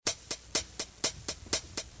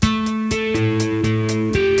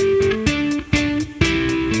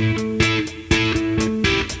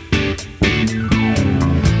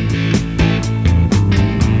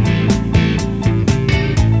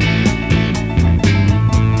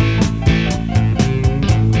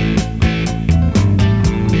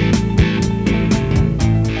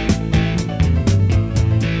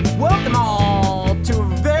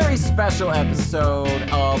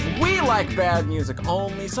like bad music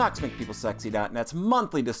only, SocksMakePeopleSexy.net's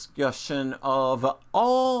monthly discussion of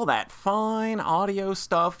all that fine audio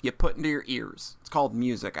stuff you put into your ears. It's called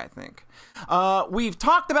music, I think. We've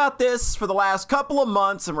talked about this for the last couple of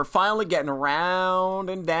months, and we're finally getting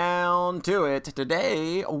around and down to it.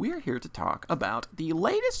 Today, we're here to talk about the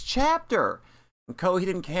latest chapter in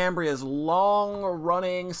Coheed and Cambria's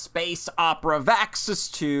long-running space opera,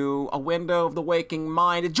 Vaxis 2, A Window of the Waking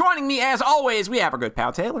Mind. Joining me, as always, we have our good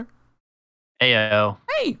pal, Taylor. Heyo.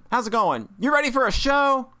 Hey, how's it going? You ready for a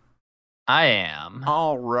show? I am.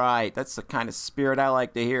 All right, that's the kind of spirit I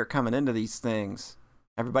like to hear coming into these things.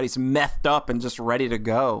 Everybody's methed up and just ready to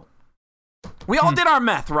go. We all did our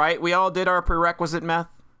meth, right? We all did our prerequisite meth?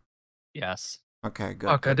 Yes. Okay,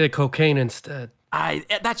 good. Fuck, I did cocaine instead.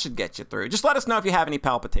 That should get you through. Just let us know if you have any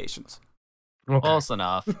palpitations. Okay. Close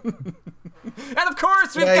enough. And of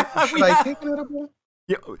course, Should I take an edible?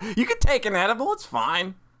 You could take an edible, it's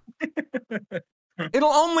fine.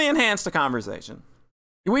 It'll only enhance the conversation.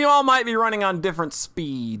 We all might be running on different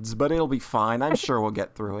speeds, but it'll be fine. I'm sure we'll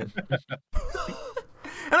get through it.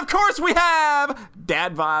 And of course, we have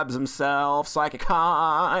Dad Vibes himself, Psychic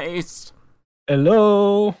Heist.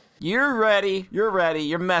 Hello. You're ready. You're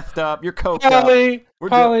methed up. You're coked Holly, up.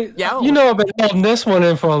 Holly, Yeah. you know I've been holding this one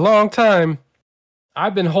in for a long time.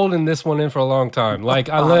 I've been holding this one in for a long time. Like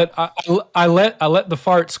I let the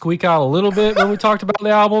fart squeak out a little bit when we talked about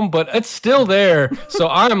the album, but it's still there. So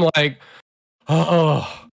I'm like,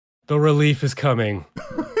 oh, the relief is coming.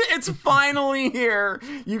 It's finally here.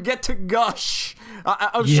 You get to gush.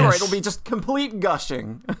 I'm Yes. sure it'll be just complete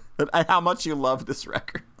gushing at how much you love this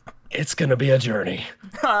record. It's gonna be a journey.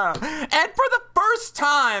 And for the first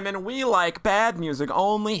time in We Like Bad Music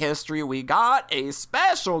Only history, we got a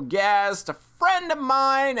special guest, a friend of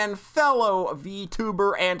mine and fellow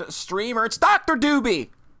VTuber and streamer. It's Dr.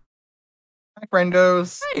 Doobie. Hi,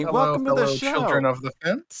 friendos. Hey, Hello, welcome to the fellow show. Children of the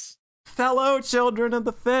Fence. Fellow children of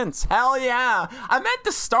the fence. Hell yeah. I meant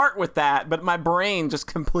to start with that, but my brain just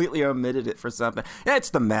completely omitted it for something. It's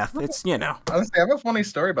the meth. It's, Honestly, I have a funny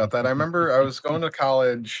story about that. I remember I was going to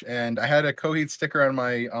college and I had a Coheed sticker on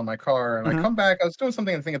my car, and I come back. I was doing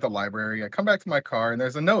something I think at the library. I come back to my car and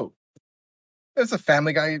there's a note. There's a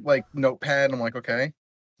Family Guy notepad. I'm like, okay,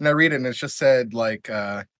 and I read it and it just said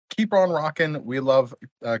keep on rocking. We love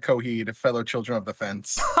Coheed, fellow children of the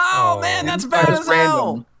fence. Oh, man, that's bad as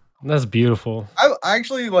hell. That's beautiful. I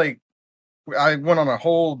actually I went on a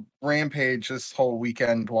whole rampage this whole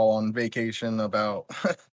weekend while on vacation about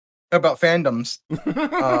about fandoms.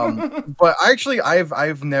 But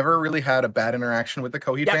I've never really had a bad interaction with the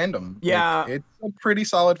Coheed fandom. Yeah. It's a pretty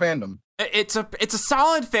solid fandom. It's a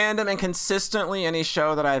solid fandom, and consistently any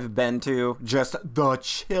show that I've been to, just the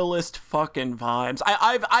chillest fucking vibes.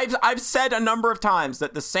 I've said a number of times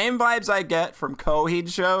that the same vibes I get from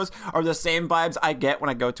Coheed shows are the same vibes I get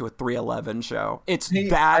when I go to a 311 show. It's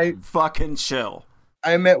fucking chill.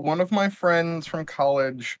 I met one of my friends from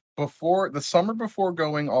college the summer before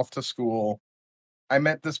going off to school. I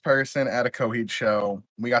met this person at a Coheed show.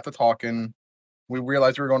 We got to talking. We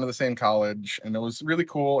realized we were going to the same college, and it was really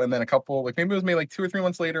cool. And then maybe it was 2 or 3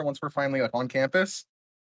 months later, once we're finally on campus,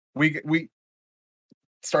 we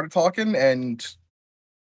started talking, and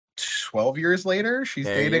 12 years later, she's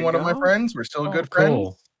dating one of my friends. We're still good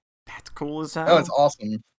friends. That's cool as hell. Oh, it's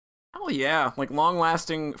awesome. Oh yeah,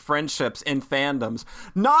 long-lasting friendships in fandoms.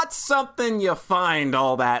 Not something you find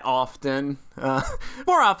all that often.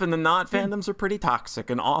 More often than not, fandoms are pretty toxic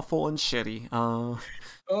and awful and shitty.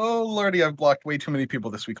 Oh, lordy, I've blocked way too many people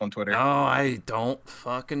this week on Twitter. Oh, I don't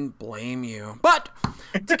fucking blame you. But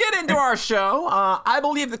to get into our show, I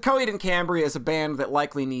believe that Coheed and Cambria is a band that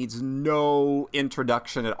likely needs no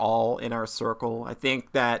introduction at all in our circle. I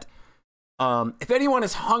think that if anyone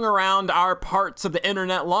has hung around our parts of the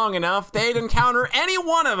internet long enough, they'd encounter any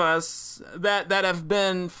one of us that have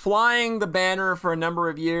been flying the banner for a number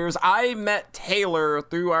of years. I met Taylor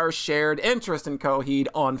through our shared interest in Coheed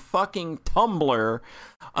on fucking Tumblr.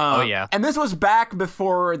 Oh, yeah. And this was back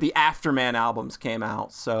before the Afterman albums came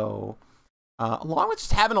out, so along with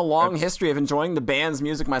just having a long history of enjoying the band's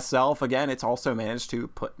music myself, again, it's also managed to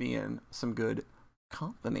put me in some good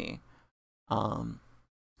company.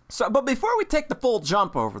 But before we take the full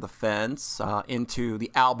jump over the fence into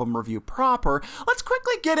the album review proper, let's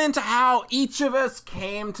quickly get into how each of us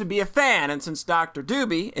came to be a fan. And since Dr.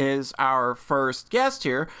 Doobie is our first guest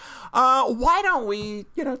here, why don't we,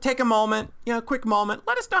 take a moment, quick moment.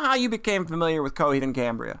 Let us know how you became familiar with Coheed and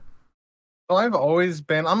Cambria. So I've always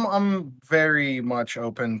been. I'm very much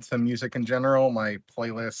open to music in general. My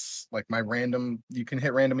playlists, you can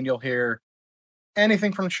hit random and you'll hear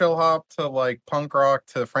anything from chill hop to punk rock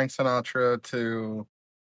to Frank Sinatra to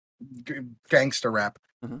gangster rap.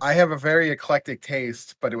 Mhm. I have a very eclectic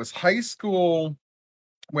taste, but it was high school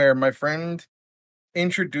where my friend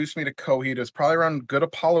introduced me to Coheed. It was probably around Good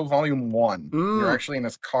Apollo Volume 1. We were Mm. actually in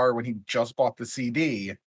his car when he just bought the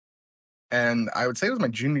CD. And I would say it was my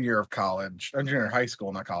junior year of college, junior year of high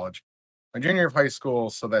school, not college. My junior year of high school,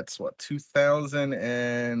 so that's what,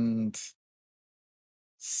 2006?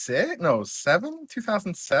 No,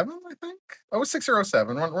 2007, I think. 06 or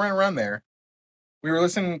 07, right around there. We were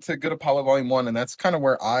listening to Good Apollo Volume 1, and that's kind of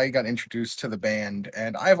where I got introduced to the band.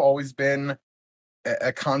 And I've always been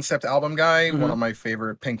a concept album guy. One Mhm. of my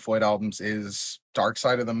favorite Pink Floyd albums is Dark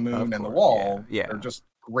Side of the Moon and The course, Wall. yeah. They're just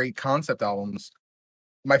great concept albums.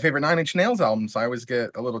 My favorite Nine Inch Nails albums, I always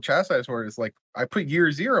get a little chastised for it. It's like I put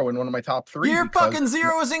Year Zero in one of my top 3. Year because fucking it's a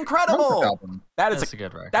Zero is concept incredible. album. That's a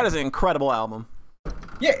good record. That is an incredible album.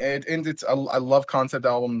 Yeah, and it's I love concept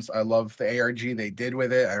albums. I love the ARG they did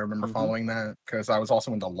with it. I remember Mhm. following that because I was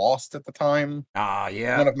also into Lost at the time. Ah,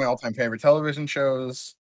 yeah. One of my all-time favorite television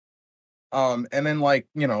shows. And then like,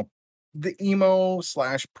 the emo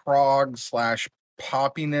 / prog /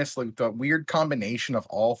 poppiness, like the weird combination of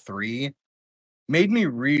all three made me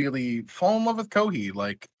really fall in love with Coheed.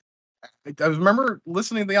 Like I remember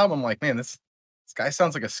listening to the album, like, man, this guy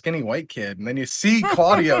sounds like a skinny white kid. And then you see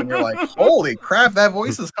Claudio and you're like, holy crap, that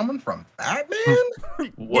voice is coming from that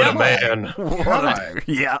man. What a man. What a-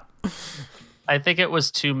 yeah. I think it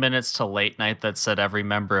was 2 minutes to late night that said every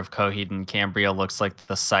member of Coheed and Cambria looks like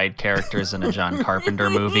the side characters in a John Carpenter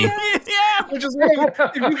movie. Yeah. Which is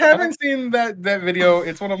if you haven't seen that video,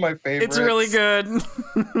 it's one of my favorites. It's really good.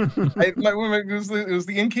 It was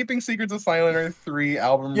the In Keeping Secrets of Silent Earth 3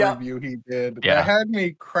 album Yeah. review he did. Yeah. That had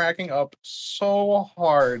me cracking up so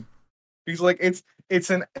hard. He's like, it's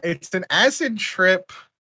an acid trip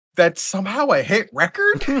that's somehow a hit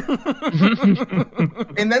record.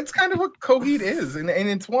 And that's kind of what Coheed is. And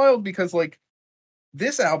it's wild because like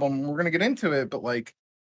this album, we're gonna get into it, but like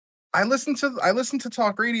I listen to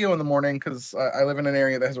talk radio in the morning because I live in an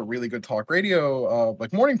area that has a really good talk radio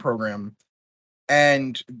like morning program.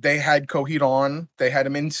 And they had Coheed on. They had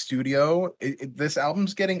him in studio. This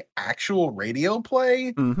album's getting actual radio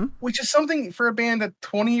play, Mhm. which is something for a band that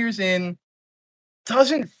 20 years in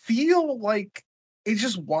doesn't feel like. It's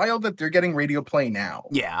just wild that they're getting radio play now.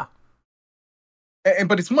 Yeah.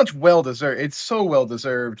 But it's much well deserved. It's so well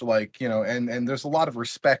deserved. Like, and there's a lot of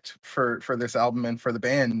respect for this album and for the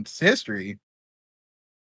band's history.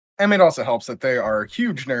 And it also helps that they are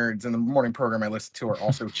huge nerds, and the morning program I listen to are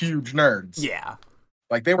also huge nerds. Yeah.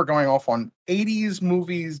 Like they were going off on 80s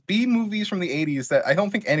movies, B movies from the 80s that I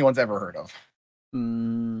don't think anyone's ever heard of.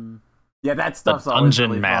 Yeah, that The stuff's always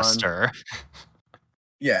Dungeon really Master.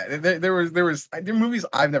 Yeah, there were movies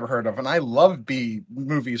I've never heard of, and I love B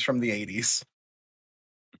movies from the 80s.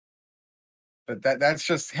 But that's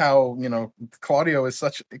just how, Claudio is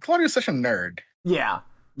such a nerd. Yeah.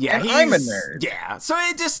 Yeah, And I'm a nerd. Yeah, so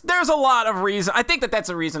there's a lot of reason. I think that's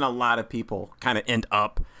a reason a lot of people kind of end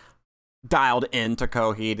up dialed into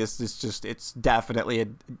Coheed. It's definitely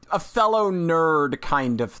a fellow nerd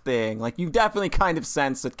kind of thing. Like you definitely kind of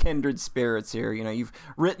sense that kindred spirits here. You've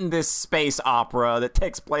written this space opera that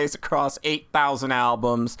takes place across 8,000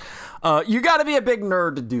 albums. You got to be a big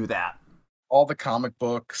nerd to do that. All the comic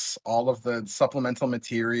books, all of the supplemental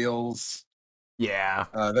materials. Yeah.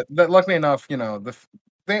 That luckily enough,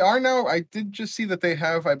 they are now. I did just see that they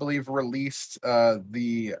have, I believe, released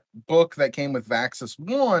the book that came with Vaxxus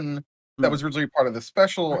 1 that was originally part of the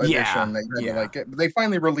special edition. Yeah, That you had yeah. to, they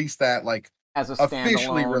finally released that, like As a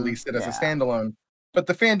officially standalone, released it as a yeah. standalone. But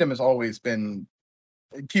the fandom has always been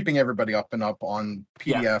keeping everybody up and up on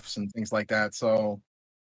Yeah. PDFs and things like that. So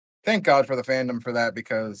thank God for the fandom for that,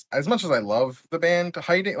 because as much as I love the band,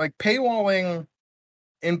 paywalling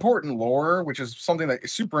important lore, which is something that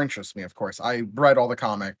super interests me, of course. I read all the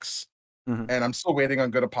comics, Mhm. and I'm still waiting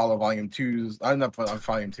on Good Apollo Volume 2. I'm not on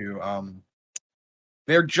Volume 2.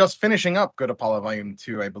 They're just finishing up Good Apollo Volume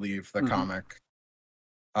 2, I believe, the Mhm. comic.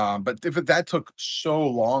 But if that took so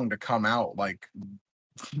long to come out, like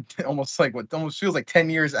almost feels like 10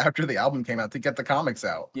 years after the album came out to get the comics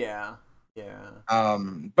out. Yeah.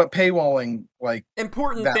 But paywalling, like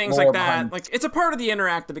Important that things lore like that. behind- Like it's a part of the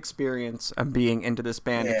interactive experience of being into this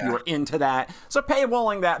band if Yeah. you are into that. So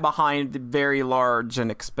paywalling that behind the very large and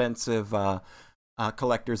expensive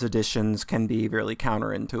collector's editions can be really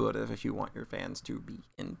counterintuitive if you want your fans to be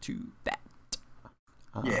into that.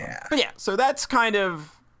 Yeah. But yeah, so that's kind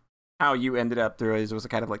of how you ended up there. It was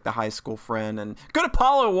kind of like the high school friend. And Good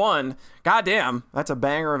Apollo 1, goddamn, that's a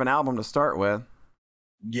banger of an album to start with.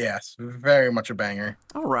 Yes, very much a banger.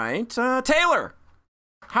 All right. Taylor,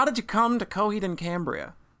 how did you come to Coheed and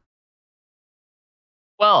Cambria?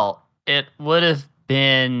 Well, it would have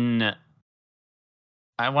been,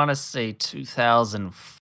 I want to say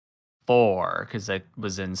 2004, because I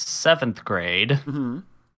was in 7th grade Hmm.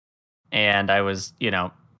 and I was,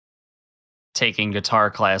 taking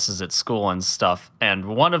guitar classes at school and stuff. And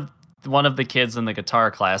one of the kids in the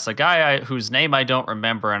guitar class, a guy whose name I don't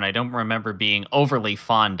remember and I don't remember being overly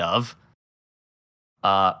fond of,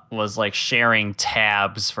 was like sharing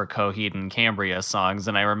tabs for Coheed and Cambria songs,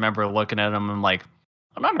 and I remember looking at him and like,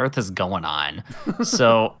 what on earth is going on?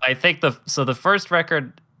 So I think the first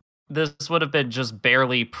record, this would have been just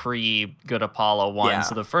barely pre Good Apollo 1. Yeah.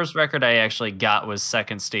 So the first record I actually got was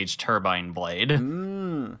Second Stage Turbine Blade.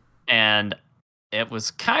 Mm. And it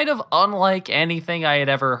was kind of unlike anything I had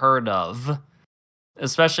ever heard of,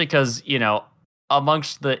 especially because,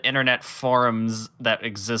 amongst the internet forums that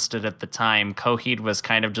existed at the time, Coheed was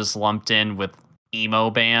kind of just lumped in with emo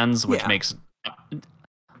bands, which makes,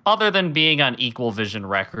 other than being on Equal Vision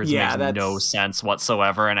Records, makes no sense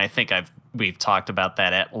whatsoever. And I think we've talked about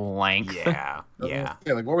that at length. Yeah. Yeah,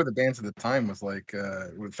 like what were the bands at the time? Was like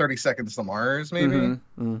 30 Seconds to Mars, maybe?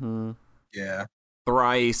 Mm-hmm. Yeah.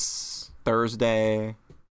 Thrice, Thursday.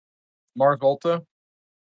 Mars Volta?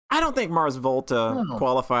 I don't think Mars Volta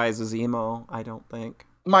qualifies as emo, I don't think.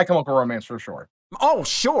 My Chemical Romance for sure. Oh,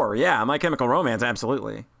 sure, yeah, My Chemical Romance,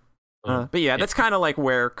 absolutely. But yeah, that's kind of like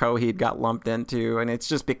where Coheed got lumped into, and it's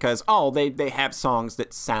just because, they have songs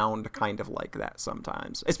that sound kind of like that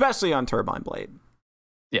sometimes, especially on Turbine Blade.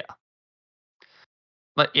 Yeah.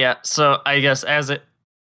 But yeah, so I guess as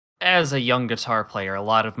a young guitar player, a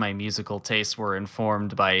lot of my musical tastes were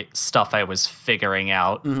informed by stuff I was figuring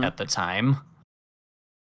out at the time.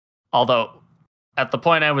 Although, at the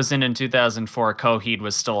point I was in 2004, Coheed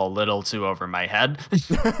was still a little too over my head.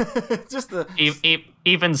 Just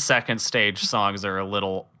even second stage songs are a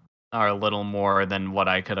little more than what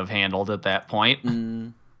I could have handled at that point.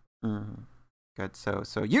 Good.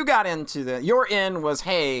 So you got into your in was,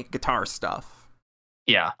 hey, guitar stuff.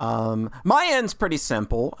 Yeah. My end's pretty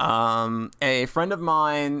simple. A friend of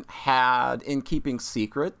mine had In Keeping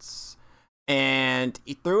Secrets, and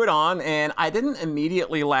he threw it on, and I didn't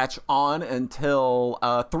immediately latch on until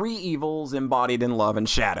Three Evils Embodied in Love and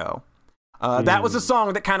Shadow. That was a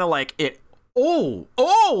song that kind of like it. Oh,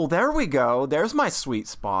 there we go. There's my sweet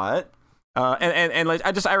spot. And like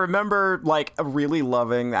I remember like really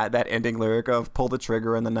loving that ending lyric of "Pull the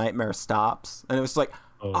trigger and the nightmare stops," and it was like,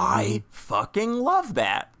 I fucking love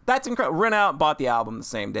that. That's incredible. Ran out, bought the album the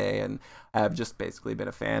same day, and I've just basically been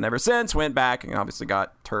a fan ever since. Went back and obviously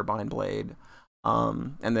got Turbine Blade,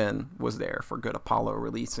 and then was there for Good Apollo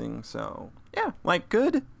releasing. So yeah, like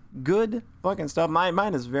good fucking stuff.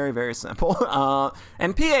 Mine is very, very simple.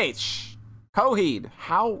 And PH, Coheed,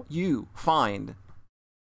 how you find?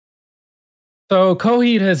 So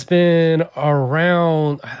Coheed has been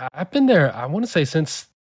around. I've been there, I want to say, since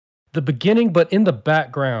the beginning, but in the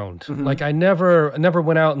background. Like I never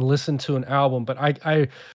went out and listened to an album, but I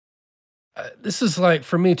this is like,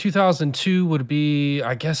 for me, 2002 would be,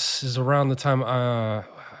 I guess, is around the time I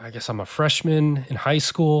guess I'm a freshman in high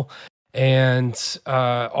school, and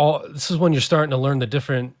this is when you're starting to learn the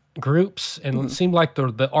different groups, and it seemed like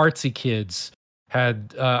the artsy kids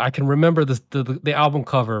had I can remember the album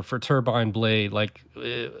cover for Turbine Blade, like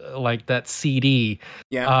that CD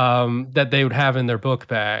that they would have in their book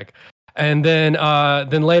bag. And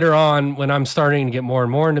then later on, when I'm starting to get more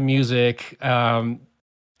and more into music,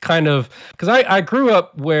 kind of, because I grew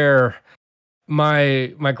up where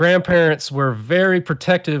my grandparents were very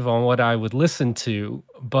protective on what I would listen to,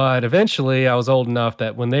 but eventually I was old enough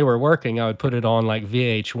that when they were working, I would put it on like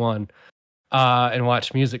VH1 and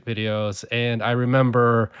watch music videos. And I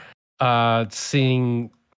remember seeing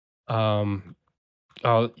Fever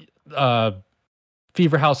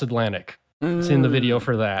House Atlantic, seeing the video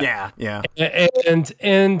for that. Yeah.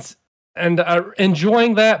 And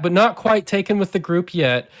enjoying that, but not quite taken with the group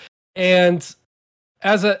yet. And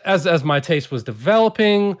as my taste was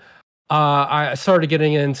developing, I started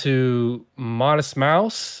getting into Modest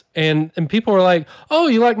Mouse, and people were like, "Oh,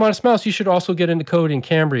 you like Modest Mouse? You should also get into Coheed and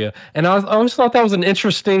Cambria." And I always thought that was an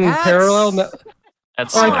interesting parallel.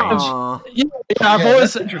 That's like,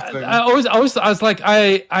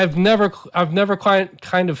 I've never quite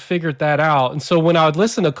kind of figured that out. And so when I would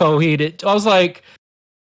listen to Coheed, I was like,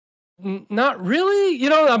 not really.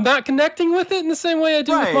 I'm not connecting with it in the same way I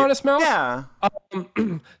do with Modest Mouse. Yeah.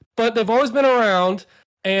 But they've always been around.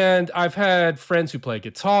 And I've had friends who play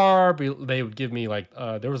guitar. They would give me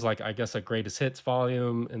there was I guess a greatest hits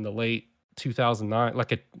volume in the late 2009,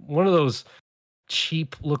 like one of those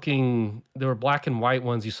cheap looking. There were black and white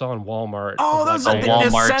ones you saw in Walmart. Oh, of, those like, are the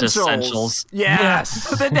Walmart essentials. Yeah.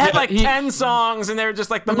 Yes. They had like Yeah, 10 songs, and they're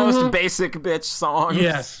just like the most basic bitch songs.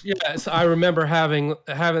 Yes. I remember having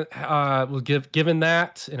was given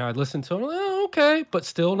that, and I'd listen to it. Oh, okay, but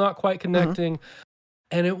still not quite connecting.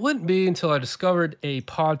 And it wouldn't be until I discovered a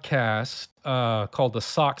podcast called the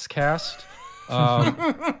Socks Cast.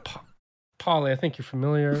 Polly, I think you're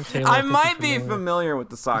familiar. Taylor, I think you're might be familiar with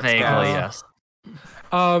the Sox Vaguely, Cast.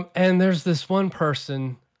 yes. And there's this one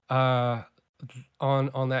person on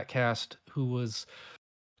that cast who was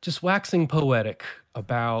just waxing poetic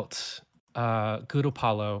about Good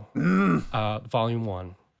Apollo, Volume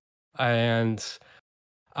 1. And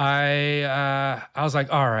I was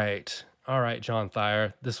like, all right, John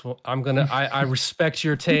Thayer, this one, I respect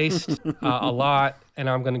your taste a lot, and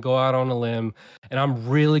I'm gonna go out on a limb, and I'm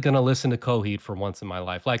really gonna listen to Coheed for once in my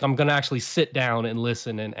life. Like, I'm gonna actually sit down and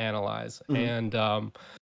listen and analyze. And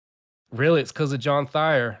really, it's because of John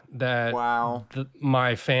Thayer that Wow.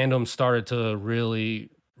 my fandom started to really,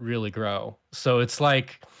 really grow. So it's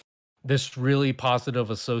like this really positive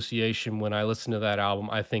association. When I listen to that album,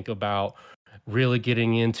 I think about really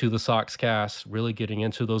getting into the Sox Cast, really getting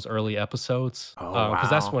into those early episodes, because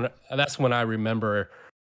that's when I remember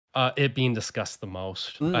it being discussed the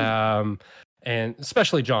most. And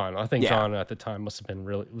especially John. I think John at the time must have been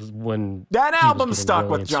was when that he album was getting stuck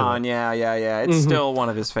really with into John. it. Yeah. It's still one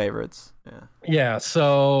of his favorites. Yeah. Yeah.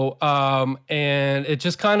 So and it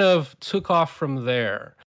just kind of took off from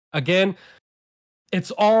there. Again,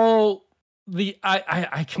 it's all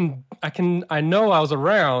I know I was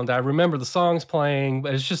around. I remember the songs playing,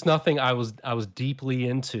 but it's just nothing I was deeply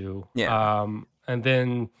into. Yeah. And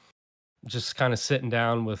then just kind of sitting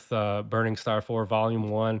down with Burning Star 4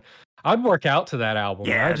 Volume 1. I'd work out to that album.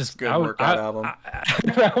 Yeah, it's a good workout album.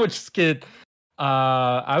 I would just get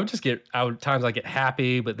times I get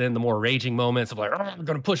happy, but then the more raging moments of like, oh, I'm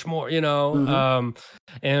gonna push more,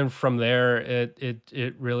 and from there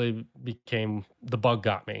it really became, the bug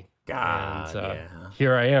got me.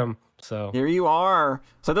 Here I am. So here you are.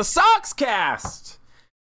 So the Sox Cast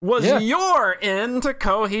was your end to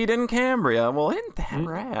Coheed and Cambria. Well, isn't that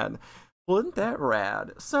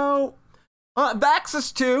rad? So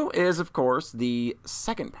Vaxxus 2 is, of course, the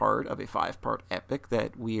second part of a 5-part epic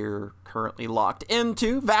that we're currently locked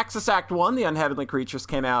into. Vaxxus Act 1, The Unheavenly Creatures,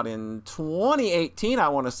 came out in 2018, I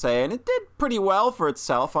want to say, and it did pretty well for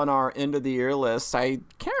itself on our end-of-the-year list. I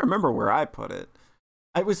can't remember where I put it.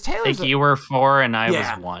 It was Taylor's. I think you were 4 and I was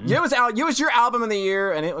 1. It was your album of the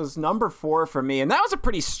year, and it was number 4 for me. And that was a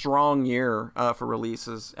pretty strong year for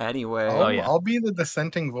releases anyway. I'll be the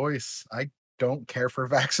dissenting voice. I don't care for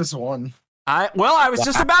Vaxxus 1. I was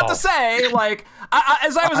just about to say, like,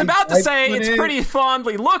 as I was about to say, it's pretty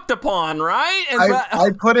fondly looked upon, right?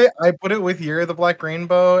 I put it with Year of the Black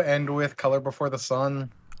Rainbow and with Color Before the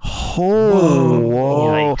Sun. Oh,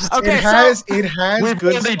 whoa. Okay, it has good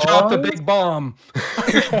songs. Dropped a big bomb.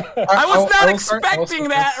 I was not expecting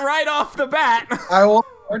that right off the bat. I will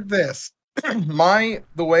start this. The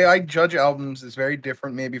way I judge albums is very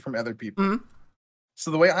different maybe from other people. Mm-hmm. So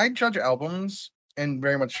the way I judge albums, and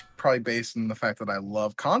very much probably based on the fact that I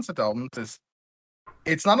love concept albums, is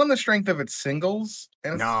it's not on the strength of its singles,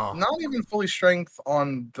 and it's not even fully strength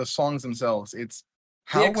on the songs themselves. It's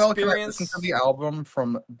how well can I listen to the album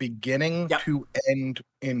from beginning to end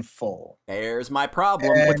in full? There's my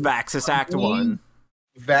problem with Vaxxus Act 1.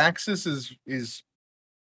 Vaxxus is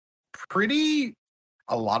pretty.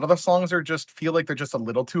 A lot of the songs feel like they're just a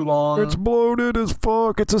little too long. It's bloated as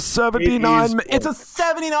fuck. It's a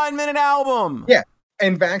 79-minute album. Yeah.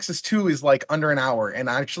 And Vaxxus 2 is like under an hour, and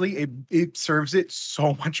actually it serves it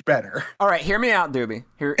so much better. All right, hear me out, Doobie.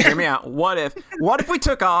 Hear me out. What if we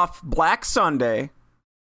took off Black Sunday,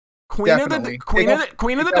 Queen of the Dark,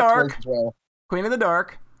 Queen of the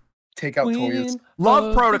Dark, take out Toys,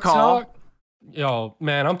 Love Protocol. Yo,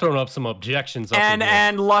 man, I'm throwing up some objections.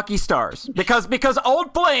 And Lucky Stars, because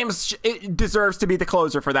Old Flames it deserves to be the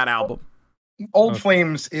closer for that album. Old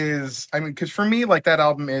Flames is, because for me, like, that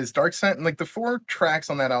album is Dark Scent, like the 4 tracks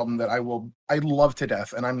on that album that I love to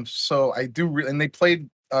death, and and they played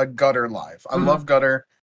Gutter live. I love Gutter.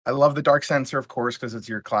 I love the Dark Censor, of course, because it's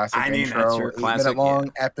your classic intro. That's your classic, 8-minute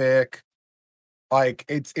long, epic. Like,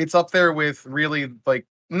 it's up there with really, like,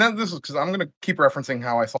 and this is because I'm gonna keep referencing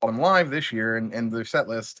how I saw them live this year and their set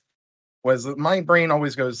list was that my brain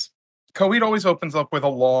always goes, Coheed always opens up with a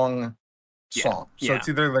long song. So it's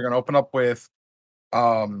either they're gonna open up with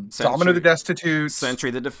Domino the Destitute, Century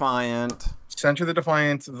the Defiant.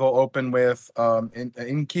 They'll open with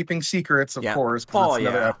In Keeping Secrets, of course, 'cause it's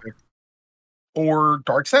another epic. or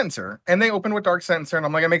Dark Sensor. And they opened with Dark Sensor, and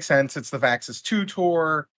I'm like, it makes sense. It's the Vaxis 2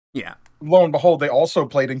 tour. Yeah. Lo and behold, they also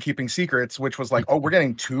played in Keeping Secrets, which was like, oh, we're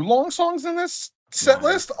getting 2 long songs in this set Nice.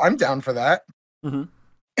 list. I'm down for that. Mhm.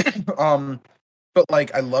 But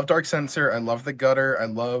like, I love Dark Sensor. I love The Gutter. I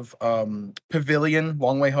love Pavilion,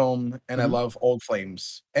 Long Way Home, and I Mhm. love Old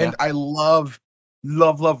Flames. And I love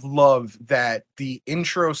that the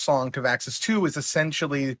intro song to Vaxis 2 is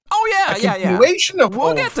essentially Oh a yeah. continuation of We'll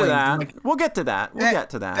Old get to Flames. that. Like, We'll get to that. We'll get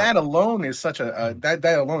to that. that alone is such a that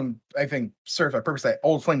alone, I think, serves that purpose. That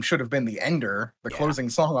Old Flame should have been the ender, the Yeah. closing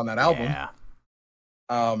song on that album. Yeah.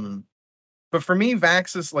 But for me,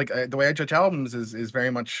 Vaxis, like the way I judge albums is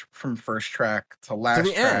very much from first track to last To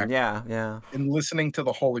the track, end. Yeah. and listening to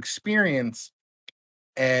the whole experience.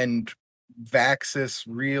 And Vaxis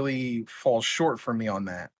really falls short for me on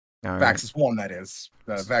that. All right. Vaxis 1, that is.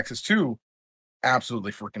 Vaxis 2,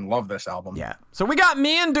 absolutely freaking love this album. Yeah. So we got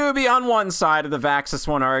me and Doobie on one side of the Vaxis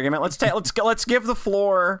 1 argument. Let's give the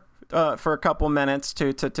floor for a couple minutes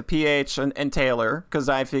to PH and Taylor, because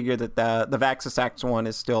I figure that the Vaxis Act 1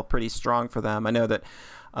 is still pretty strong for them. I know that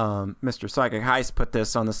Mr. Psychic Heist put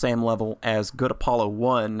this on the same level as Good Apollo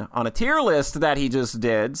 1 on a tier list that he just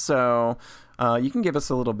did. So you can give us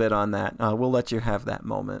a little bit on that. We'll let you have that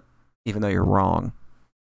moment, even though you're wrong.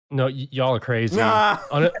 No, y'all are crazy. Ah.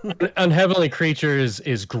 Unheavenly Creatures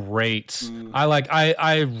is great.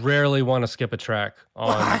 I rarely want to skip a track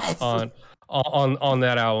on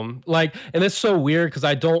that album. Like, and it's so weird because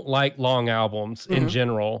I don't like long albums in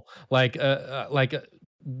general. Like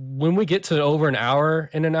when we get to over an hour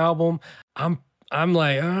in an album, I'm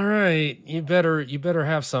like, all right, you better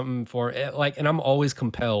have something for it. Like, and I'm always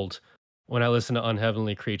compelled when I listen to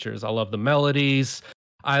Unheavenly Creatures. I love the melodies.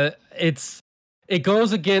 It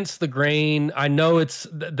goes against the grain. I know it's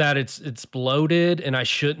bloated, and I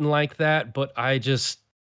shouldn't like that, but I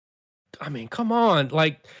mean, come on,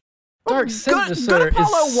 like Dark Sensor Good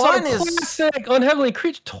Apollo is 1 so classic. Unheavenly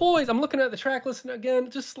Creature, Toys. I'm looking at the track list again,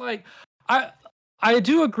 just like I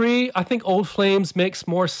do agree. I think Old Flames makes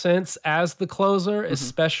more sense as the closer,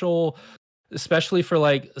 especially for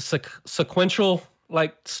like sequential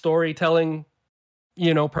like storytelling,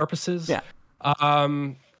 purposes. Yeah.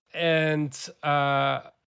 And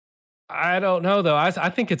I don't know though. I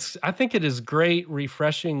think it is great,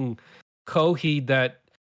 refreshing Coheed that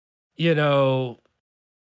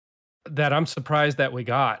that I'm surprised that we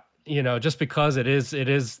got. Just because it is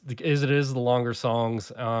the longer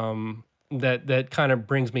songs. That kind of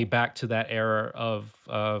brings me back to that era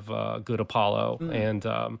of Good Apollo and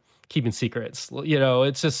Keeping Secrets.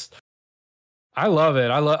 It's just I love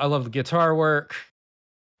it. I love the guitar work.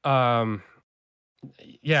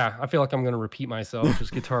 Yeah, I feel like I'm going to repeat myself.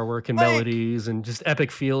 Just guitar work and melodies and just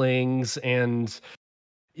epic feelings. And,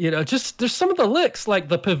 just there's some of the licks like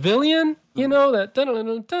the Pavilion, that dun,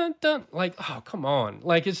 dun, dun, dun, like, oh, come on.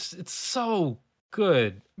 Like, it's so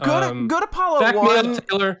good. Good Apollo back 1. me up,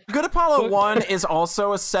 Taylor. Good Apollo 1 is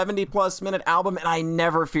also a 70+ minute album, and I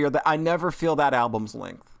never feel that album's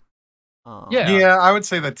length. Yeah, I would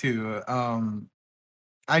say that too.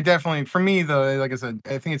 I definitely, for me though, like I said,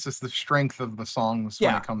 I think it's just the strength of the songs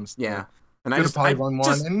when it comes to And Good Apollo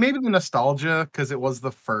 1, and maybe the nostalgia because it was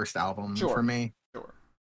the first album for me. Sure.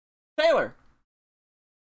 Taylor.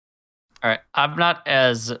 All right, I'm not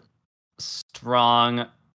as strong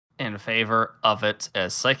in favor of it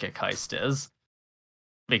as Psychic Heist is,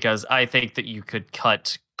 because I think that you could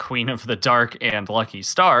cut Queen of the Dark and Lucky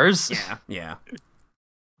Stars. Yeah.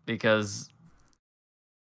 Because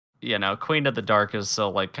Queen of the Dark is so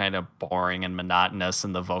like kind of boring and monotonous,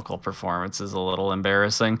 and the vocal performance is a little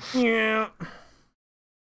embarrassing. Yeah.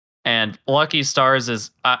 And Lucky Stars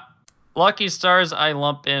I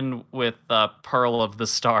lump in with Pearl of the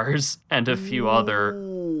Stars and a few other.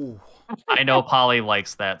 I know Polly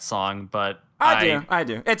likes that song, but I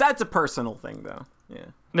do. That's a personal thing though. Yeah.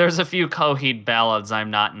 There's a few Coheed ballads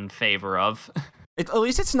I'm not in favor of. At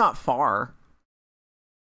least it's not far.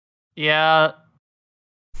 Yeah.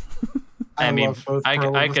 I mean, I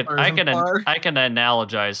can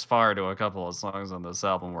analogize far to a couple of songs on this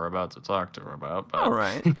album we're about to talk to her about. But. All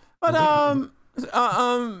right,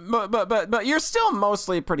 but you're still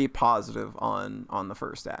mostly pretty positive on the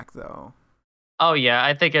first act, though. Oh yeah,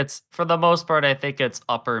 I think it's for the most part. I think it's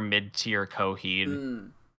upper mid tier Coheed.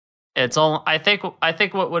 It's all. I think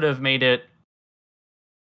what would have made it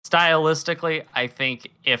stylistically, I think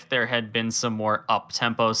if there had been some more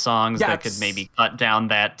up-tempo songs that could maybe cut down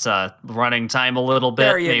that running time a little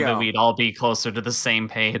bit, maybe we'd all be closer to the same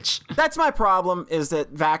page. That's my problem, is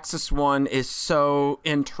that Vaxis 1 is so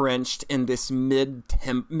entrenched in this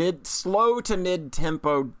slow to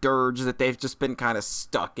mid-tempo dirge that they've just been kind of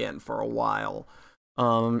stuck in for a while.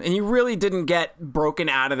 And you really didn't get broken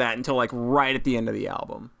out of that until like right at the end of the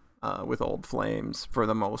album with Old Flames for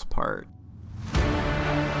the most part.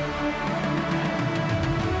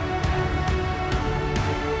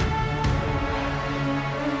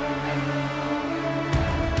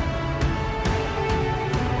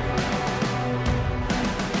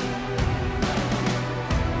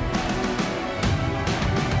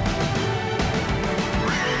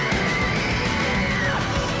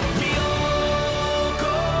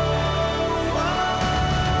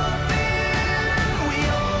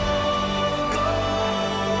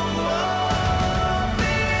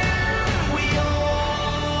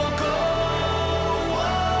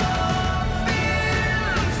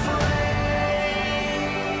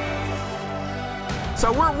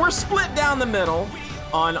 So we're split down the middle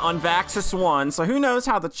on Vaxis 1, so who knows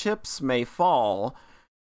how the chips may fall.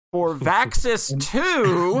 For Vaxis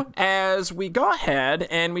 2, as we go ahead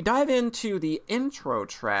and we dive into the intro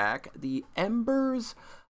track, The Embers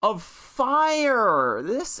of Fire.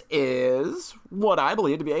 This is what I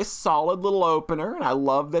believe to be a solid little opener, and I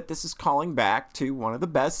love that this is calling back to one of the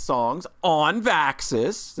best songs on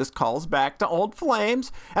Vaxis. This calls back to Old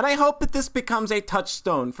Flames, and I hope that this becomes a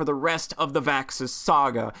touchstone for the rest of the Vaxis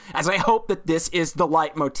saga, as I hope that this is the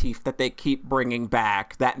leitmotif that they keep bringing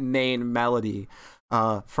back, that main melody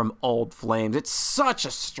from Old Flames. It's such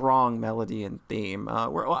a strong melody and theme.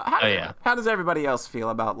 How does everybody else feel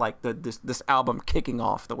about like this album kicking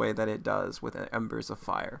off the way that it does with Embers of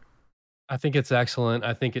Fire? I think it's excellent.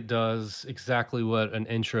 I think it does exactly what an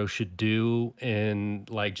intro should do in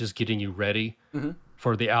like just getting you ready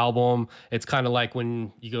for the album. It's kind of like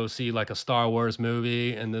when you go see like a Star Wars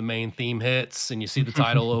movie and the main theme hits and you see the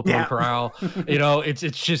title opening prowl. You know,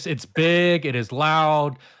 it's big, it is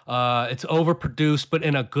loud, it's overproduced, but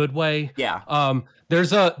in a good way. Yeah.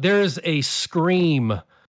 There's a scream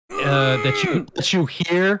that you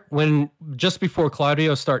hear when just before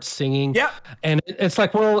Claudio starts singing. Yeah. And it's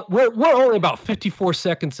like we're only about 54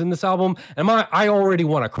 seconds in this album, and I already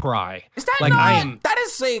want to cry. Is that like that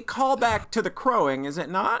is a callback to The Crowing, is it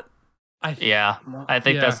not? I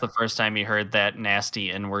think that's the first time you heard that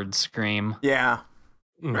nasty inward scream. Yeah.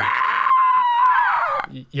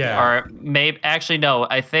 Yeah. Or maybe actually no,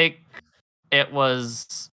 I think it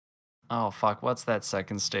was what's that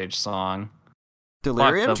second stage song?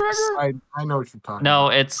 Delirium Trigger? I know what you're talking No,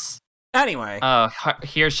 about. it's anyway.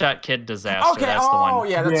 Hearshot Kid Disaster. Okay, that's the one. Oh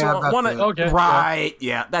yeah, that's one of right.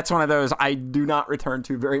 Yeah, that's one of those I do not return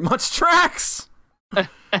to very much tracks.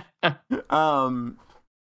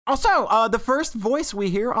 Also, the first voice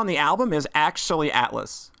we hear on the album is actually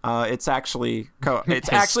Atlas. It's actually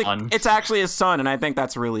his son, and I think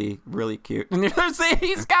that's really, really cute. And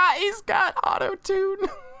he's got auto tune.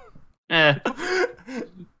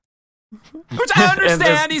 Which I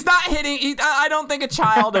understand. He's not hitting. I don't think a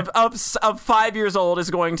child of 5 years old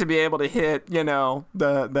is going to be able to hit, you know,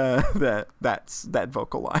 that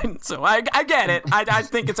vocal line. So I get it. I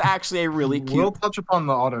think it's actually a really cute. We'll touch upon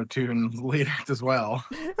the auto tune later as well.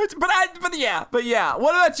 But yeah.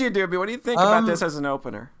 What about you, Doobie? What do you think about this as an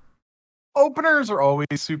opener? Openers are always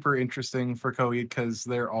super interesting for Coheed because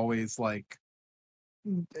they're always like.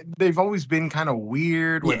 They've always been kind of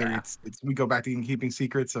weird, whether it's we go back to Keeping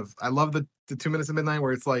Secrets of I love the 2 Minutes of Midnight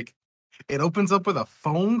where it's like it opens up with a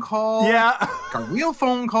phone call, like a real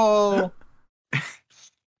phone call.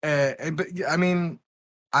 But I mean,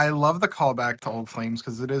 I love the callback to Old Flames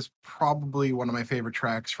because it is probably one of my favorite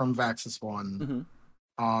tracks from Vaxis 1.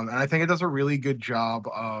 And I think it does a really good job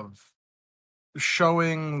of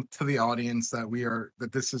showing to the audience that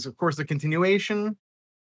this is of course a continuation.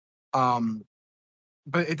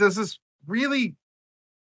 But it does this really,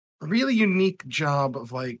 really unique job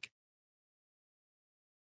of like,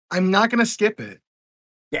 I'm not going to skip it.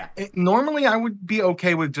 Yeah. Normally, I would be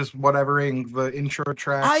okay with just whatevering the intro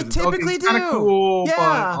track. I typically do. It's kind of cool,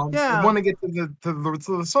 yeah, but I want to get to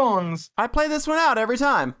the songs. I play this one out every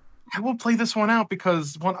time. I will play this one out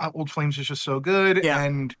because Old Flames is just so good,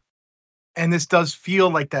 and this does feel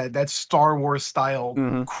like that Star Wars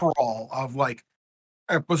style crawl of like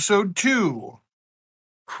episode 2.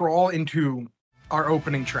 Crawl into our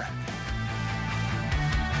opening track.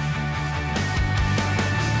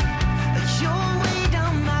 Your weight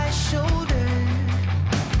on my shoulder.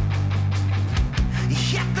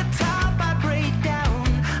 At the top I break down.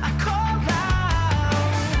 I call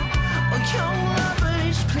out.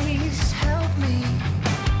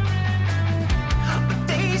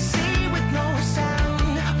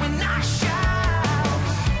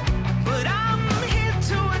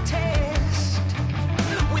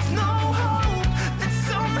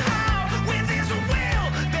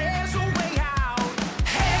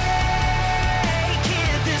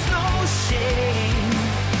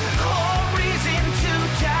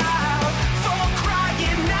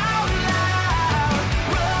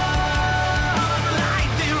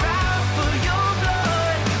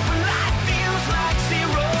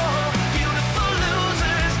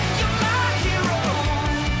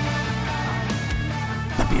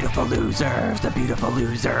 beautiful losers, the beautiful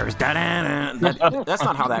losers. Da-da-da. That's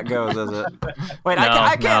not how that goes, is it? Wait,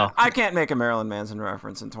 No, I can't make a Marilyn Manson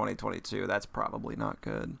reference in 2022. That's probably not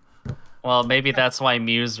good. Well, maybe that's why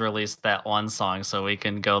Muse released that one song, so we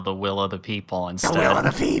can go the will of the people The instead. will of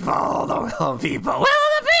the people, the will of the people, will of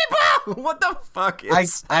the people. What the fuck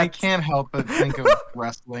is? I can't help but think of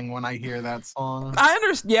wrestling when I hear that song. I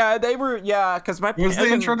understand. Yeah, they were. Yeah, because my It was the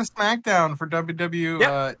again, intro to SmackDown for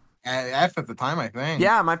WWF at the time, I think.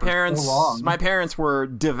 Yeah, my For so parents. long. My parents were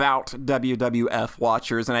devout WWF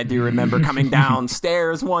watchers, and I do remember coming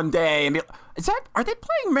downstairs one day and are they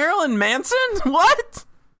playing Marilyn Manson? What?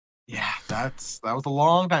 Yeah, that was a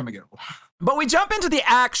long time ago. But we jump into the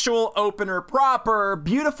actual opener proper,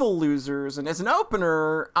 Beautiful Losers, and as an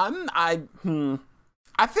opener, I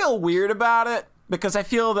feel weird about it because I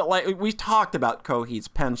feel that like we talked about Coheed's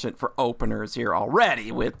penchant for openers here already.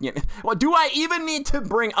 With well, do I even need to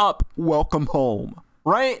bring up Welcome Home?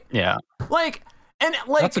 Right? Yeah. Like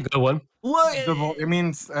That's a good one. look. It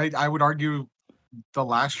means I would argue the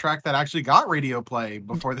last track that actually got radio play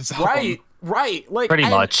before this album. Right. Like Pretty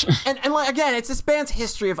much. And like again, it's this band's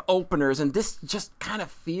history of openers, and this just kind of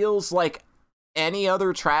feels like any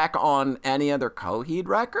other track on any other Coheed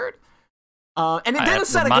record. And it didn't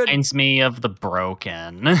set a good. Reminds me of The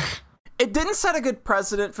Broken. It didn't set a good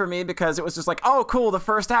precedent for me because it was just like, oh, cool. The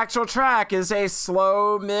first actual track is a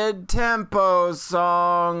slow mid-tempo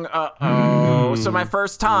song. So my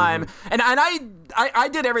first time, and I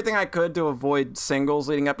did everything I could to avoid singles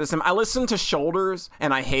leading up to this. I listened to Shoulders,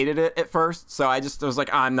 and I hated it at first. So I was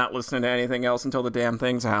like, I'm not listening to anything else until the damn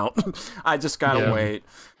thing's out. I just gotta wait.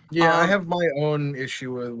 Yeah, I have my own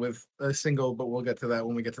issue with a single, but we'll get to that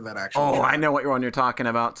when we get to that actual. Oh, track. I know what one you're talking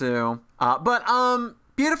about too. But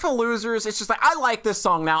Beautiful Losers, it's just like I like this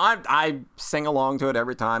song now. I sing along to it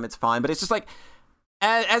every time. It's fine, but it's just like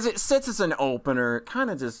as it sits as an opener, it kind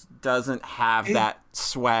of just doesn't have that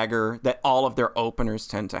swagger that all of their openers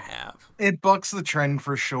tend to have. It bucks the trend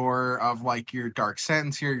for sure of like your Dark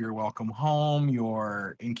Sentence here, your Welcome Home,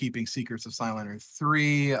 your In Keeping Secrets of Silent Earth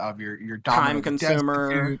 3, of your Time Dominant Consumer.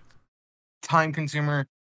 Destitute, Time Consumer.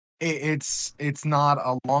 It's not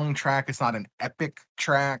a long track. It's not an epic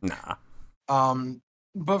track. Nah.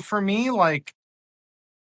 But for me, like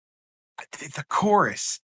the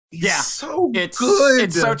chorus is so It's good.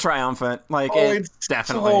 It's so triumphant. Like it's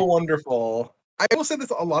definitely. so wonderful. I will say this: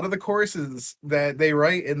 a lot of the choruses that they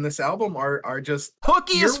write in this album are just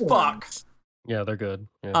Hooky as fuck. earworms. Yeah, they're good.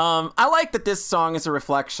 Yeah. I like that this song is a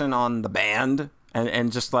reflection on the band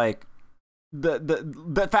and just like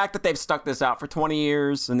the fact that they've stuck this out for 20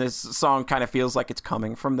 years and this song kind of feels like it's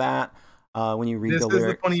coming from that when you read This the is the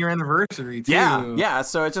lyrics. 20-year anniversary too. Yeah.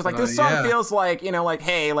 So it's just like this song yeah. feels like, like,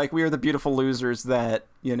 hey, like we are the beautiful losers that,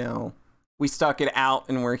 we stuck it out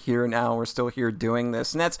and we're here now. We're still here doing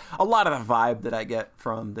this. And that's a lot of the vibe that I get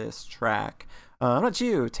from this track. How about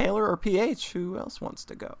you, Taylor or PH? Who else wants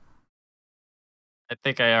to go? I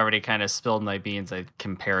think I already kind of spilled my beans. I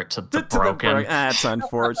compare it to The To Broken. That's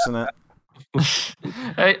unfortunate.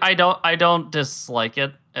 I don't dislike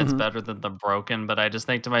it. It's Mhm. better than The Broken, but I just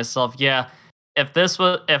think to myself, yeah, if this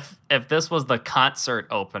was the concert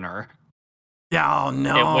opener, Oh,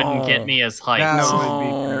 no. it wouldn't get me as hyped. That No. would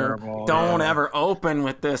be terrible. Don't yeah. ever open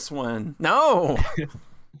with this one. No.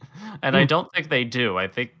 And I don't think they do. I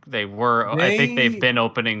think they were. I think They- they've been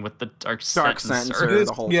opening with the Dark Sentencer. Sentencer.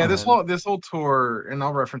 the whole This time. whole tour, and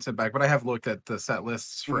I'll reference it back, but I have looked at the set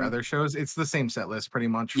lists for Mhm. other shows. It's the same set list pretty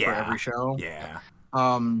much for Yeah. every show. Yeah. I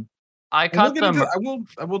And we'll caught get into- them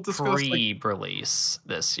I will discuss like, pre-release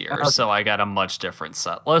this year, Okay. so I got a much different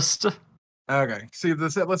set list. okay. See the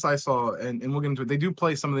set list I saw, and we'll get into it. They do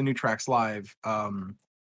play some of the new tracks live.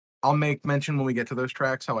 I'll make mention when we get to those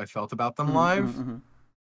tracks how I felt about them live, Mhm.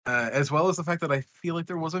 as well as the fact that I feel like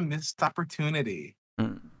there was a missed opportunity.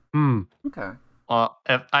 Okay. Well,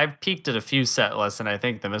 I've peeked at a few set lists, and I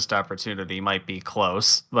think the missed opportunity might be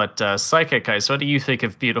close. But Psychic Ice, what do you think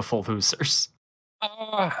of Beautiful Losers?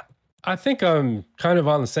 I think I'm kind of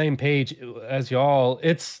on the same page as y'all.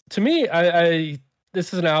 It's to me, I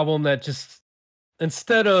this is an album that just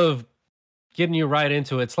instead of getting you right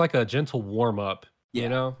into it, it's like a gentle warm up. Yeah. You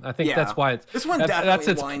know, I think Yeah. that's why it's This one that's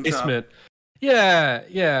definitely its winds up. placement.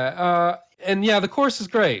 Yeah. And yeah, the chorus is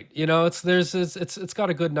great. It's got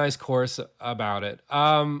a good, nice chorus about it.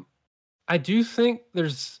 I do think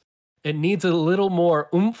it needs a little more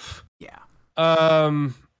oomph. Yeah.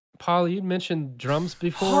 Paul, you mentioned drums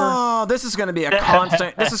before. Oh, this is going to be a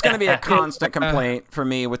constant. This is going to be a constant complaint for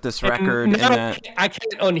me with this record. And In now that I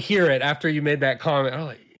can't unhear it after you made that comment. I'm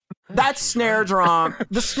like, that snare drum,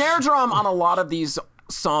 the snare drum on a lot of these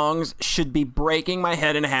songs should be breaking my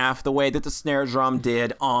head in half the way that the snare drum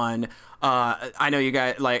did on, I know you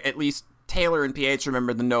guys, like, at least Taylor and PH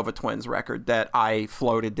remember the Nova Twins record that I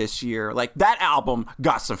floated this year. Like, that album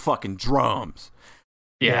got some fucking drums.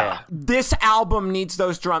 Yeah. This album needs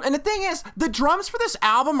those drums. And the thing is, the drums for this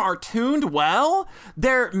album are tuned well.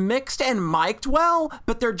 They're mixed and mic'd well,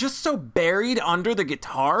 but they're just so buried under the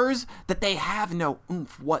guitars that they have no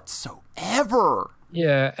oomph whatsoever.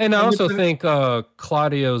 Yeah, and I also think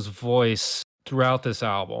Claudio's voice throughout this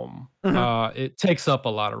album, it takes up a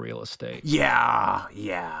lot of real estate. Yeah.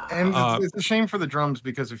 And it's a shame for the drums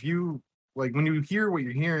because if you like when you hear what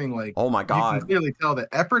you're hearing, like Oh my you God. can clearly tell that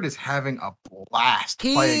Eppert is having a blast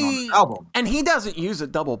playing on this album. And he doesn't use a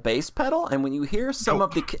double bass pedal. And when you hear some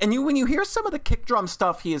of the when you hear some of the kick drum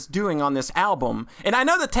stuff he is doing on this album, and I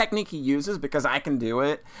know the technique he uses because I can do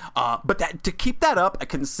it, but to keep that up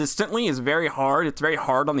consistently is very hard. It's very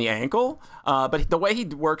hard on the ankle. But the way he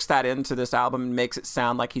works that into this album and makes it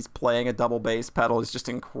sound like he's playing a double bass pedal is just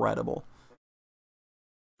incredible.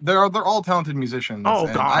 They're all talented musicians. Oh,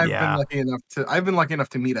 and God, I've yeah. been lucky enough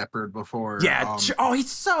to meet Eppert before. Yeah. He's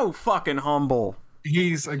so fucking humble.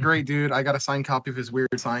 He's a great dude. I got a signed copy of his Weird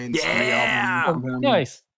Science 3 Yeah. album. from him.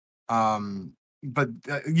 Nice. But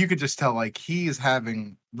you could just tell like he is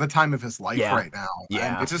having the time of his life Yeah. right now.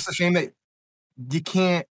 Yeah. And it's just a shame that you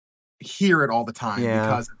can't hear it all the time Yeah.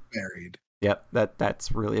 because it's buried. Yep,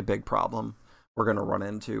 that's really a big problem we're going to run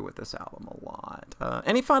into with this album a lot.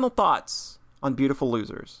 Any final thoughts on Beautiful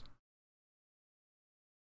Losers?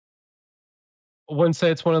 I wouldn't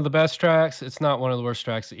say it's one of the best tracks. It's not one of the worst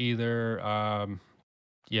tracks either. I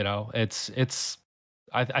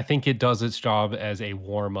think it does its job as a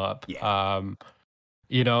warm up. Yeah.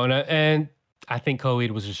 And I think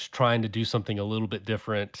Coheed was just trying to do something a little bit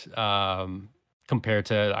different compared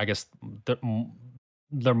to, I guess,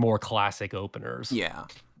 their more classic openers. Yeah.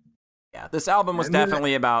 This album was And then-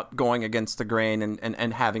 definitely about going against the grain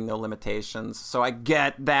and having no limitations. So I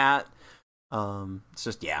get that. It's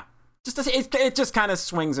just, yeah. It just kind of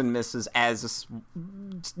swings and misses as,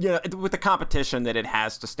 with the competition that it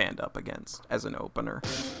has to stand up against as an opener.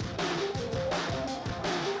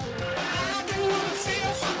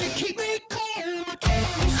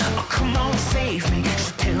 Oh, come on, save me.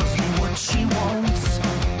 She tells me what she wants.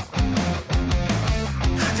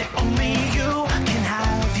 That only you can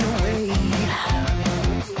have your way.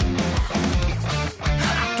 I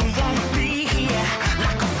don't wanna be here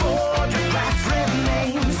like a photograph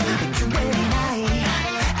remains. It's a wedding night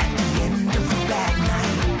at the end of a bad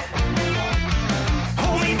night.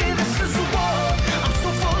 Oh, maybe this is a war. I'm so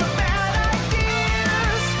full of bad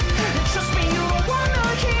ideas. And trust me, you don't wanna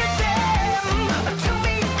hear them. Tell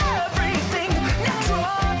me everything. Now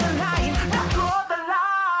draw the line. Now draw the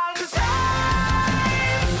line. 'Cause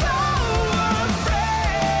I'm so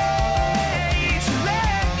afraid to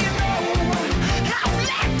let you know I'm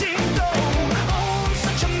letting go. Oh, I'm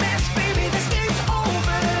such a mess, baby. This game's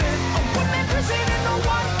over. Oh, one man present and no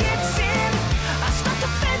one gets in. I start to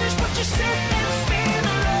finish, but you sit and spin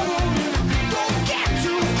alone. Don't get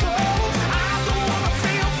too close. I don't wanna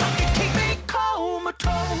feel fucking keep me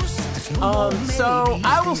comatose. There's no more So ladies,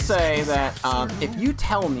 I will these say days. that if you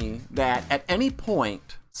tell me that at any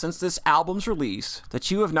point since this album's release that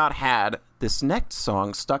you have not had this next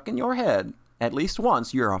song stuck in your head at least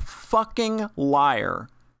once, you're a fucking liar.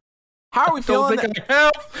 How are we feeling?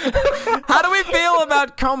 How do we feel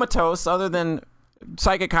about Comatose other than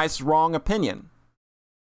Psychic Heist's wrong opinion?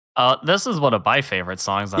 This is one of my favorite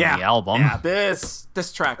songs on the album. Yeah, this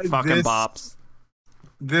track fucking This- bops.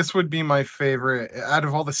 This would be my favorite out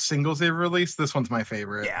of all the singles they've released. This one's my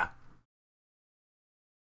favorite. Yeah.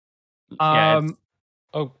 Yeah, it's-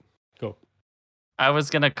 Go. I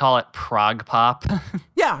was gonna call it prog pop,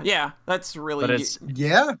 Yeah, that's really. but it's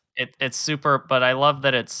Yeah. it's super. But I love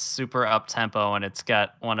that it's super up tempo and it's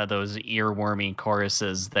got one of those earwormy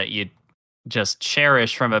choruses that you just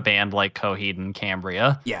cherish from a band like Coheed and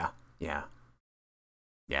Cambria. Yeah.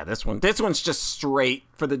 This one's just straight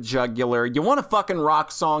for the jugular. You want a fucking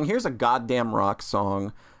rock song? Here's a goddamn rock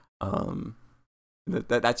song.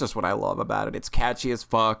 That's just what I love about it. It's catchy as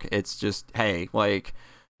fuck. It's just, hey, like,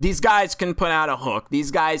 these guys can put out a hook. These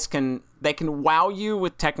guys can wow you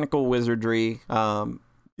with technical wizardry.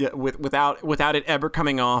 Without it ever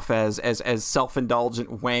coming off as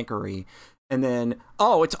self-indulgent wankery. And then,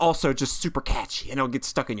 it's also just super catchy and it'll get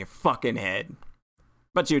stuck in your fucking head.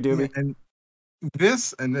 But you, Doobie? And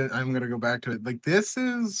this, and then I'm gonna go back to it. Like this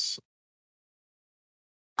is,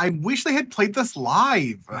 I wish they had played this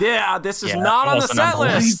live. Yeah, this is Yeah, not on the wasn't on set the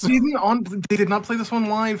list. They did not play this one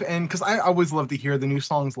live, and because I always love to hear the new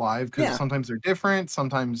songs live, because Yeah. sometimes they're different,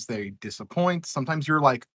 sometimes they disappoint, sometimes you're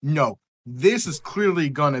like, no, this is clearly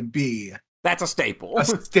gonna be That's a staple. a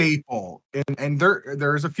staple, and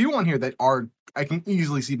there's a few on here that I can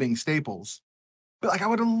easily see being staples. But like I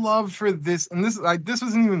would have loved for this, and this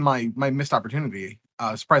wasn't even my missed opportunity,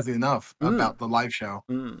 surprisingly enough, about the live show.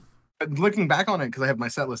 Mm. But looking back on it, because I have my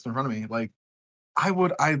set list in front of me, like I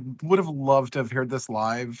would have loved to have heard this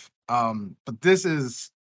live. But this is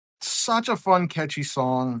such a fun, catchy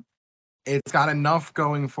song. It's got enough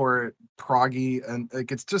going for it, proggy, and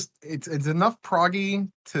like it's enough proggy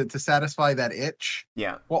to satisfy that itch,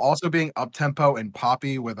 Yeah, while also being up tempo and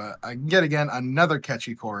poppy with yet again another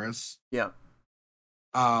catchy chorus. yeah.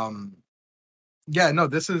 Yeah, no,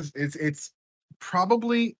 it's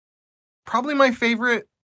probably my favorite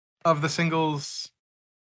of the singles.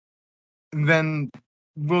 Then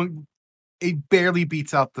it barely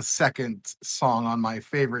beats out the second song on my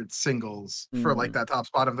favorite singles for like that top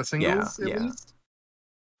spot of the singles, at yeah. least.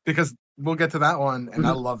 Because we'll get to that one, and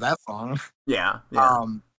I love that song. Yeah, yeah.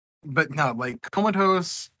 But no, like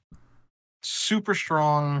Comatose, super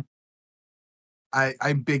strong.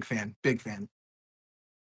 I'm big fan.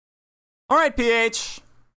 All right, PH.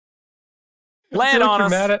 Lay I it feel like on you're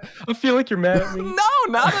us. mad at. I feel like you're mad at me. No,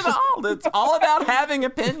 not at all. It's all about having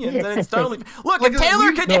opinions, and it's totally look. Like, If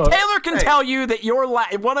Taylor can hey. tell you that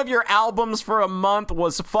one of your albums for a month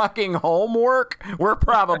was fucking homework, we're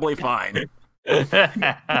probably fine.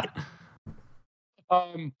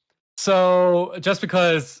 So just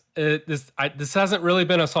because this hasn't really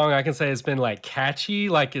been a song I can say it's been like catchy,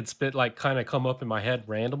 like it's been like kind of come up in my head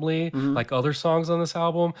randomly, like other songs on this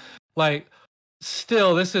album. Like,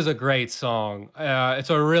 still, this is a great song. It's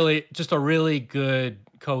a really good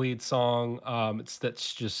Coheed song.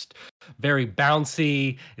 That's just very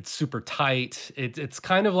bouncy. It's super tight. It's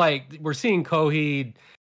kind of like we're seeing Coheed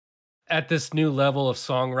at this new level of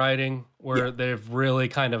songwriting where they've really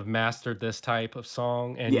kind of mastered this type of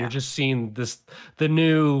song, and you're just seeing the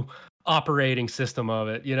new operating system of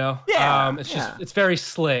it, you know? It's very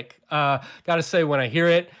slick. Gotta say, when I hear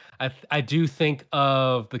it, I do think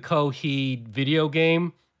of the Coheed video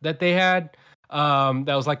game that they had. That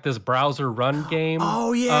was like this browser run game.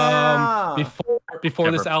 Oh yeah.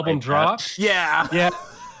 Before this Never album played that. dropped. Yeah. Yeah.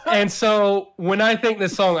 And so when I think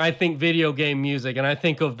this song, I think video game music, and I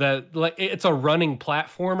think of that like it's a running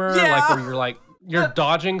platformer, like where you're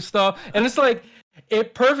dodging stuff, and it's like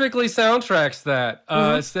it perfectly soundtracks that.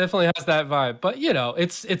 It definitely has that vibe, but you know,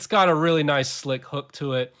 it's got a really nice slick hook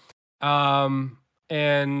to it,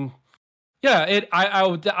 and yeah, I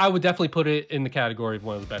would definitely put it in the category of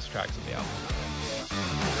one of the best tracks of the album.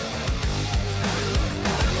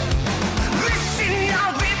 Listen, now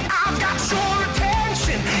that I've got your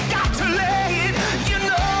attention, got to lay it, you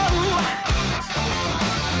know.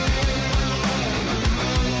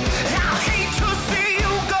 I hate to see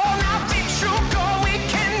you go, now that you go, we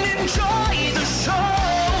can enjoy the show.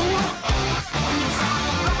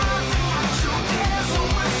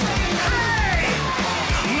 Hey,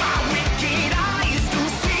 my wicked eyes do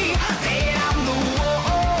see that I'm the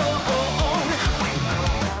one with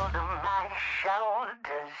my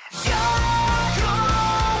shoulders. You're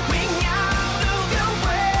going out of your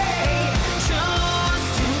way just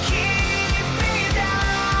to keep me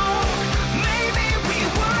down. Maybe we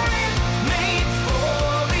weren't made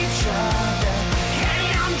for each other,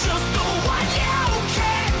 and I'm just the one you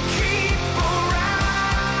can keep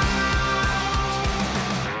around.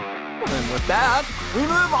 And with that, we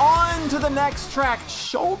move on to the next track,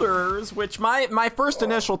 Shoulders, which my first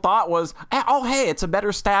initial thought was, oh hey, it's a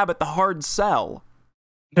better stab at the hard sell.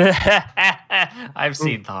 I've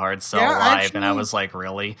seen the Hard Sell Yeah, live, and I actually- was like,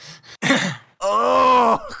 really?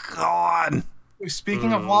 Oh god.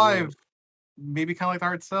 Speaking of live, maybe kind of like the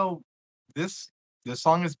Hard Sell, this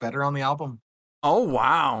song is better on the album. Oh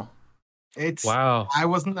wow. It's Wow. I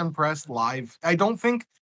wasn't impressed live. I don't think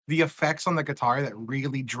the effects on the guitar that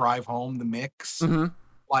really drive home the mix. Mhm.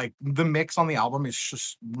 Like the mix on the album is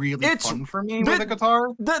just really It's- fun for me the- with the guitar.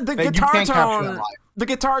 The that you guitar can't capture that tone, live. the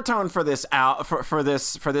guitar tone for this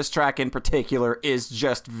for this track in particular is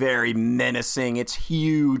just very menacing. It's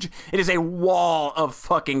huge. It is a wall of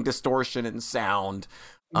fucking distortion and sound.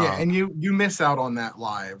 Yeah, and you miss out on that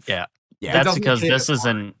live. Yeah. Yeah. That's doesn't because hit this as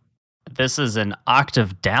is an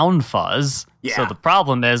octave down fuzz. Yeah. So the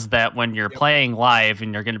problem is that when you're playing live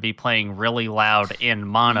and you're going to be playing really loud in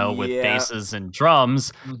mono with Yeah. basses and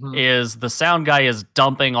drums, Mhm. is the sound guy is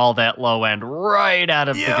dumping all that low end right out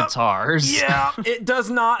of the Yep. guitars. Yeah, it does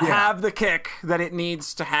not Yeah. have the kick that it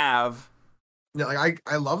needs to have. Yeah, like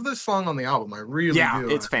I love this song on the album. I really Yeah, do.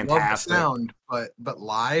 it's I love the fantastic. sound, but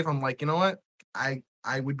live, I'm like, you know what? I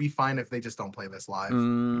would be fine if they just don't play this live.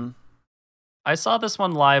 Mm, I saw this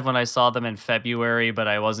one live when I saw them in February, but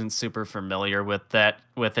I wasn't super familiar with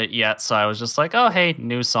it yet. So I was just like, "Oh, hey,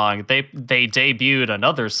 new song." They debuted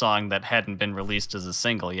another song that hadn't been released as a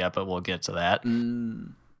single yet, but we'll get to that.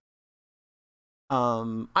 mm.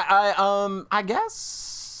 I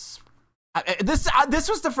guess this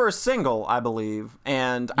was the first single, I believe,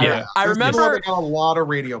 and Yeah. I This remember one got a lot of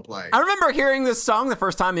radio play. I remember hearing this song the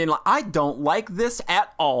first time, being like, I don't like this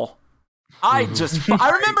at all. I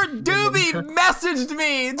remember Doobie messaged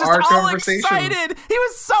me, just Our all conversation. excited. He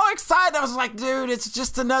was so excited. I was like, dude, it's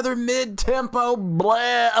just another mid-tempo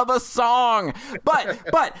bleh of a song.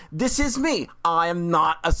 But this is me. I am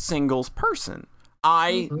not a singles person.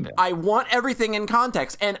 I want everything in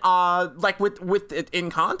context, and like with it in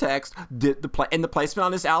context, the placement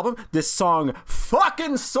on this album, this song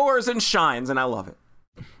fucking soars and shines, and I love it.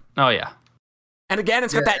 Oh yeah. And again,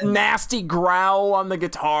 it's got that nasty growl on the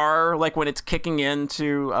guitar, like when it's kicking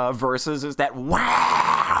into verses. Is that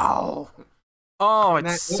wow? Oh, And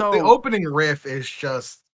it's that- so the opening riff is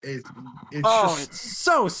just it's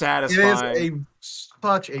so it satisfying. is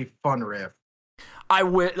such a fun riff.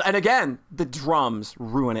 And again, the drums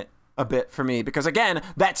ruin it a bit for me, because again,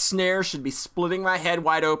 that snare should be splitting my head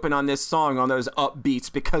wide open on this song, on those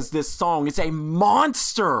upbeats, because this song is a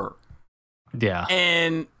monster. Yeah.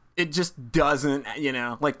 And it just doesn't,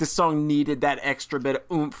 like this song needed that extra bit of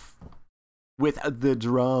oomph with the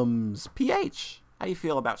drums. PH, how you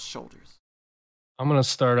feel about Shoulders? I'm gonna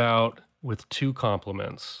start out with 2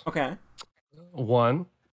 compliments. Okay. One,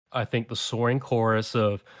 I think the soaring chorus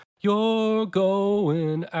of "You're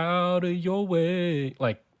going out of your way,"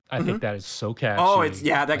 like I think that is so catchy. Oh,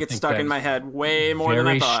 that I gets think stuck that in my is head way more than I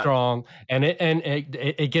very thought. strong, and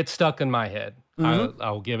it gets stuck in my head. Mhm.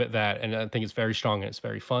 I'll give it that, and I think it's very strong and it's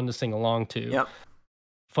very fun to sing along to. Yep.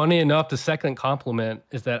 Funny enough, the second compliment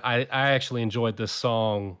is that I actually enjoyed this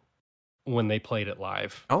song when they played it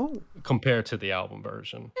live Oh, compared to the album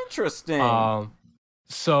version. interesting.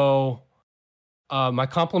 So my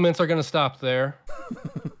compliments are gonna stop there.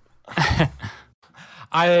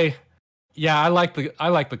 I like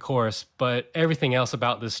the chorus, but everything else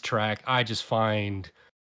about this track I just find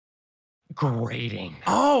grating.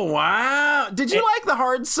 Oh, wow. Did you like the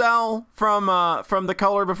hard sell from The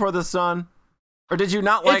Color Before the Sun? Or did you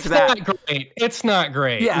not like It's that? not great. It's not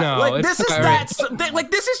great. Yeah, No, like it's this is not that.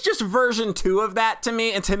 Like this is just version 2 of that to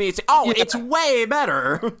me, and to me, it's it's way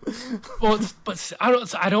better. Well, but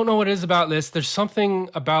I don't know what it is about this. There's something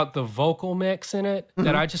about the vocal mix in it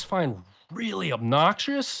that I just find really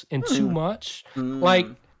obnoxious and too much. Like,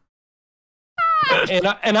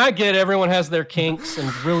 and I get everyone has their kinks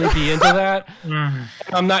and really be into that.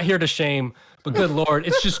 I'm not here to shame, but good lord,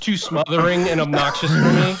 it's just too smothering and obnoxious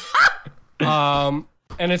for me.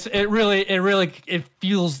 And it really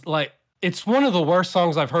feels like it's one of the worst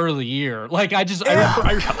songs I've heard of the year. Like I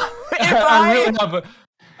really have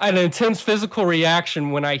an intense physical reaction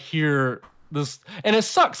when I hear this, and it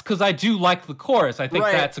sucks because I do like the chorus. I think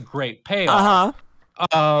that's a great payoff.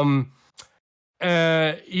 Yeah,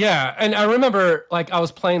 and I remember like I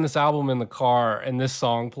was playing this album in the car, and this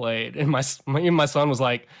song played, and my son was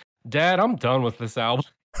like, "Dad, I'm done with this album."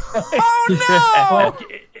 Oh no!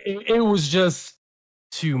 Like, it was just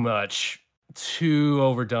too much, too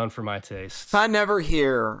overdone for my taste. If I never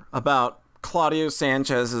hear about Claudio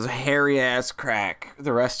Sanchez's hairy ass crack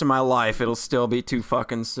the rest of my life, it'll still be too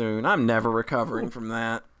fucking soon. I'm never recovering from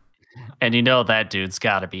that. And you know that dude's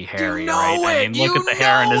got to be hairy, know right? I it! mean, look You at the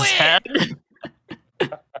hair in know his it! head.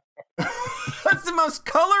 That's the most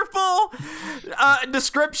colorful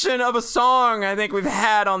description of a song I think we've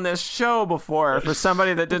had on this show before for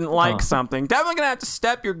somebody that didn't like something. Definitely gonna have to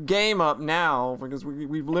step your game up now, because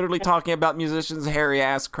we've literally talking about musicians' hairy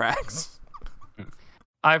ass cracks.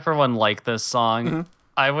 I, for one, like this song.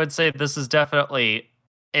 I would say this is definitely,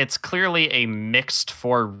 it's clearly a mixed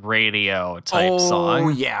for radio type song. Oh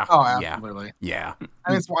yeah. Oh, absolutely. Yeah.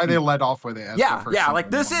 And it's why they led off with it. as Yeah, the first yeah, single. like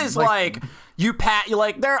this is like you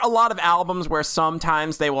there are a lot of albums where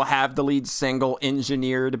sometimes they will have the lead single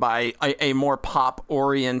engineered by a more pop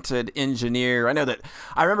oriented engineer.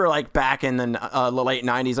 I remember like back in the late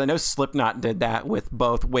 90s, I know Slipknot did that with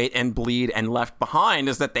both Wait and Bleed and Left Behind,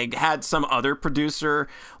 is that they had some other producer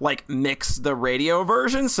like mix the radio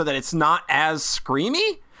version so that it's not as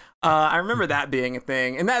screamy. I remember that being a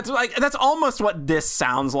thing, and that's almost what this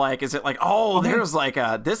sounds like. Is it like, there's like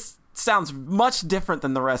this sounds much different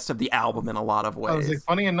than the rest of the album in a lot of I was like, ways.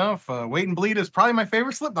 funny enough, Wait and Bleed is probably my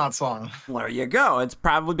favorite Slipknot song. There you go. It's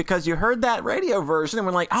probably because you heard that radio version and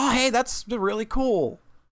were like, oh, hey, that's really cool.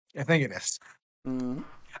 I think it is. Mm.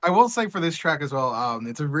 I will say for this track as well,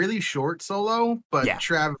 it's a really short solo, but Yeah.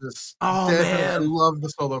 Travis, Oh, definitely, I man. love the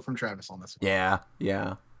solo from Travis on this one.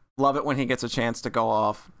 Yeah. Love it when he gets a chance to go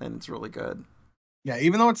off, and it's really good. Yeah,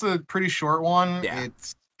 even though it's a pretty short one, Yeah.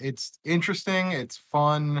 it's interesting, it's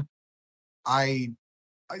fun. I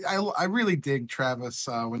really dig Travis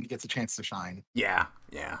when he gets a chance to shine. Yeah,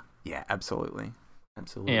 absolutely.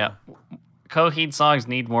 Yeah. Coheed songs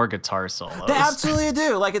need more guitar solos. They absolutely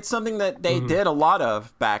do. Like, it's something that they did a lot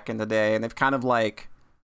of back in the day, and they've kind of like,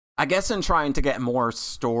 I guess in trying to get more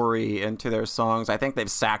story into their songs, I think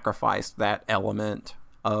they've sacrificed that element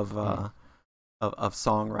of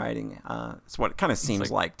songwriting. It's what it kind of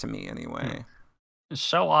seems like to me anyway.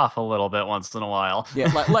 Show off a little bit once in a while.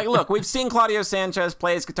 Yeah, like look, we've seen Claudio Sanchez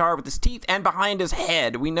play his guitar with his teeth and behind his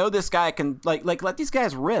head. We know this guy can like let these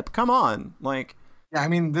guys rip. Come on, like. Yeah, I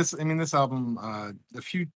mean this album, a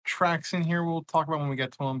few tracks in here we'll talk about when we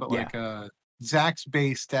get to them, but Yeah. like Zach's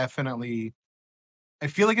bass definitely, I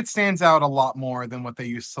feel like it stands out a lot more than what they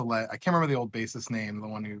used to let. I can't remember the old bassist name, the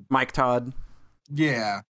one who. Mike Todd.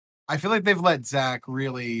 Yeah, I feel like they've let Zach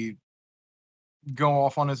really go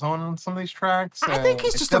off on his own on some of these tracks. I think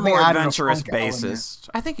he's It's just a definitely more added adventurous funk element. bassist.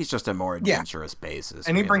 I think he's just a more adventurous bassist.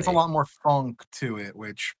 And he brings a really. lot more funk to it,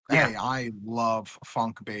 which Yeah. hey, I love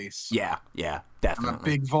funk bass. Yeah, I'm a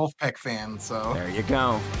definitely. big Wolfpack fan, so There you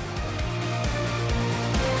go.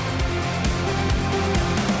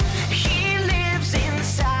 He lives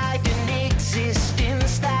inside an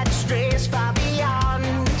existence that strays far beyond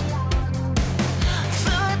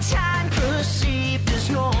the time perceived as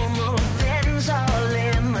normal. Then's our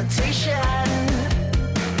limitation.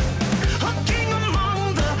 A king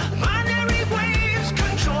among the binary waves,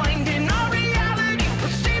 conjoined in our reality,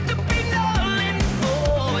 perceived to be null and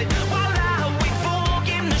void. While I wait for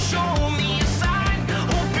him to show me a sign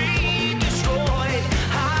or be destroyed,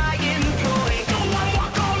 I employ. No one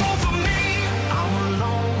walk all over me. I'm a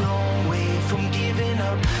long, long way from giving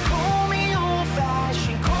up. Call me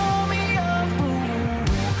old-fashioned, call me a fool.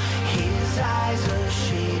 His eyes are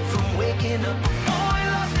shade from waking up. A boy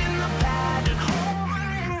lost in the pattern,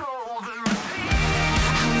 hovering over repeat.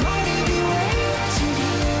 How long have you waited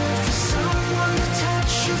here for someone to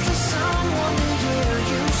touch you, for someone to hear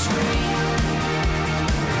you scream?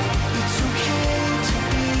 It's okay to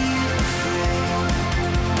be afraid.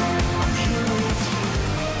 I'm here with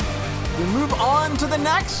you. We move on to the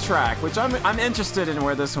next track, which I'm interested in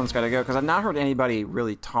where this one's got to go because I've not heard anybody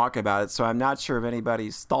really talk about it, so I'm not sure of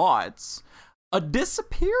anybody's thoughts. A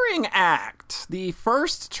Disappearing Act, the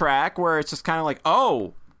first track where it's just kind of like,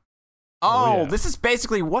 oh, yeah. this is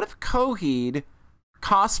basically what if Coheed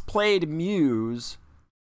cosplayed Muse,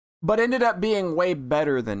 but ended up being way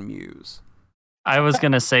better than Muse. I was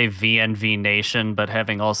going to say VNV Nation, but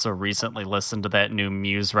having also recently listened to that new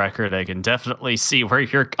Muse record, I can definitely see where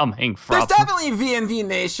you're coming from. There's definitely VNV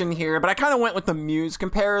Nation here, but I kind of went with the Muse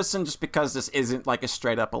comparison just because this isn't like a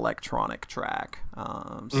straight up electronic track.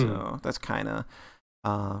 So that's kind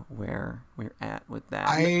of where we're at with that.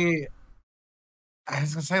 I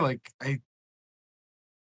was gonna say like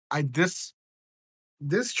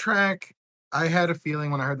this track, I had a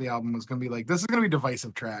feeling when I heard the album was gonna be like, this is gonna be a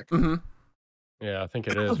divisive track. Mhm. Yeah, I think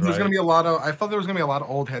it is. There's Right? gonna be a lot of, I thought there was gonna be a lot of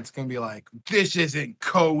old heads gonna be like, this isn't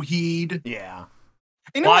Coheed. Yeah.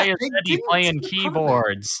 You know Why what? is They Eddie didn't playing seem to cover that.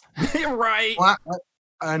 keyboards? Right. Well,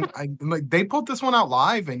 and like they put this one out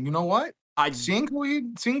live, and you know what? I Seeing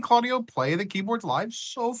Claudio play the keyboards live,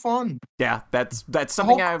 so fun. yeah, that's The whole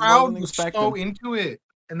something I crowd wasn't was expecting. so into it,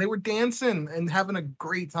 and they were dancing and having a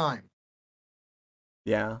great time.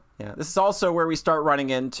 Yeah. This is also where we start running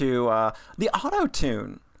into the auto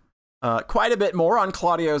tune. Quite a bit more on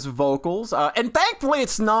Claudio's vocals, and thankfully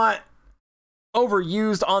it's not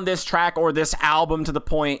overused on this track or this album to the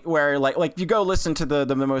point where like you go listen to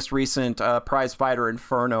the most recent Prize Fighter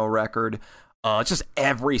Inferno record. Just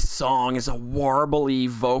every song is a warbly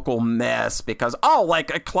vocal mess because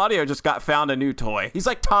Claudio just got found a new toy. He's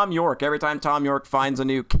like Tom York. Every time Tom York finds a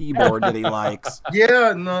new keyboard that he likes.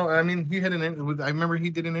 Yeah, no, I mean he had I remember he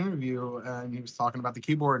did an interview and he was talking about the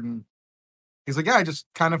keyboard and he's like, yeah, I just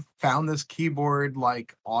kind of found this keyboard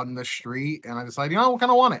like on the street and I decided, I kind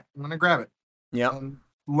of want it. I'm gonna grab it Yep. and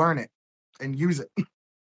learn it and use it.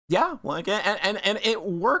 Yeah, like and it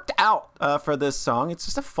worked out for this song. It's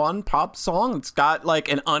just a fun pop song. It's got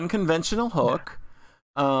like an unconventional hook.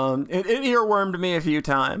 It earwormed me a few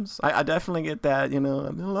times. I definitely get that, I'm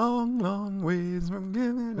a long, long ways from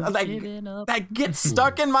giving. That gets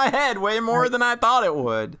stuck in my head way more than I thought it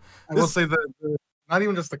would. I will say the not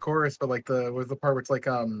even just the chorus, but like the part where it's like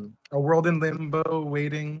a world in limbo,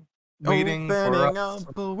 waiting for Opening us.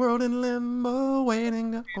 up a world in limbo,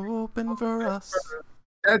 waiting to open for us.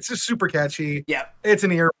 It's just super catchy. Yeah. It's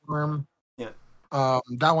an earworm. Yeah.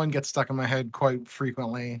 That one gets stuck in my head quite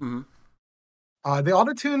frequently. Mhm. The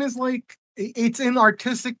autotune is like it's an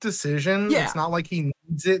artistic decision. Yeah. It's not like he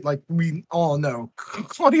needs it. Like we all know,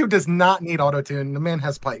 Claudio does not need autotune. The man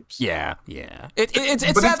has pipes. Yeah. It's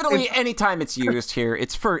definitely anytime it's used here,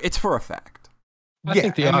 it's for effect. I Yeah,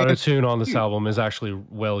 think the I mean, auto it's tune on this huge. album is actually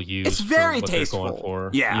well used. It's for very what they're tasteful. going for.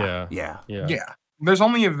 Yeah. Yeah. There's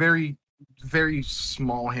only a very, very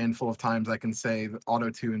small handful of times I can say that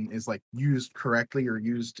autotune is like used correctly or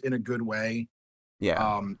used in a good way.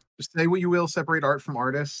 Yeah. Say what you will, separate art from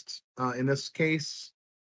artist in this case,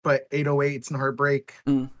 but 808s and Heartbreak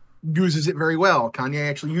uses it very well. Kanye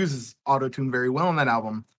actually uses autotune very well on that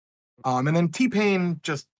album. And then T-Pain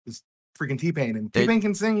just is freaking T-Pain, and T-Pain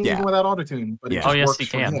can sing even without autotune, but it Yeah. just Oh, yes, works he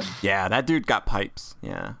for can. him. Yeah, that dude got pipes.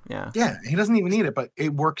 Yeah. Yeah, he doesn't even need it, but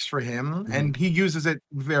it works for him, and he uses it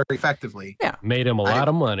very effectively. Made him a lot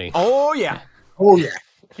of money. Oh, yeah. Oh yeah.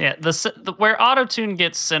 Yeah, where autotune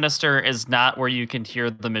gets sinister is not where you can hear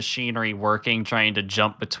the machinery working trying to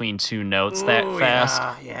jump between two notes that Ooh, fast.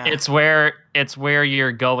 Yeah. It's where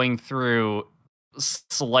you're going through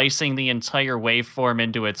slicing the entire waveform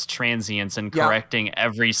into its transients and Yeah. correcting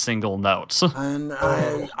every single note. And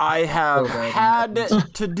I have had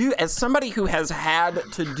to do, as somebody who has had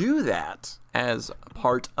to do that as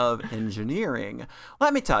part of engineering,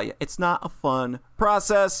 let me tell you, it's not a fun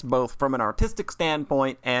process, both from an artistic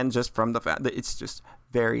standpoint and just from the fact that it's just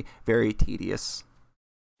very, very tedious.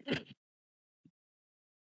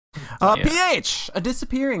 PH, A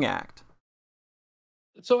Disappearing Act.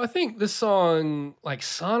 So I think this song, like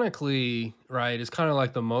sonically, right, is kind of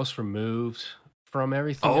like the most removed from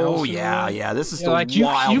everything else. Oh, in a yeah, way. yeah. This is Yeah, the like you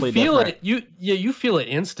wildly feel different. it. You feel it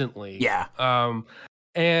instantly. Yeah.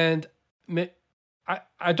 And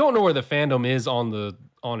I don't know where the fandom is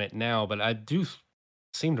on it now, but I do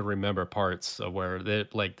seem to remember parts of where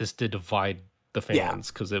this did divide the Yeah.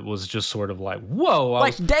 fans because it was just sort of like, whoa,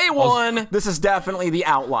 Like day one, this is definitely the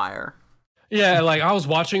outlier. yeah, like I was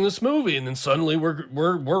watching this movie and then suddenly we're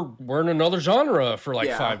in another genre for like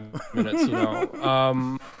Yeah. 5 minutes, you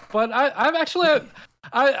know. But I've actually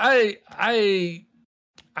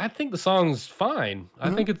I think the song's fine. I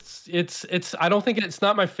think it's I don't think it's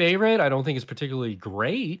not my favorite. I don't think it's particularly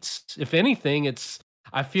great. If anything,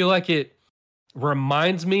 I feel like it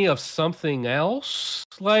reminds me of something else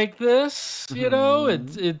like this, you know?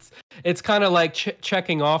 It's kind of like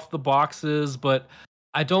checking off the boxes, but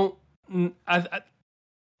I don't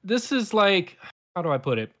this is like, how do I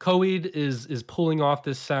put it? Coheed is pulling off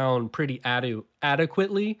this sound pretty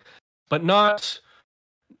adequately, but not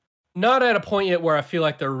at a point yet where I feel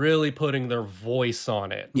like they're really putting their voice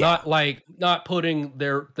on it. Yeah. Not putting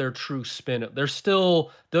their true spin. They're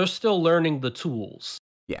still learning the tools.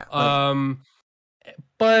 Yeah.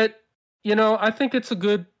 But you know, I think it's a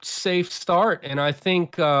good safe start, and I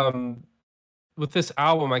think with this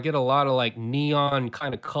album, I get a lot of like neon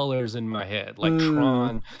kind of colors in my head, like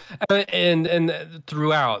Tron, and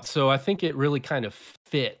throughout. So I think it really kind of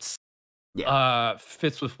fits.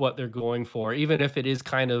 Fits with what they're going for, even if it is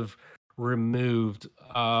kind of removed.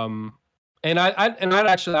 And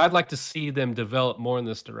I'd like to see them develop more in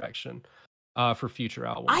this direction for future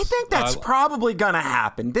albums. I think that's probably gonna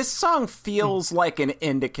happen. This song feels like an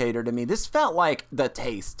indicator to me. This felt like the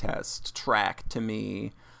taste test track to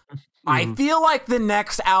me. I feel like the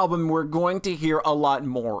next album we're going to hear a lot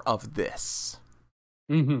more of this.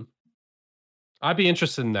 Mm-hmm. I'd be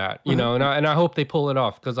interested in that, you know, and I hope they pull it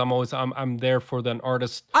off because I'm there for an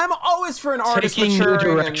artist. I'm always for an artist taking new maturing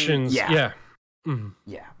and- directions. Yeah. Mhm.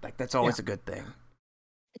 Yeah, like that's always a good thing.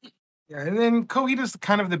 Yeah, and then Coheed is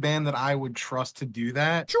kind of the band that I would trust to do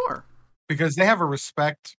that Sure. because they have a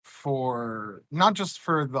respect for not just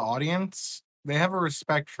for the audience, they have a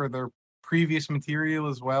respect for their previous material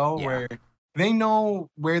as well, Yeah. where they know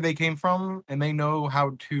where they came from and they know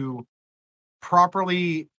how to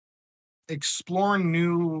properly explore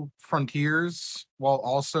new frontiers while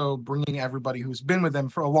also bringing everybody who's been with them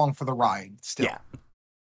along for the ride still. Yeah.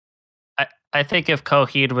 I think if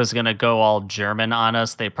Coheed was going to go all German on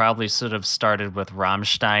us, they probably should have started with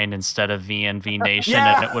Rammstein instead of VNV Nation,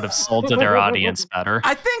 and it would have sold to their audience better.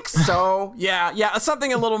 I think so. Yeah,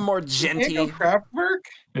 something a little more Can't go genty.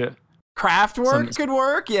 Kraftwerk? Kraftwerk could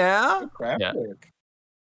work, yeah. Kraftwerk.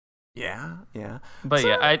 Yeah, yeah. But So-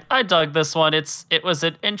 yeah, I dug this one. It was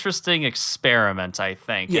an interesting experiment, I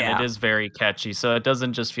think, and Yeah. it is very catchy, so it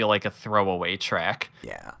doesn't just feel like a throwaway track.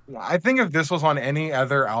 Yeah. I think if this was on any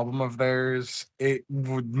other album of theirs, it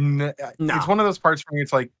would. No. It's one of those parts where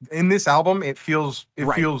it's like in this album, it feels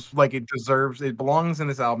Right. like it belongs in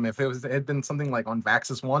this album. If it had been something like on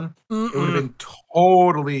Vaxis One, it would Mm-mm. have been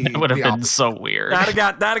totally. It would have the been opposite. so weird. That'd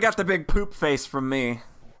have got the big poop face from me.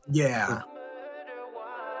 Yeah.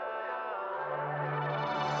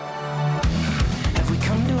 Have we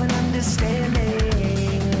come to an understanding?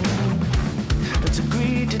 Let's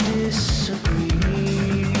agree to disagree.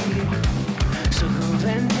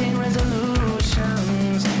 Circumventing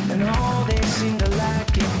resolutions, and all they seem to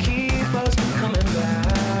like it keep us coming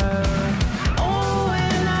back. Oh,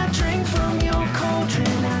 when I drink from your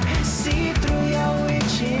cauldron, I see through your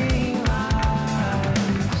witching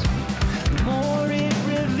eyes. The more it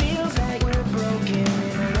reveals that we're broken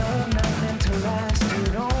in a love not meant to last,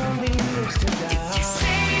 it only lives to die. If you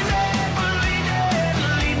say that,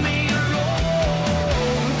 leave me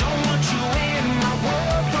alone. Don't want you in my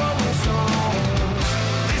world, throwing stones.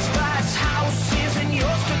 This glass house isn't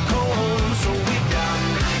yours to own, so we're done.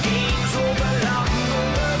 Game's over, loud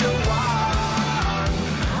murder one.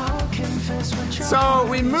 I'll confess we're trying. So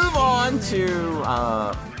we move on to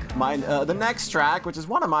the next track, which is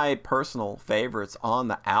one of my personal favorites on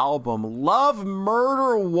the album, "Love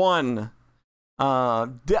Murder One."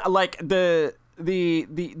 Like the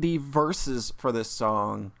verses for this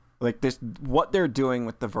song, like this, what they're doing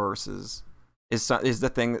with the verses is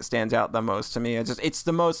the thing that stands out the most to me. It's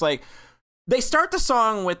the most like they start the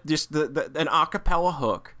song with just an a cappella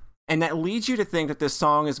hook, and that leads you to think that this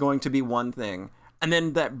song is going to be one thing, and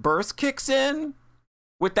then that burst kicks in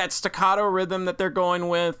with that staccato rhythm that they're going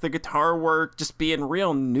with, the guitar work just being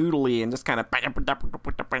real noodly and just kind of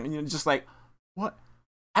just like, what?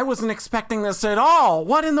 I wasn't expecting this at all.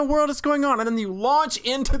 What in the world is going on? And then you launch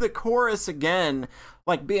into the chorus again,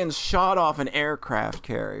 like being shot off an aircraft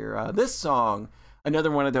carrier. This song,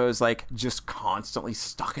 another one of those, like, just constantly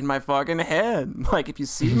stuck in my fucking head. Like, if you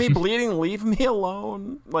see me bleeding, leave me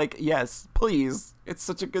alone. Like, yes, please. It's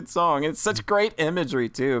such a good song. It's such great imagery,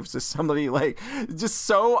 too. It's just somebody, like, just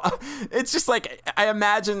so... it's just, like, I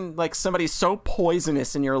imagine, like, somebody so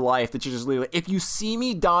poisonous in your life that you're just literally... If you see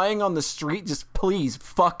me dying on the street, just please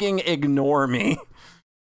fucking ignore me.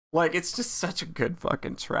 Like, it's just such a good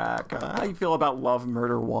fucking track. How do you feel about Love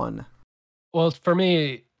Murder 1? Well, for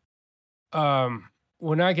me,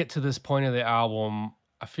 when I get to this point of the album,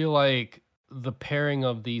 I feel like the pairing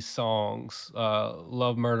of these songs,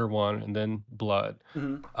 Love Murder One and then Blood,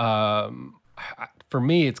 for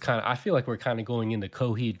me, it's kind of, I feel like we're kind of going into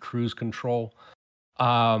Coheed Cruise Control.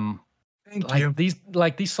 Thank you.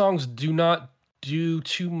 These songs do not do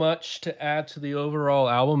too much to add to the overall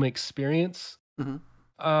album experience. They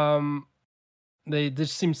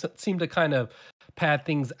just seem to kind of pad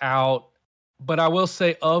things out. But I will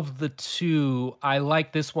say, of the two, I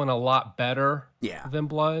like this one a lot better than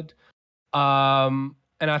Blood. And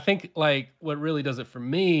I think, like, what really does it for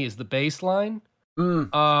me is the bass line.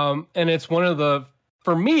 And it's one of the,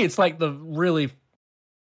 for me, it's like the really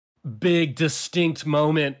big, distinct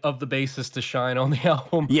moment of the bassist to shine on the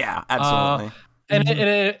album. Yeah, absolutely.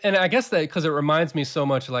 And I guess that because it reminds me so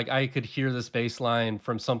much, like I could hear this bass line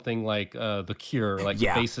from something like The Cure, like the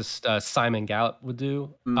bassist Simon Gallup would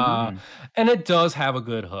do. And it does have a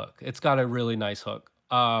good hook. It's got a really nice hook.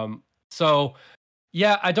 So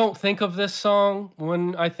yeah, I don't think of this song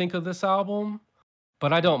when I think of this album,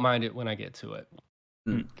 but I don't mind it when I get to it.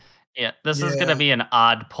 Yeah, this is gonna be an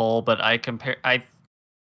odd pull, but I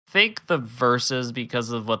think the verses, because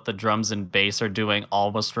of what the drums and bass are doing,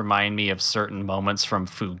 almost remind me of certain moments from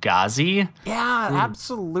Fugazi. Yeah,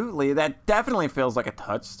 absolutely. That definitely feels like a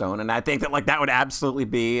touchstone, and I think that like that would absolutely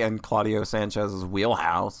be in Claudio Sanchez's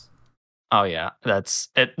wheelhouse. Oh yeah, that's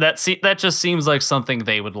it. That just seems like something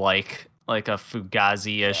they would like a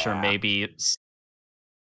Fugazi-ish, or maybe,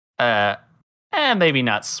 maybe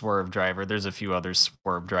not Swerve Driver. There's a few other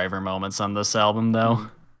Swerve Driver moments on this album, though.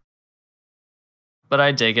 But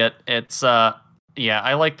I dig it. It's I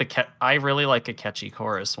like I really like a catchy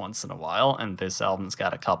chorus once in a while, and this album's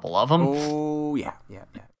got a couple of them. Oh yeah.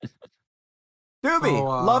 Doobie,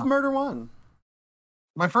 Love Murder 1.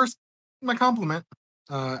 My compliment.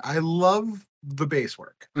 I love the bass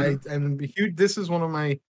work. I'm huge. This is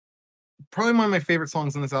probably one of my favorite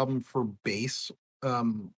songs on this album for bass.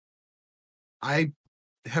 I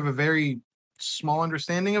have a very small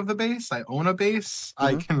understanding of the bass. I own a bass.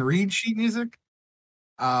 I can read sheet music.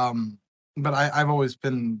 But I've always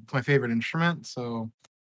been my favorite instrument. So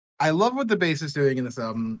I love what the bass is doing in this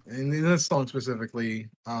album, and in this song specifically.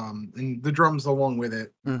 And the drums along with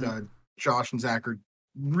it. Josh and Zach are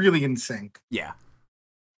really in sync. Yeah.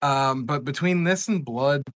 But between this and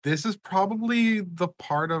Blood, this is probably the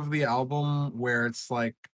part of the album where it's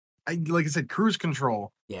like I said, Cruise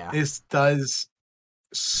Control. Yeah. This does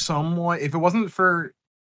somewhat. If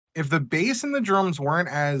the bass and the drums weren't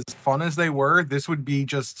as fun as they were, this would be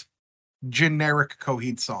just generic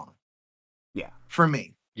Coheed song. Yeah. For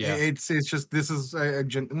me. Yeah. It's just this is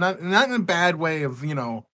not in a bad way of,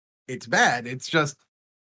 it's bad. It's just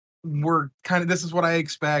this is what I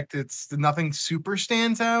expect. It's nothing super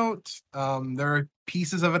stands out. There are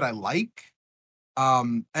pieces of it I like.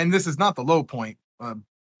 And this is not the low point.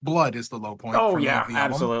 Blood is the low point. Oh for me yeah, of the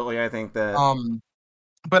album. absolutely. I think that.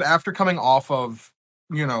 But after coming off of,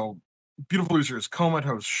 Beautiful Losers,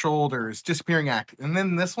 Comatose, Shoulders, Disappearing Act, and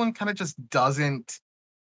then this one kind of just doesn't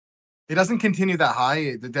continue that high.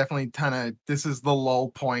 It definitely this is the lull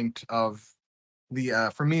point of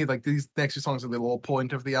the for me, like these next two songs are the lull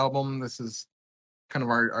point of the album. This is kind of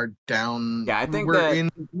our down. Yeah, I think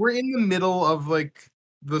we're in the middle of like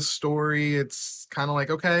the story. It's kind of like,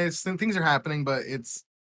 okay, things are happening, but it's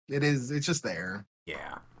just there.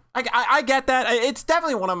 Yeah. I get that. It's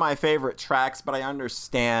definitely one of my favorite tracks, but I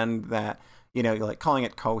understand that, like calling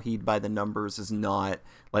it Coheed by the numbers is not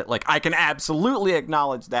like I can absolutely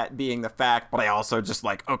acknowledge that being the fact, but I also just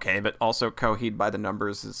like, okay, but also Coheed by the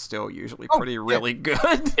numbers is still usually really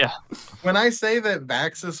good. Yeah. When I say that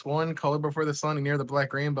Vaxis 1, Color Before the Sun, and Near the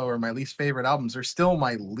Black Rainbow are my least favorite albums, they're still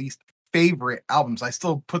my least favorite albums. I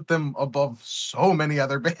still put them above so many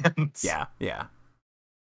other bands. Yeah, yeah.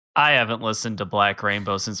 I haven't listened to Black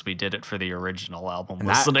Rainbow since we did it for the original album And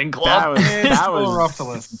listening club. That was rough to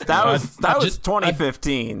listen to. That was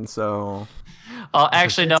 2015, so...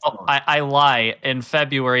 Actually, no, I lie. In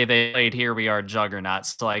February, they played Here We Are Juggernaut,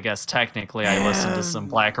 so I guess technically I listened to some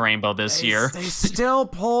Black Rainbow this year. They still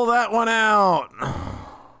pull that one out.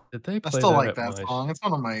 Did they I play still that like at that my- song. It's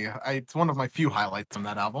one of my few highlights on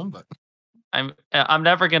that album, but I'm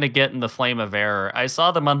never gonna get in the Flame of Error. I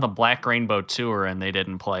saw them on the Black Rainbow tour and they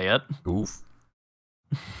didn't play it. Oof.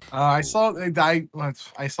 I saw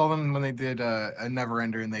them when they did a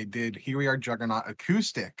Neverender, and they did Here We Are Juggernaut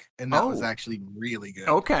acoustic, and that was actually really good.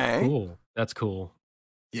 Okay. Cool. That's cool.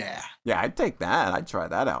 Yeah. Yeah, I'd take that. I'd try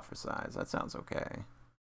that out for size. That sounds okay.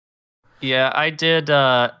 Yeah, I did.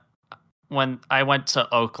 When I went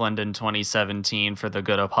to Oakland in 2017 for the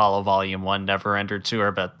Good Apollo Volume 1 Neverender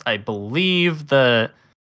tour, but I believe the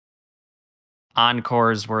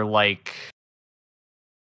encores were like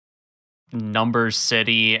Number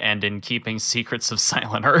City and In Keeping Secrets of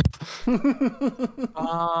Silent Earth.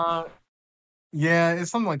 Yeah,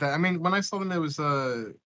 it's something like that. I mean, when I saw them, it was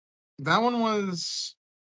that one was,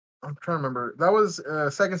 I'm trying to remember. That was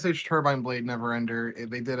Second Stage Turbine Blade Neverender.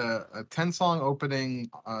 They did a 10-song opening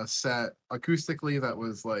set acoustically that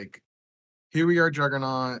was like Here We Are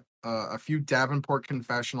Juggernaut, a few Davenport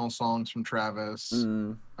Confessional songs from Travis,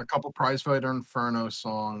 a couple Prize Fighter Inferno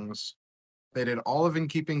songs. They did all of In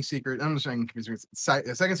Keeping Secret. I'm just saying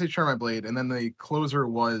Second Stage Turbine Blade, and then the closer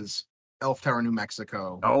was Elf Tower, New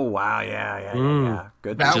Mexico. Oh wow, yeah.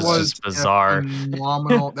 Good. That Just was bizarre.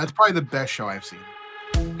 phenomenal. That's probably the best show I've seen.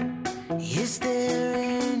 Is there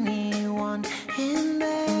anyone in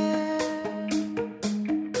there?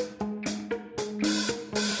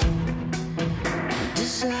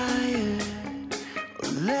 Desired or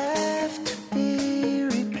left to be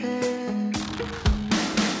repaired?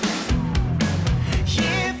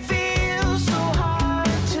 It feels so hard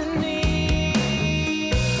to need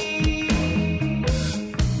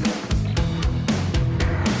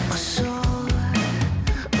a soul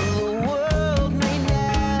the world may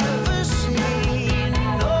never see.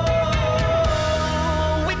 No,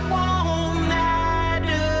 it won't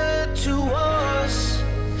matter to us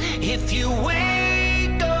if you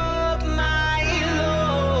wake up, my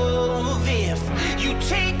love. If you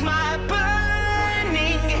take my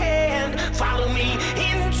burning hand, follow me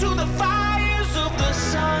into the fires of the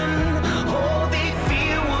sun. Oh, they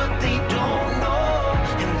fear what they don't know,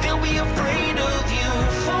 and they'll be afraid of you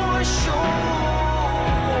for sure.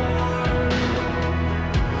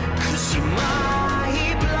 'Cause you're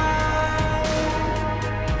my blood.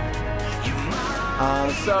 You're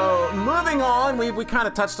my So moving on, we kind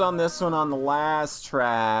of touched on this one on the last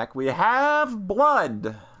track. We have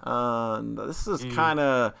Blood. This is kind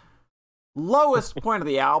of lowest point of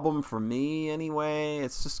the album for me anyway.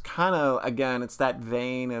 It's just kind of, again, it's that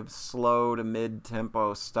vein of slow to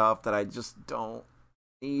mid-tempo stuff that I just don't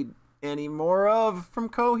need any more of from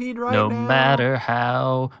Coheed right No now. matter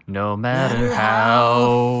how, no matter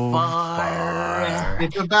how far.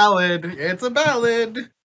 It's a ballad. It's a ballad.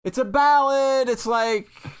 It's a ballad. It's like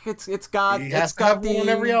it's got He it's has to got have the one on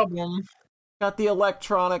every album. got the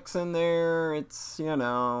electronics in there. It's,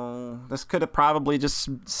 this could have probably just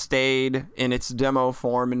stayed in its demo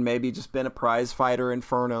form and maybe just been a Prize Fighter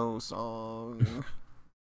Inferno song.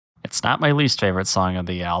 It's not my least favorite song of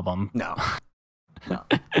the album. No. Yeah,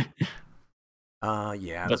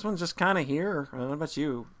 But- this one's just kind of here. What about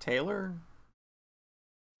you, Taylor?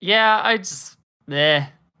 Yeah, it's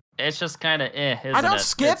just kind of isn't don't it?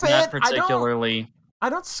 skip It's not it. particularly. I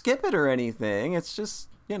don't skip it or anything. It's just,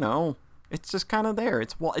 it's just kind of there.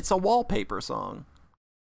 It's a wallpaper song.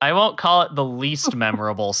 I won't call it the least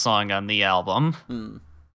memorable song on the album. Hmm.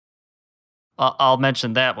 I'll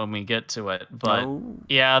mention that when we get to it. But Oh.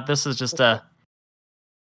 yeah, this is just a.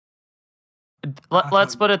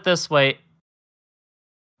 Let's put it this way.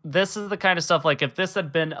 This is the kind of stuff, like, if this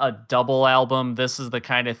had been a double album, this is the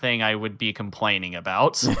kind of thing I would be complaining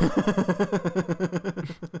about.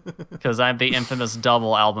 Because I'm the infamous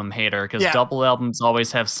double album hater. Because Yeah. double albums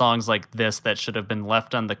always have songs like this that should have been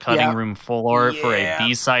left on the cutting Yeah. room floor for a Yeah.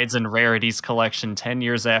 B-sides and rarities collection 10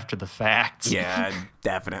 years after the fact. Yeah,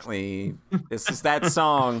 definitely. This is that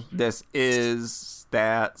song. This is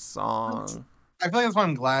that song. I feel like that's why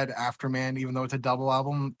I'm glad Afterman, even though it's a double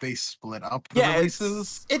album, they split up the Yeah,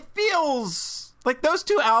 releases. it feels like those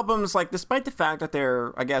two albums, like, despite the fact that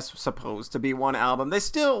they're, I guess, supposed to be one album,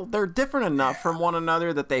 they're different enough from one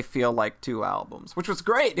another that they feel like two albums, which was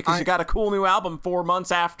great because you got a cool new album 4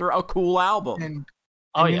 months after a cool album. And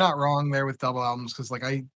Oh, you're yeah. not wrong there with double albums, because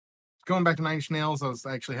going back to Nine Inch Nails,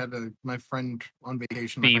 I actually had my friend on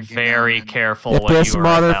vacation. my Be friend came down very and- careful what you are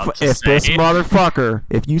about to say. motherfucker,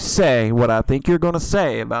 if you say what I think you're gonna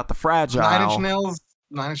say about the Fragile,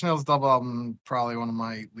 Nine Inch Nails double album, probably one of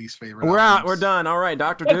my least favorite. we're out. albums. We're done. All right,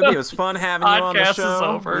 Dr. Doobie, it was fun having you on the Podcast is show.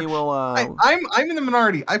 over. We will. I'm in the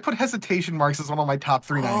minority. I put Hesitation Marks as one of my top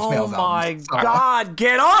 3 Nine Inch Oh Nails my albums. so- God!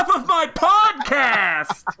 Get off of my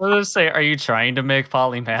podcast! I was gonna say, are you trying to make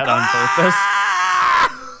Polly mad on purpose?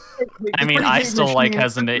 Ah! I mean, Pretty I Hate still like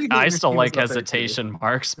Machine- Pretty Hate I still Machine like is up there, too. hesitation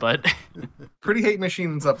marks, but Pretty Hate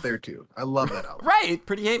Machine's up there too. I love that album. Right,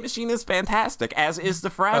 Pretty Hate Machine is fantastic, as is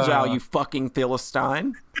the Fragile. You fucking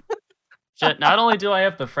Philistine. shit. Not only do I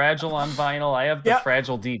have the Fragile on vinyl, I have the Yep.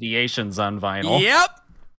 Fragile Deviations on vinyl. Yep.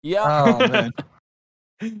 Oh man.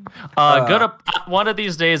 One of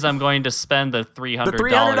these days, I'm going to spend the $300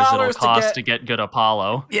 $300 it'll cost to to get Good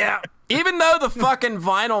Apollo. Yeah. Even though the fucking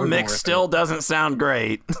vinyl mix worth still doesn't sound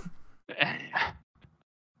great.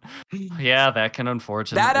 Yeah, that can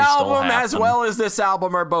unfortunately That still album, as happen. well as this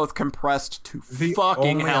album, are both compressed to The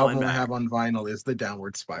fucking only hell and album I back. have on vinyl is the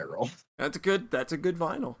Downward Spiral. That's a good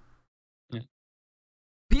vinyl. Yeah.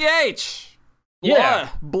 PH. Yeah.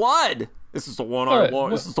 Blood. This is the one I What?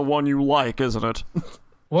 want. This is the one you like, isn't it?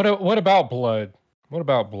 What about Blood? What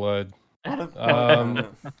about Blood? Um,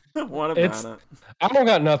 What about it's- it? I don't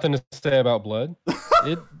got nothing to say about Blood.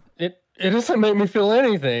 It doesn't make me feel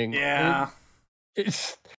anything. Yeah.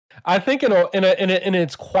 It's I think in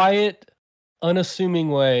its quiet, unassuming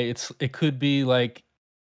way, it could be like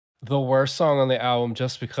the worst song on the album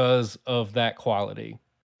just because of that quality.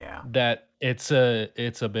 Yeah. That it's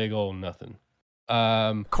a big old nothing.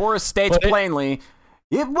 Chorus states But it- plainly,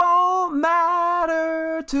 it won't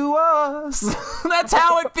matter to us. That's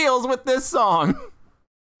how it feels with this song.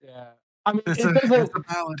 Yeah. I mean, It's it a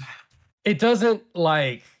ballad. doesn't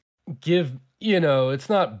like give, it's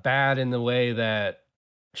not bad in the way that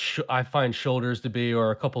I find Shoulders to be,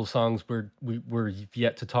 or a couple of songs we're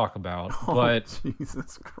yet to talk about. But Oh,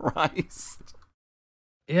 Jesus Christ.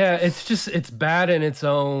 yeah, it's bad in its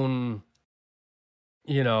own.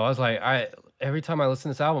 I was like, every time I listen to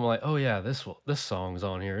this album, I'm like, oh yeah, this song's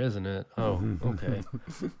on here, isn't it? Oh, okay.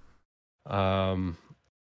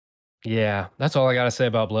 Yeah, that's all I gotta say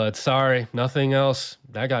about Blood. Sorry, nothing else.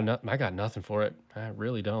 I got nothing for it. I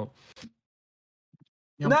really don't.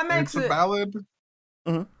 That makes it's it- a ballad.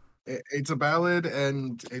 Mhm. It's a ballad,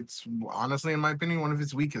 and it's honestly, in my opinion, one of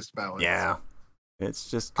his weakest ballads. Yeah. It's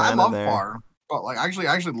just I kind of love there. Far, but I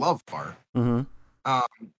actually love Far. Mm-hmm.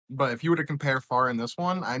 But if you were to compare Far and this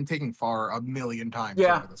one, I'm taking Far a million times.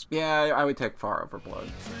 Yeah. over this. Yeah, I would take Far over Blood.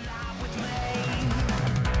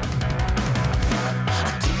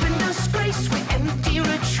 Deep in disgrace, we empty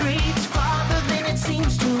retreats farther than it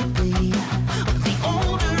seems to be. The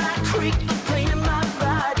older I creep, the pain in my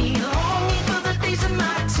body, longing for the days of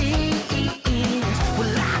my teens.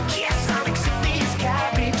 Well, I guess I'll accept this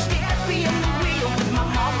garbage. Step behind the wheel with my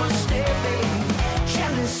mama staring.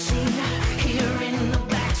 Jealousy here in the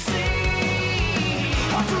backseat.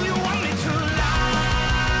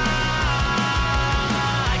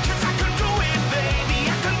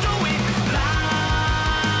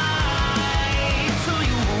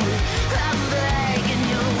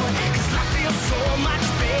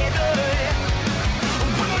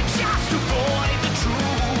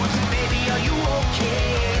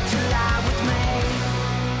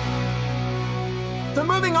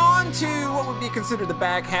 Let's enter the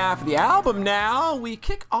back half of the album now. We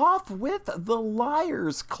kick off with The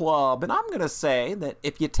Liars Club. And I'm going to say that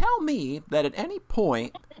if you tell me that at any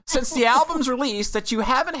point since the album's release that you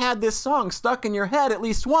haven't had this song stuck in your head at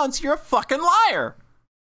least once, you're a fucking liar.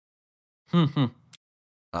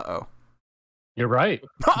 Uh-oh. You're right.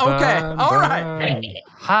 Okay, all right.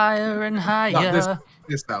 Higher and higher. No,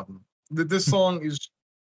 this album. This song is...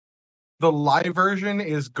 The live version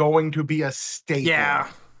is going to be a staple. Yeah.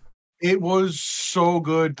 It was so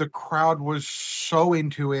good. The crowd was so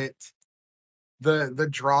into it. The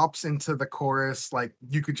drops into the chorus, like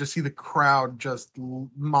you could just see the crowd just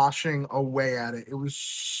moshing away at it. It was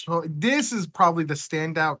so. This is probably the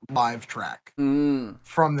standout live track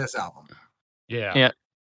from this album. Yeah.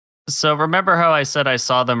 So remember how I said I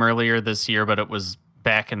saw them earlier this year, but it was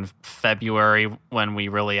back in February when we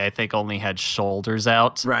really, I think, only had Shoulders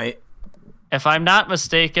out. Right. If I'm not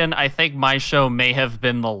mistaken, I think my show may have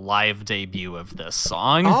been the live debut of this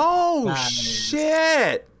song. Oh, Nice.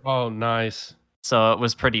 shit. Oh, nice. So it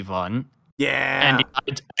was pretty fun. Yeah. And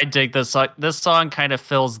I dig this song. This song kind of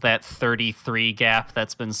fills that 33 gap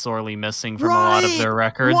that's been sorely missing from a lot of their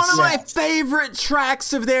records. One of my favorite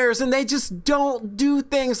tracks of theirs, and they just don't do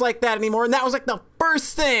things like that anymore. And that was like the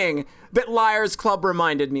first thing that Liars Club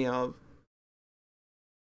reminded me of.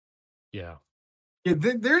 Yeah. Yeah,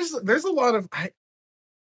 there's a lot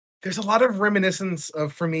of reminiscence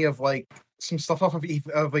of for me of like some stuff off of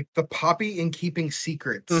like the Poppy and Keeping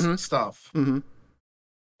Secrets stuff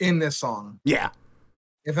in this song. Yeah.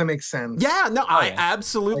 If that makes sense. Yeah, no, I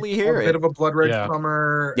absolutely hear a it. bit of a Blood Red Yeah.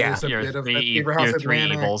 Summer. Yeah. Is a Your bit of three, Paper House your three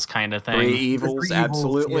Atlantic. evils kind of thing. Three The Evils, Three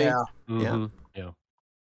absolutely. Yeah. Mhm. Yeah.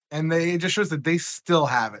 And it just shows that they still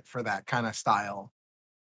have it for that kind of style.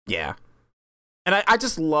 Yeah. And I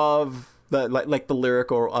just love the like the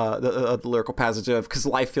lyrical the lyrical passage of because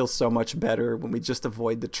life feels so much better when we just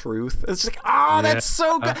avoid the truth. It's like, that's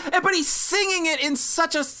so good. But he's singing it in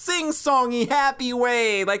such a sing-songy, happy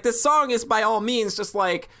way. Like this song is by all means just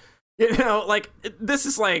like, you know, like this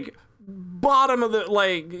is like bottom of the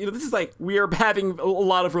like, you know, this is like we are having a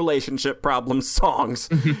lot of relationship problems songs,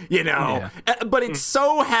 you know. But it's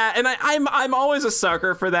so and I'm always a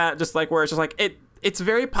sucker for that, just like where it's just like it's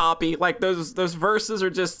very poppy. Like those verses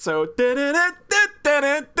are just so. It's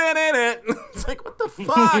like, what the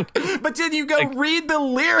fuck? But then you go read the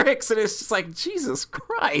lyrics, and it's just like, Jesus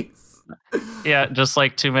Christ. Yeah, just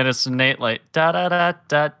like 2 minutes and Nate, like da da da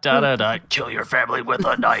da da da da. Kill your family with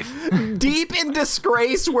a knife. Deep in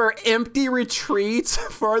disgrace, where empty retreats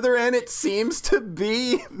farther in it seems to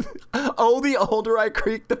be. Oh, the older I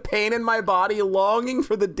creak, the pain in my body, longing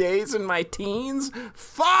for the days in my teens.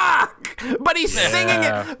 Fuck! But he's singing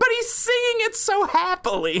it. But he's singing it so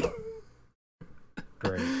happily.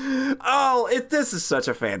 Great. Oh, this is such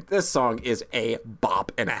a fan. This song is a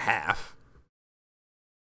bop and a half.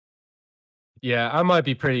 Yeah, I might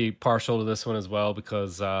be pretty partial to this one as well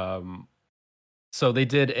because so they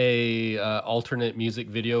did a alternate music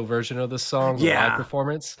video version of this song, the live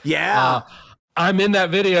performance. Yeah. I'm in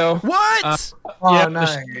that video. What? Yeah,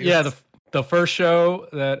 nice. The first show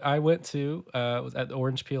that I went to was at the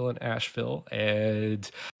Orange Peel in Asheville, and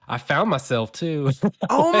I found myself too.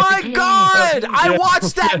 Oh my god! I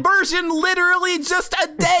watched that version literally just a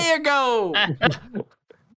day ago.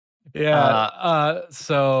 Yeah.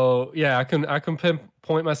 So yeah, I can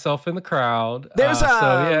pinpoint myself in the crowd. There's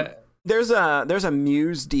a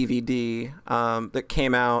Muse DVD that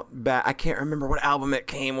came out back. I can't remember what album it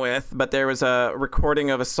came with, but there was a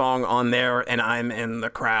recording of a song on there, and I'm in the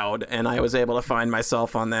crowd, and I was able to find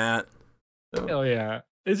myself on that. So. Hell yeah!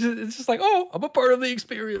 It's just like, oh, I'm a part of the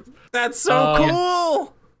experience. That's so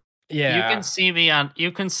cool. Yeah, You can see me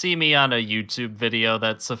on a YouTube video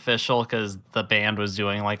that's official because the band was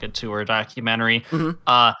doing like a tour documentary.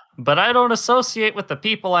 But I don't associate with the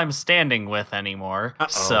people I'm standing with anymore.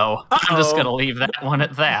 So I'm just gonna leave that one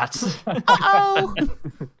at that.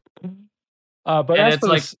 But and it's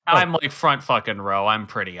like I'm like front fucking row. I'm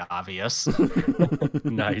pretty obvious.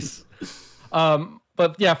 Nice.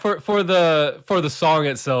 But yeah, for the song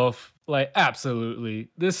itself, like absolutely,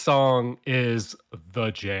 this song is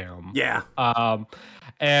the jam. Yeah.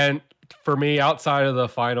 And for me, outside of the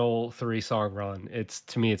final 3-song run, it's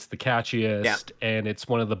the catchiest and it's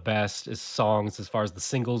one of the best songs as far as the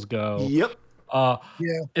singles go. Yep.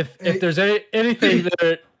 If there's anything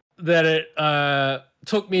that it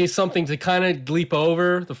took me something to kind of leap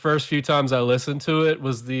over the first few times I listened to it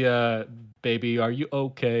was the "Baby, Are You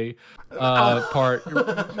Okay" part.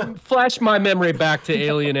 Flash my memory back to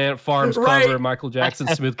Alien Ant Farm's cover of Michael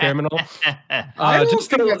Jackson's "Smooth Criminal."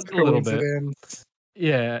 Just a little bit.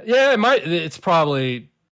 Yeah, it might. It's probably.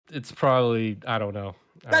 I don't know.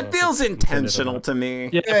 I don't know That if feels it's intended or intentional not. to me.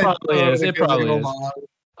 Yeah, it probably is. It probably feels is. like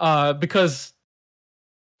a homage. Because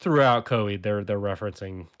throughout Coheed, they're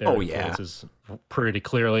referencing their Oh, yeah. influences pretty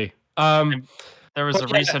clearly. There was a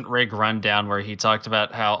But yeah. recent Rig rundown where he talked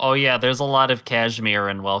about how, oh yeah, there's a lot of cashmere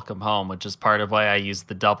in Welcome Home, which is part of why I use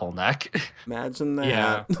the double neck. Imagine that.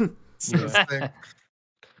 Yeah. So Yeah. sick.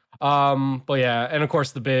 But yeah, and of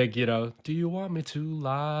course the big, do you want me to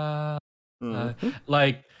lie? Mhm.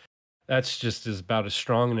 Like that's just about as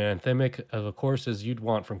strong and anthemic of a chorus as you'd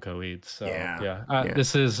want from Coheed. So Yeah. yeah,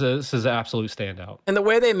 this is an absolute standout. And the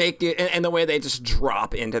way they make it, and the way they just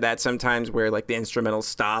drop into that sometimes, where like the instrumental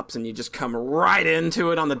stops and you just come right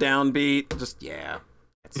into it on the downbeat. Just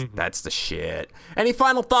that's the shit. Any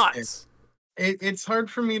final thoughts? It's hard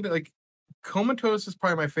for me to like. Comatose is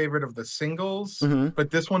probably my favorite of the singles, Mhm. but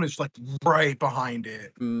this one is like right behind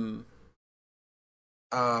it. Mm.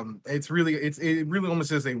 It really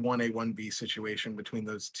almost is a 1A 1B situation between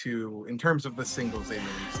those two in terms of the singles they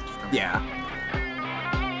released. Yeah.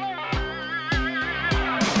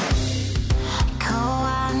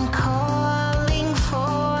 I'm calling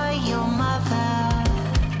for your mother.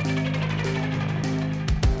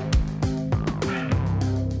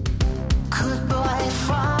 Good boy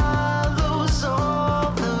follows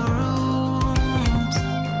all the rules.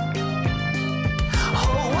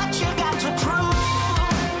 Oh, what you got to prove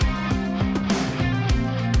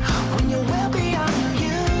when you're well beyond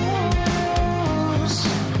your use?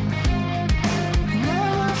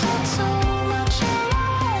 Never felt so much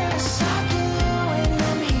less like you when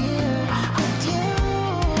I'm here with you.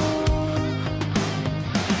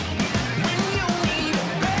 When you need a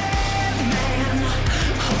bad man,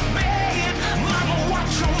 a bad mama,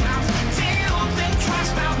 watch your mouth. Tell them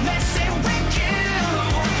twice about messing with you.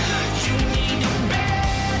 You need a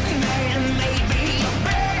bad man, maybe a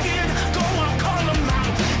bad. Go on, call them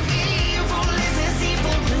out. Evil is as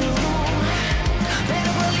evil do.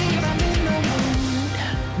 Better believe I'm in the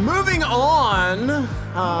mood. Moving on,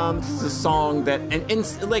 this is a song that,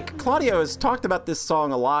 and like Claudio has talked about this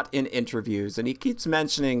song a lot in interviews, and he keeps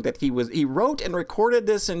mentioning that he wrote and recorded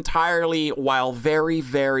this entirely while very,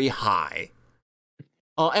 very high.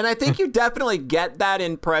 And I think you definitely get that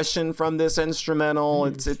impression from this instrumental.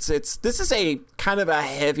 This is a kind of a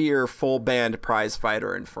heavier full band Prize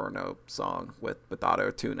Fighter Inferno song with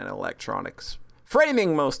auto tune and electronics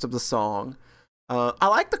framing most of the song. I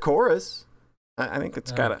like the chorus. I think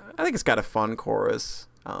it's got a fun chorus.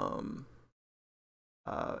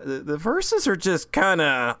 The verses are just kind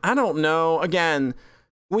of, I don't know. Again,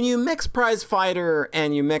 when you mix Prize Fighter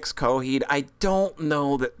and you mix Coheed, I don't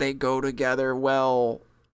know that they go together well,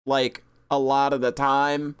 like a lot of the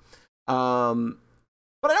time. But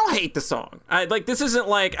I don't hate the song. This isn't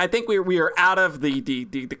like, I think we are out of the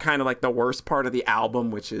kind of like the worst part of the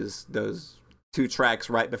album, which is those 2 tracks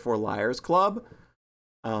right before Liars Club.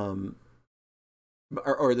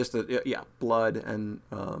 Or just Blood and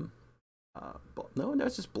no,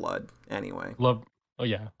 it's just Blood anyway. Love. Oh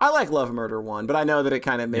yeah. I like Love Murder 1, but I know that it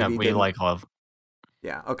kind of maybe yeah, we didn't- like love.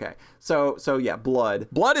 Yeah, okay. So yeah, Blood.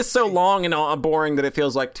 Blood is so long and boring that it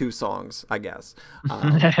feels like 2 songs, I guess. But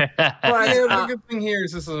The good thing here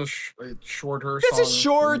is this is a shorter This song. is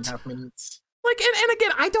short. 3.5 minutes. like, and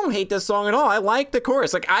again, I don't hate this song at all. I like the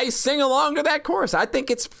chorus. Like, I sing along to that chorus. I think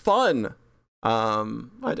it's fun. I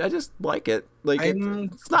just like it. Like,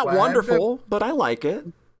 it's not glad wonderful, but I like it.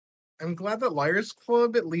 I'm glad that Liars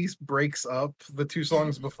Club at least breaks up the 2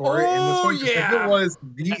 songs before it. And Oh, this one, yeah.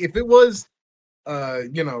 if it was,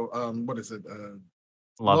 what is it?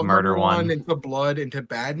 Love Murder 1. into Blood into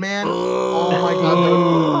Bad Man. Oh my god, that would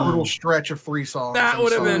be a brutal stretch of 3 songs. That I'm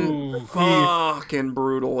would have sorry. been Ooh. fucking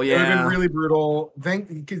brutal. It would have Yeah. been really brutal.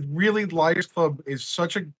 Because really, Liars Club is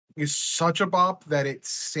such a bop that it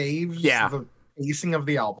saves Yeah. the pacing of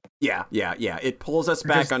the album. Yeah. It pulls us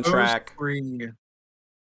back Because on those track. 3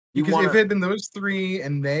 You Because wanna- if it had been those 3,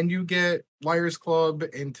 and then you get Liars Club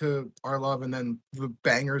into Our Love, and then the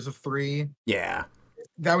bangers of 3, Yeah.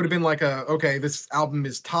 that would have been like okay, this album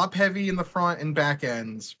is top heavy in the front and back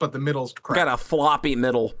ends, but the middle's crap. Got a floppy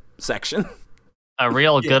middle section. A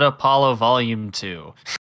real good Apollo Volume 2.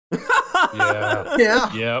 Yeah.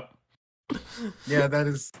 Yeah, Yep. yeah, that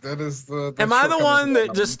is the. Am I the shortcoming one of that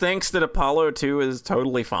album. just thinks that Apollo 2 is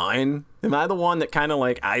totally fine? Am I the one that kind of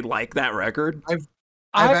like, I like that record? I've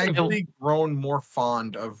I- actually grown more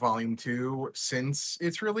fond of Volume 2 since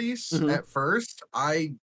its release. Mhm. At first,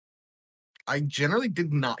 I generally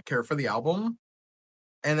did not care for the album,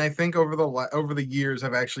 and I think over the years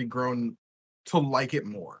I've actually grown to like it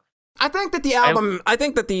more. I think that the album, I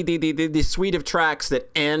think that the suite of tracks that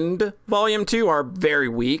end Volume 2 are very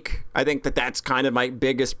weak. I think that that's kind of my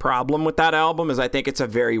biggest problem with that album, is I think it's a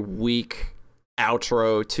very weak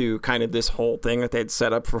outro to kind of this whole thing that they'd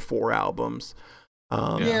set up for 4 albums.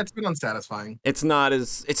 Yeah, it's been unsatisfying. It's not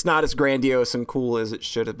as grandiose and cool as it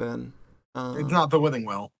should have been. It's not The Willing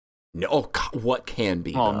Well. No, what can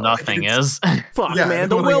be? Well, though? nothing is. Fuck, Yeah, man.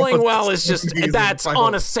 The The Willing Willing Well Well is is just, amazing. that's I hope-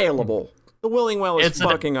 unassailable. The Willing Well is It's an-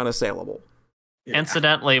 fucking unassailable. Yeah.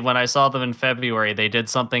 Incidentally, when I saw them in February, they did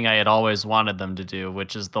something I had always wanted them to do,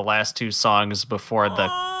 which is the last 2 songs before the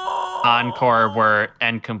encore were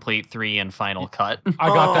End Complete 3 and Final Cut. I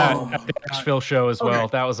got that Oh, at the Nashville show as well.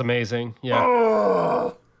 That was amazing. Yeah.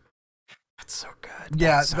 Oh, that's so good.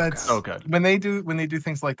 Yeah, so that's So good. when they do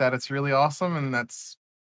things like that. It's really awesome, and that's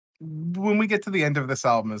when we get to the end of this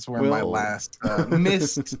album is where my Will. last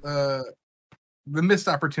the missed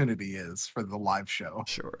opportunity is for the live show.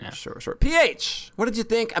 Sure, Yeah. sure. PH, what did you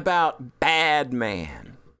think about Bad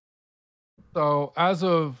Man? So as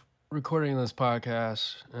of recording this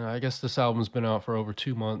podcast, I guess this album's been out for over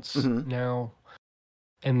 2 months Mhm. now.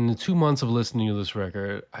 And in the 2 months of listening to this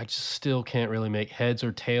record, I just still can't really make heads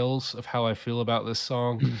or tails of how I feel about this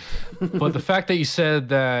song. But the fact that you said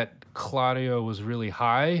that Claudio was really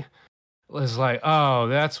high was like, oh,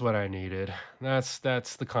 that's what I needed. That's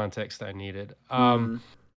the context I needed.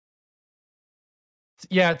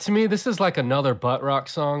 Yeah, to me, this is like another butt rock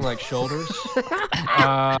song, like Shoulders.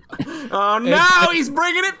 Oh no, he's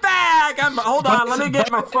bringing it back. Hold on, let me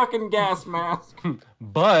get my fucking gas mask.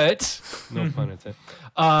 But no pun intended.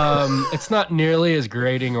 It's not nearly as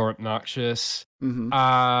grating or obnoxious.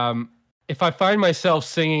 Mhm. If I find myself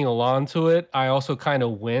singing along to it, I also kind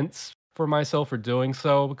of wince for myself for doing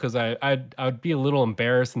so, because I'd be a little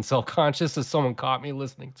embarrassed and self-conscious if someone caught me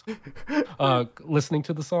listening to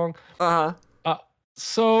the song. Uh-huh.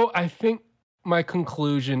 So I think my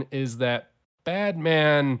conclusion is that Bad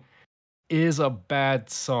Man is a bad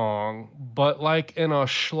song, but like in a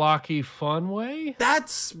schlocky fun way.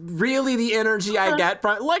 That's really the energy I get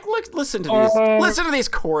from. Like, look, listen to these. Listen to these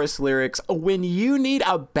chorus lyrics. When you need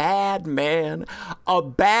a bad man, a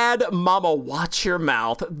bad mama, watch your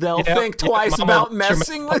mouth. They'll Yeah, think twice mama, about watch your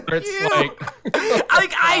messing mouth. with It's you.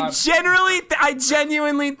 like- I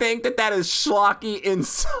genuinely think that is schlocky in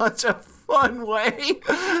such a fun way.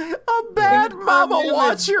 A bad mama,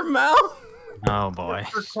 watch your mouth. Oh boy.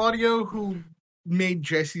 For Claudio, who made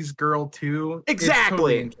Jesse's Girl too, it's Exactly.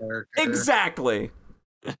 totally in character. Exactly.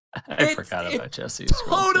 I forgot it about Jesse.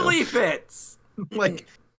 Totally fits. Like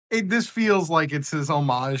this feels like it's his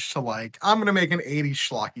homage to like I'm gonna make an '80s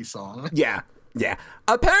schlocky song. Yeah.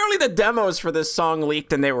 Apparently the demos for this song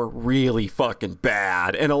leaked and they were really fucking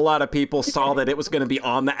bad. And a lot of people saw that it was going to be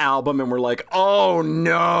on the album and were like, oh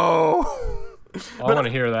no. I want to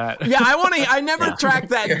hear that. Yeah, I never tracked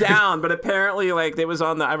that down, but apparently like it was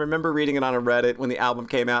on I remember reading it on a Reddit when the album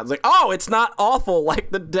came out. It's like, oh, it's not awful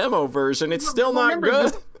like the demo version. It's still not Remember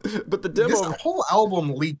good. But the This demo, whole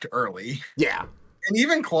album leaked early, yeah. and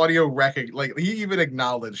even Claudio he even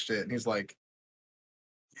acknowledged it, and he's like,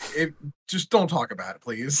 just don't talk about it,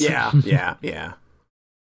 please. Yeah. I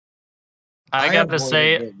I gotta avoided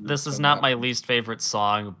say, it this is so not my much. least favorite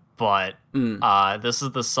song, but Mm. this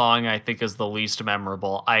is the song I think is the least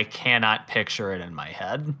memorable. I cannot picture it in my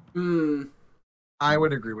head. I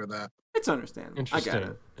would agree with that. It's understandable. I get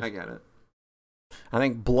Interesting. it. I get it. I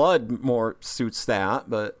think Blood more suits that,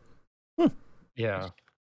 but Yeah.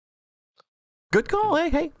 good call.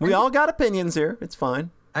 Hey, we all got opinions here. It's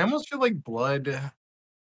fine. I almost feel like Blood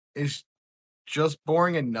is just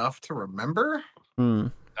boring enough to remember.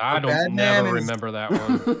 I The Bad don't Man never is- remember that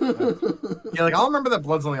one. Yeah, like I'll remember that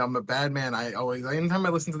Blood's on the album, but Bad Man, anytime I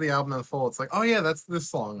listen to the album in full, it's like, oh yeah, that's this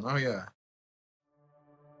song. Oh yeah.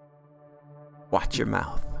 Watch your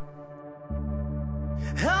mouth.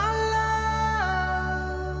 Our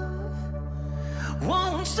love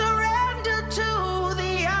won't surrender to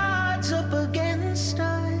the odds up against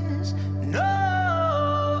us.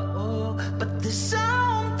 No, but there's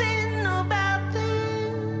something about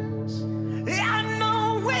this I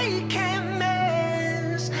know we can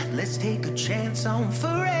miss. Let's take a chance on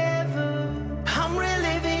forever. I'm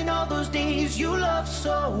reliving all those days you loved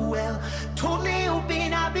so well. Totally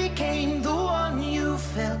hoping I became the one you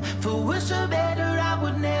felt. For worse or better, I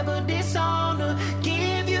would never dishonor.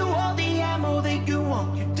 Give you all the ammo that you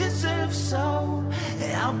want. You deserve so.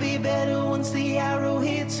 I'll be better once the arrow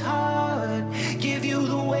hits hard. Give you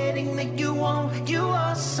the wedding that you want. You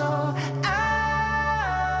are so out.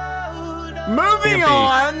 Moving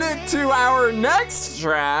Campy. on to our next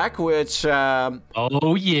track, which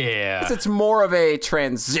Oh yeah. it's more of a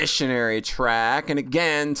transitionary track. And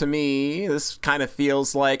again, to me, this kind of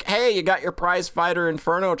feels like, hey, you got your Prize Fighter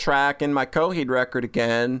Inferno track in my Coheed record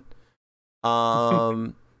again.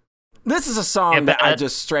 This is a song Yeah, but that I that-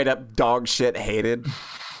 just straight up dog shit hated.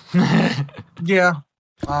 Yeah.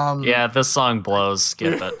 Yeah, this song blows.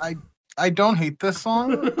 Skip it. I don't hate this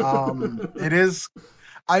song. It is.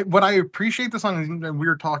 What I appreciate the song is we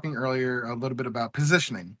were talking earlier a little bit about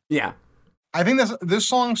positioning. Yeah. I think this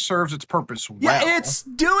song serves its purpose well. Yeah, it's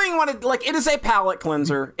doing what it is a palate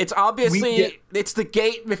cleanser. It's obviously it's the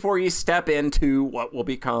gate before you step into what will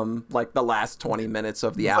become like the last 20 minutes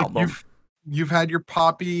of the Like, album. you've had your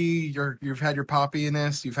poppy, you've had your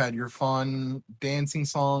poppiness, you've had your fun dancing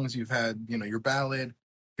songs, you've had your ballad.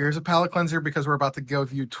 Here's a palate cleanser because we're about to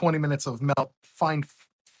give you 20 minutes of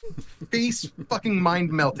face fucking mind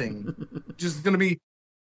melting. Just gonna be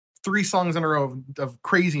 3 songs in a row of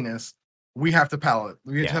craziness. We have to palate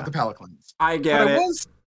cleanse. I get But it.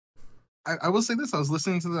 I will say this: I was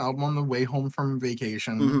listening to the album on the way home from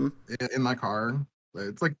vacation Mhm. in my car.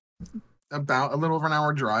 It's like about a little over an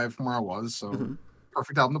hour drive from where I was, so Mhm.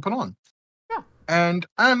 perfect album to put on. Yeah. And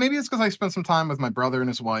maybe it's because I spent some time with my brother and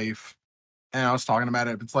his wife, and I was talking about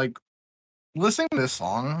it. It's like listening to this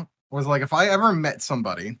song was like if I ever met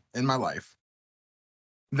somebody in my life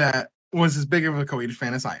that was as big of a Coheed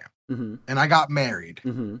fan as I am, Mhm. and I got married.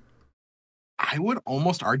 Mhm. I would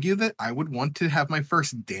almost argue that I would want to have my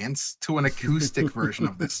first dance to an acoustic version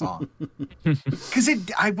of this song because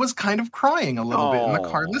I was kind of crying a little bit in the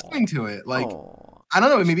car Aw. listening to it. Like Aw. I don't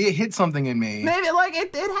know, maybe it hit something in me. Maybe like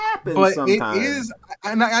it happens But sometimes. it is,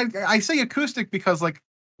 and I say acoustic because like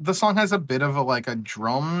the song has a bit of a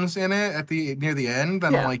drums in it at near the end,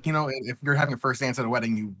 and Yeah. I'm like, if you're having a first dance at a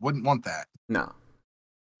wedding, you wouldn't want that. No.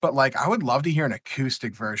 But like, I would love to hear an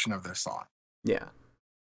acoustic version of this song. Yeah.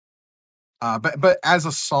 But as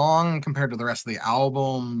a song compared to the rest of the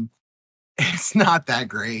album, it's not that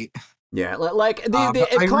great. Yeah. Like But I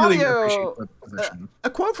really Claudio. appreciate the position. A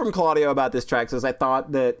quote from Claudio about this track says, I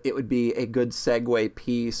thought that it would be a good segue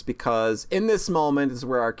piece because in this moment is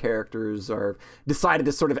where our characters are decided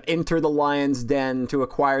to sort of enter the lion's den to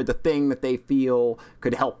acquire the thing that they feel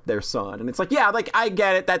could help their son. And it's like, yeah, like I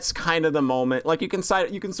get it. That's kind of the moment. Like you can sort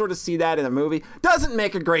of see that in a movie. Doesn't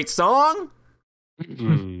make a great song.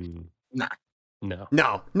 Mm, Nah. no.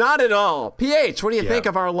 No, not at all. PH, what do you Yeah. think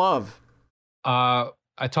of our love?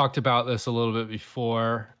 I talked about this a little bit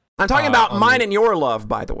before. I'm talking about on mine the- and your love,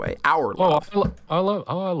 by the way. Our Oh, love. I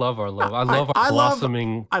love our love. I love our I love-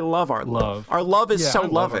 blossoming. I love our love. Love. Our love is Yeah, so I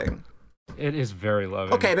love it. loving. It is very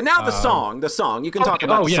loving. Okay, but now the song. You can talk Okay,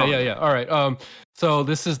 about the yeah, song. yeah. All right. So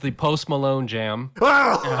this is the Post Malone jam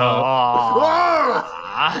Aw.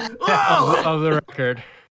 of the record.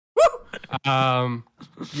 Y-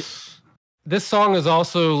 This song is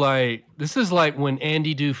also like when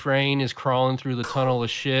Andy Dufresne is crawling through the tunnel of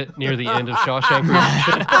shit near the end of Shawshank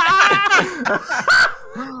Redemption.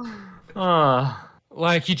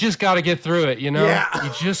 Like you just got to get through it, you know? Yeah. You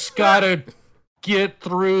just got to get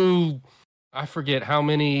through I forget how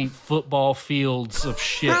many football fields of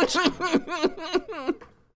shit.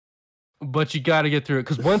 But you got to get through it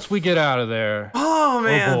cuz once we get out of there, Oh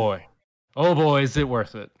man. oh boy, is it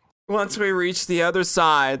worth it. Once we reach the other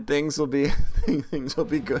side, things will be good. The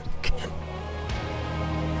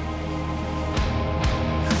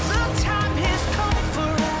time has come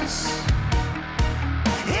for us.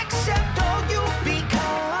 Accept all you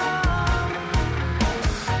become.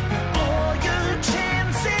 All your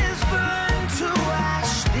chances burn to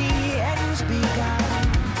ash. The end's begun.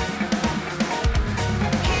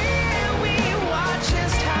 Here we watch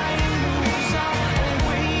as time moves on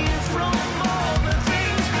away from all the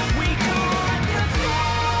things we could have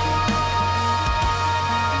done.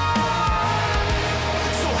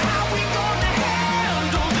 So how we gonna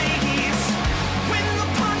handle this? When the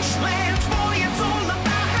punch lands, boy, it's all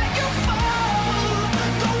about how you fall.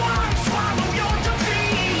 Go on, swallow your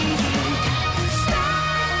defeat.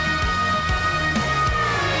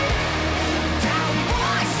 Down,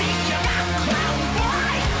 boy, see you're not clown,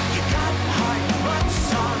 boy. You got heart, but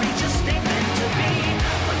sorry, just ain't meant to be.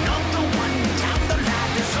 Another one down the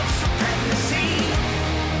ladders of supremacy.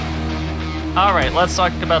 All right, let's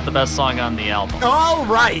talk about the best song on the album. All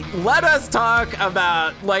right, let us talk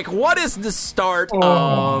about what is the start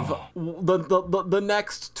of the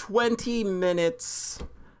next 20 minutes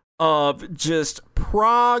of just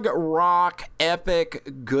prog rock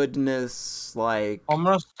epic goodness. Like, I'm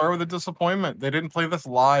gonna start with a disappointment. They didn't play this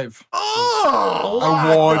live. oh,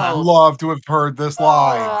 I would love to have heard this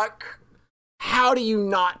live. fuck. How do you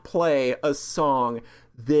not play a song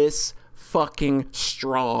this fucking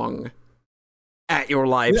strong at your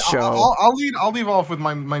live Yeah, show? I'll leave off with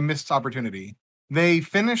my missed opportunity. They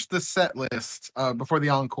finished the set list before the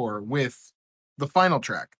encore with the final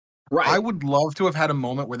track. Right. I would love to have had a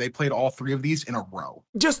moment where they played all three of these in a row.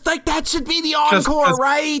 Just like that should be the Just- encore, just-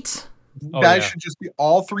 right? Oh, That yeah. should just be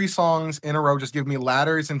all three songs in a row. Just give me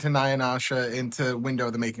Ladders into Nyanasha into Window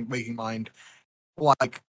of the Waking Mind.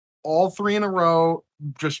 Like all three in a row.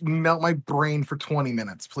 Just melt my brain for 20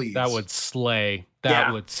 minutes, please. That would slay. That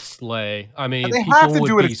Yeah. would slay. I mean, they people have to would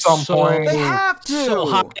do it be at some so, point. They have to. so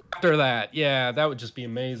high after that. Yeah, that would just be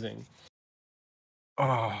amazing.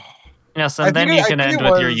 Oh. Yes, I and then think you it- I can think end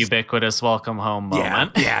it with your was- ubiquitous welcome home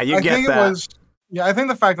moment. Yeah, you I get think that. it was. Yeah, I think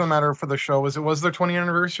the fact of the matter for the show was it was their 20th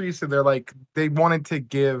anniversary, so they're like they wanted to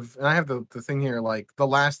give. And I have the thing here, like the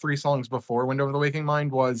last three songs before Window of the Waking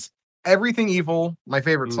Mind was Everything Evil, my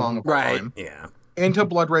favorite song of all right. time, Yeah. into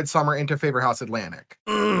Blood Red Summer, into Favorite House Atlantic.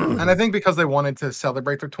 Mm. And I think because they wanted to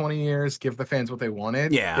celebrate their 20 years, give the fans what they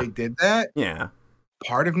wanted, Yeah. they did that. Yeah.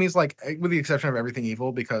 Part of me is like, with the exception of Everything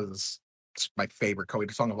Evil, because it's my favorite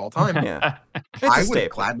Coheed song of all time. Yeah. It's I a would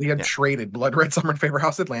staple. gladly have Yeah. traded Blood Red Summer and Favorite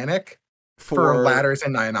House Atlantic for Ladders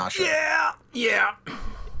and Nyanasha Yeah. Yeah.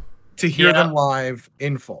 to hear Yeah. them live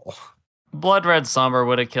in full. Blood Red Summer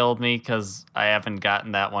would have killed me because I haven't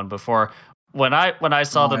gotten that one before. When I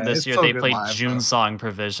saw them Yeah, this it's year, so they good played live, June though. Song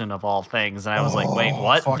Provision of all things, and I was like, "Wait, Oh,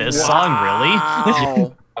 what? fuck This yeah. song really?"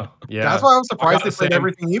 Wow. Yeah. That's why I was surprised gotta they played say-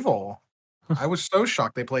 Everything Evil. I was so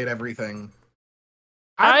shocked they played everything.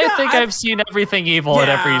 I got- think I've seen everything evil at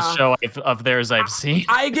every Yeah. show of theirs I've seen.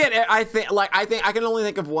 I get it. I think I can only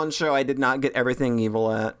think of one show I did not get everything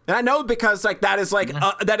evil at, and I know because like that is like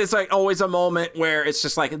always a moment where it's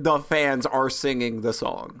just like the fans are singing the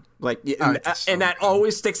song, like and, it's so and that good.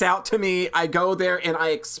 always sticks out to me. I go there and I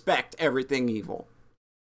expect everything evil.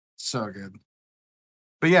 So good.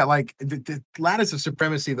 But yeah, like the Lattice of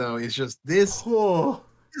Supremacy though is just this Oh,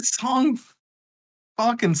 song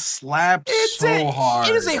fucking slaps it's so hard.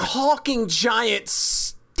 It is a hulking giant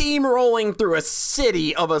steamrolling through a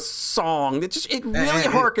city of a song that just it really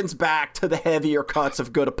harkens back to the heavier cuts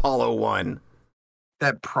of Good Apollo 1.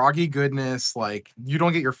 That proggy goodness, like you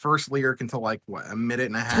don't get your first lyric until like what, a minute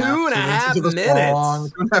and a half, Two and a half into the minutes. song,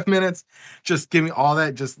 2.5 minutes. Just give me all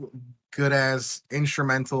that just good ass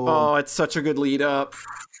instrumental. Oh, it's such a good lead up.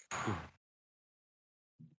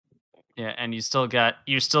 Yeah, and you still got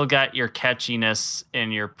your catchiness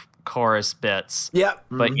in your chorus bits. Yep.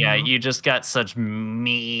 But yeah, Mhm. you just got such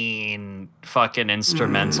mean fucking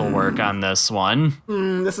instrumental work on this one.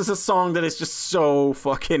 This is a song that is just so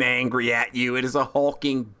fucking angry at you. It is a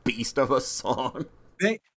hulking beast of a song.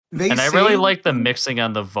 They And I really say- like the mixing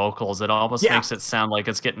on the vocals. It almost Yeah. makes it sound like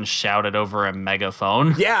it's getting shouted over a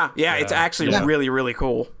megaphone. Yeah, it's Yeah. actually Yeah. really, really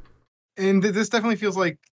cool. and this definitely feels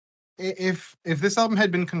like if this album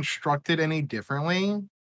had been constructed any differently,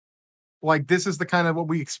 like this is the kind of what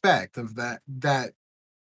we expect of that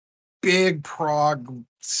big prog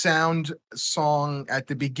sound song at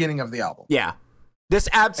the beginning of the album. Yeah. This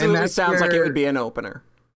absolutely that's sounds like it where- would be an opener.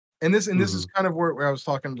 And this is kind of where I was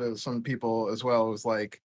talking to some people as well. It was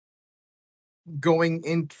like going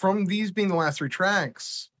in from these being the last three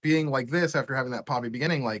tracks, being like this after having that poppy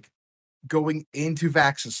beginning, like going into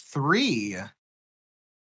Vax's 3.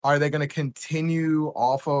 Are they going to continue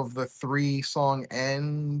off of the 3-song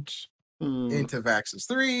end Mm. into Vax's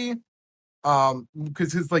 3?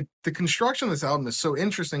 Because it's like the construction of this album is so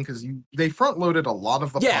interesting because they front loaded a lot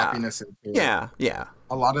of the Yeah. poppiness into it, Yeah.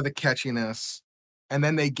 a lot of the catchiness, and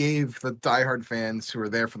then they gave the diehard fans who were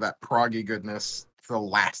there for that proggy goodness for the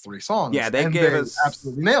last 3 songs. Yeah, they and gave us-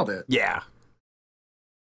 absolutely nailed it. Yeah.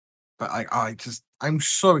 But I'm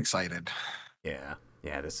so excited. Yeah.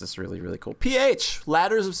 Yeah, this is really, really cool. PH,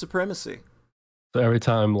 Ladders of Supremacy. So every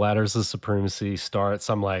time Ladders of Supremacy starts,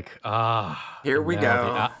 I'm like, Here we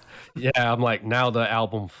now go. I'm like, now the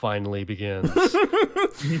album finally begins.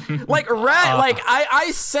 Like Red, like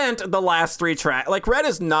I sent the last 3 tracks. Like Red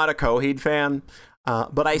is not a Coheed fan,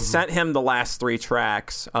 but I sent him the last 3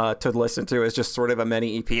 tracks to listen to as just sort of a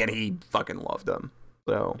mini EP, and he fucking loved them.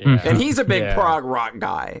 So, Yeah. and he's a big Yeah. prog rock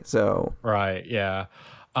guy. So, Right, yeah.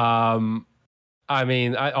 I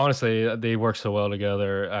mean, honestly, they work so well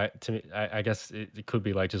together. To me, I guess it could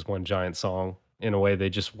be like just one giant song in a way. They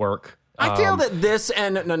just work. I feel that this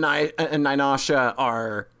and Nyanasha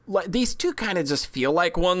are like these two kind of just feel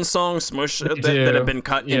like one song smush that do. have been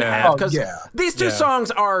cut in Yeah. half Oh, because yeah. these two Yeah.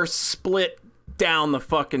 songs are split down the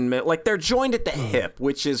fucking middle. Like they're joined at the hip,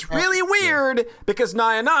 which is really weird because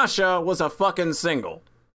Nyanasha was a fucking single.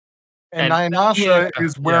 And And- Nyanasha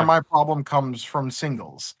is where yeah. my problem comes from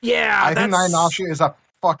singles. Yeah, I think that's Nyanasha is a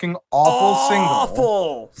fucking awful single.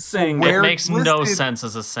 Awful single. It Where makes no listed- sense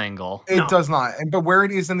as a single. It No. does not. And but where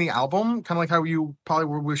it is in the album, kind of like how you probably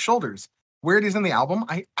were with Shoulders, where it is in the album,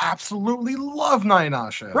 I absolutely love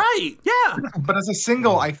Nyanasha. Right? Yeah. But as a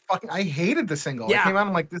single, I hated the single. Yeah. I came out,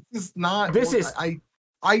 I'm like, this is not. This is-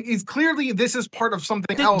 It's clearly this is part of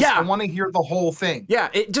something Th- else. yeah. I want to hear the whole thing. Yeah,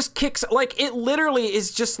 it just kicks like it literally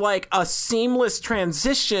is just like a seamless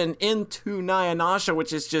transition into Nyanasha,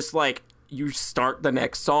 which is just like you start the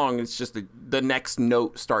next song, it's just the next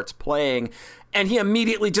note starts playing, and he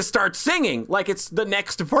immediately just starts singing like it's the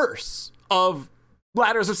next verse of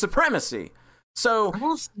Ladders of Supremacy. So I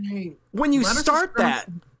will say, when you Ladders of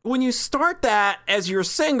start that as your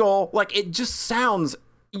single, like it just sounds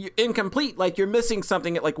incomplete, like you're missing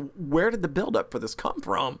something. Like, where did the buildup for this come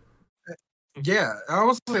from? yeah, I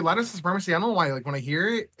also say Ladders of Supremacy. I don't know why. Like when I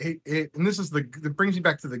hear it, and this is it brings me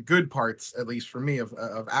back to the good parts, at least for me, of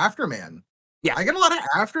Afterman. Yeah. I get a lot of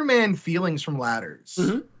Afterman feelings from Ladders.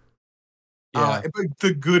 Mhm. Yeah. But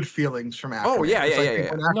the good feelings from Afterman. Oh, yeah, 'cause I yeah, think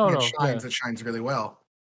yeah, When No, Afterman no, shines, yeah. it shines really well.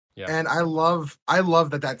 Yeah. And I love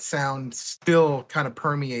that sound still kind of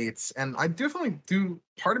permeates. And I definitely do.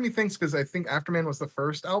 Part of me thinks because I think Afterman was the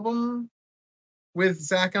first album with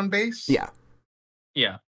Zach on bass. Yeah.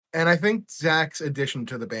 Yeah. And I think Zach's addition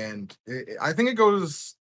to the band, I think it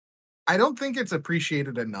goes. I don't think it's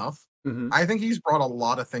appreciated enough. Mm-hmm. I think he's brought a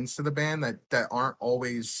lot of things to the band that aren't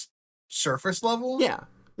always surface level. Yeah.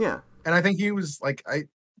 Yeah. And I think he was like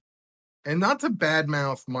and not to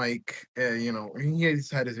badmouth Mike, he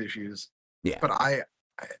has had his issues. Yeah. But I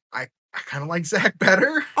kind of like Zach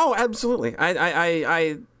better. Oh, absolutely.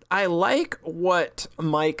 I like what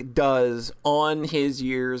Mike does on his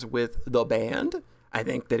years with the band. I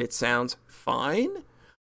think that it sounds fine.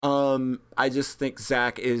 I just think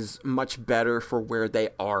Zach is much better for where they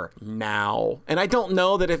are now. And I don't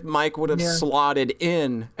know that if Mike would have slotted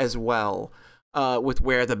in as well with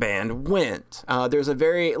where the band went. There's a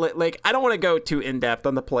very, like, I don't want to go too in-depth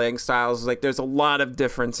on the playing styles. Like, there's a lot of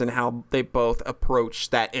difference in how they both approach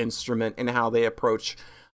that instrument and how they approach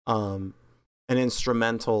an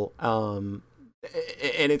instrumental.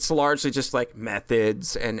 And it's largely just like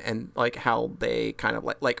methods and like how they kind of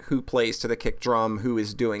like who plays to the kick drum, who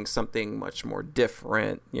is doing something much more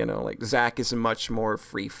different. Like Zach is much more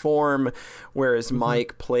free form, whereas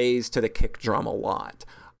Mike plays to the kick drum a lot.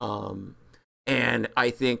 And I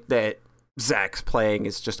think that Zach's playing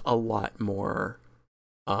is just a lot more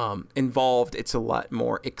involved. It's a lot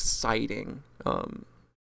more exciting.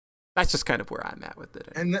 That's just kind of where I'm at with it.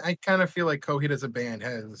 And I kind of feel like Coheed as a band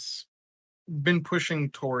has been pushing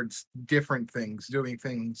towards different things, doing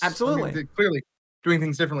things. Absolutely. They're clearly doing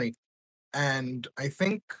things differently. And I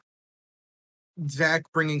think Zach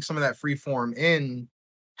bringing some of that free form in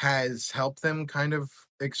has helped them kind of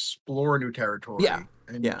explore new territory. Yeah,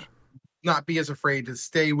 And yeah. not be as afraid to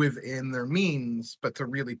stay within their means, but to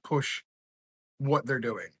really push what they're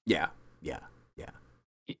doing. Yeah.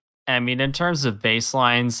 I mean, in terms of bass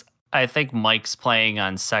lines, I think Mike's playing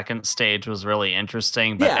on Second Stage was really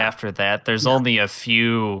interesting, but Yeah. after that, there's only a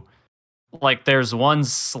few. Like, there's one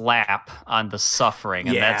slap on The Suffering,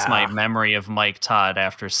 and that's my Yeah. memory of Mike Todd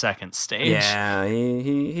after Second Stage. Yeah,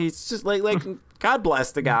 he's just like God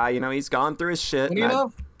bless the guy. He's gone through his shit. Funny and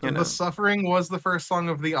enough, you know. The Suffering was the first song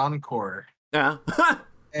of the encore, Yeah,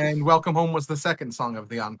 and Welcome Home was the second song of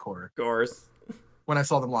the encore of course. when I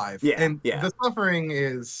saw them live. Yeah, And yeah. The Suffering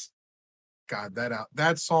is, God,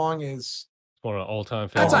 that song is. One of the all-time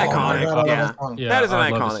That's favorites. iconic. my God, I love Yeah. that song. Yeah, That is an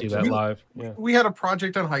I'd love to iconic see that tune. live. Yeah. We had a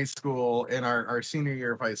project in high school in our senior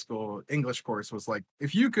year of high school. English course was like,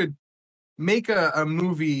 if you could make a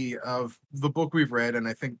movie of the book we've read, and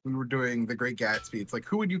I think we were doing The Great Gatsby. It's like,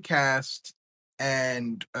 who would you cast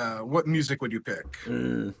and what music would you pick?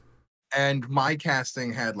 Mm, And my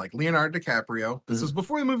casting had like Leonardo DiCaprio. This Mhm. was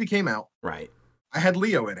before the movie came out. right. I had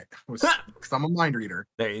Leo in it because I'm a mind reader.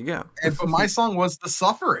 There you go. But my song was The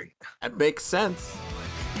Suffering. That makes sense.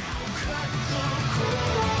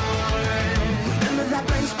 Remember that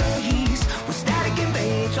blank space with static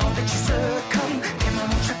invades all that you succumb.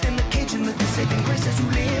 Am I trapped in the cage and with the saving graces who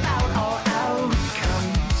live out all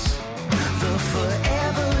outcomes? The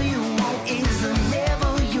forever you want is the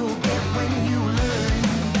never you'll get when you learn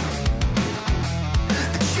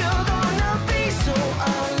that you're gonna be so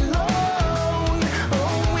alone.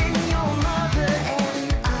 Oh, when your mother and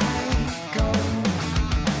I go,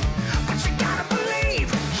 but you gotta believe.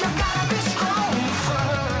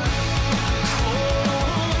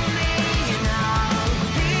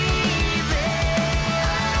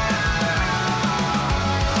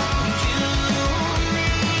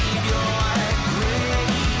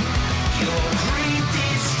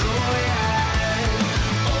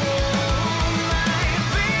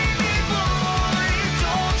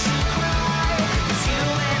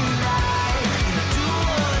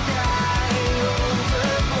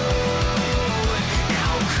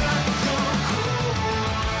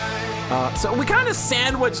 So we kind of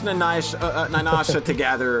sandwiched Nanasha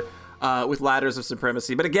together with Ladders of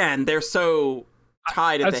Supremacy, but again, they're so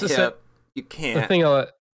tied at the hip, you can't.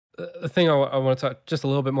 The thing I want to talk just a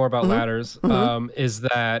little bit more about Ladders is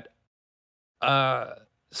that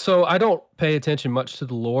so I don't pay attention much to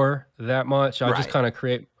the lore that much. I just kind of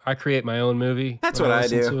create my own movie. That's what I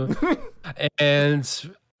do. And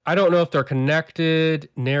I don't know if they're connected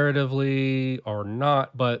narratively or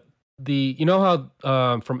not, but you know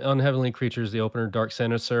how from Unheavenly Creatures, the opener Dark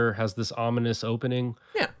Sinister has this ominous opening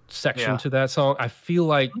section to that song. I feel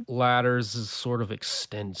like Ladders is sort of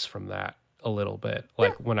extends from that a little bit.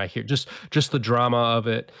 Like when I hear just the drama of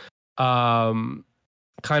it, kind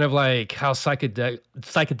of like how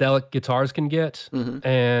psychedelic guitars can get,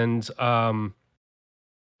 and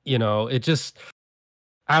you know, it just.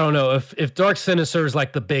 I don't know if Dark Sinister is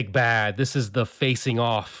like the big bad. This is the facing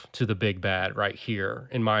off to the big bad right here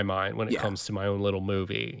in my mind when it comes to my own little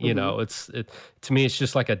movie. You know, to me it's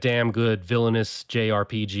just like a damn good villainous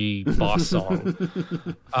JRPG boss song.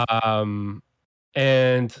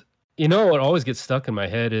 And you know what always gets stuck in my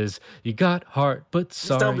head is you got heart, but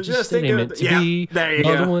sorry, just ain't meant to be. There you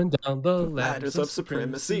Another go. one down the Ladders of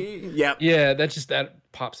Supremacy. Yep. Yeah, that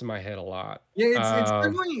pops in my head a lot. Yeah,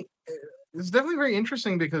 it's definitely very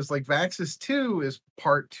interesting because like Vaxis 2 is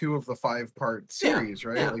part 2 of the 5-part series,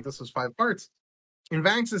 right? Yeah. Like this was 5 parts. And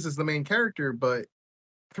Vaxis is the main character, but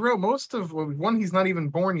throughout most of one, he's not even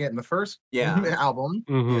born yet in the first album.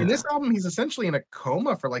 In this album, he's essentially in a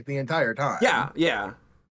coma for like the entire time. Yeah.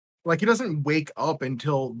 Like he doesn't wake up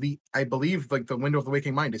until I believe like the window of the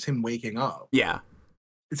waking mind is him waking up. Yeah.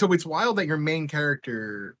 So it's wild that your main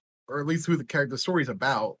character, or at least who the story's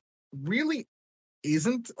about, really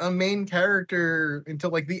isn't a main character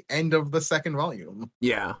until like the end of the second volume.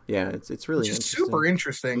 Yeah. It's really super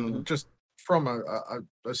interesting, just from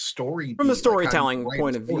a story, from a storytelling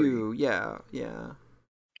point of view. Yeah.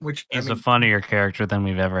 Which he's a funnier character than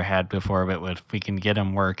we've ever had before, but if we can get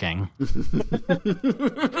him working. Like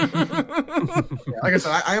I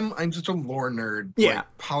said, I'm just a lore nerd. Yeah,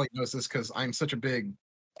 Polly knows this because I'm such a big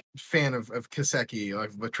fan of Kiseki,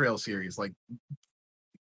 like the Trail series. Like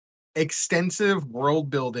extensive world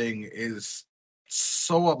building is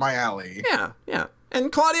so up my alley. Yeah. And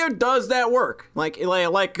Claudio does that work. Like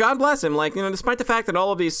God bless him. Like, you know, despite the fact that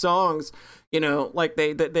all of these songs, you know, like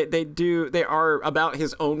they are about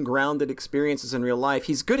his own grounded experiences in real life.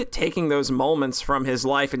 He's good at taking those moments from his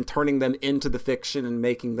life and turning them into the fiction and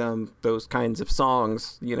making them those kinds of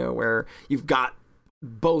songs, you know, where you've got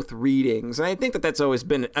both readings. And I think that that's always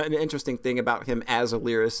been an interesting thing about him as a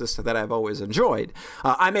lyricist that I've always enjoyed.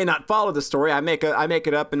 I may not follow the story. I make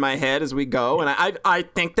it up in my head as we go. And I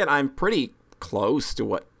think that I'm pretty close to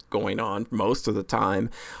what's going on most of the time.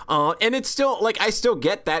 And it's still like, I still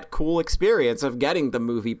get that cool experience of getting the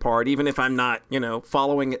movie part, even if I'm not, you know,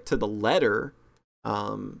 following it to the letter.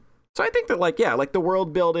 So I think that like the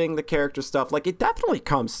world building, the character stuff, like it definitely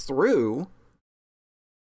comes through.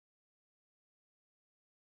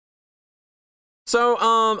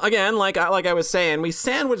 So again, like I was saying, we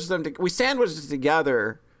sandwiched it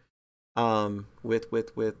together with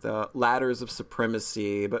Ladders of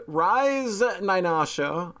Supremacy, but Rise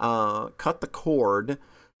Nainasha cut the cord.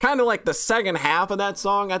 Kind of like the second half of that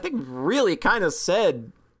song, I think really kind of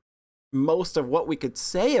said most of what we could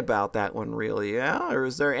say about that one, really. Yeah, or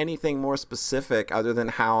is there anything more specific other than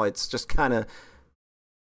how it's just kind of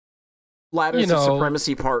Ladders of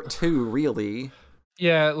Supremacy Part 2, really?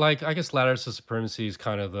 Yeah, like I guess Ladders of Supremacy is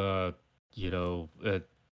kind of the, you know,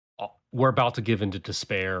 we're about to give into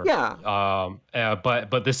despair. Yeah.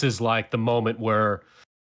 But this is like the moment where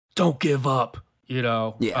don't give up, you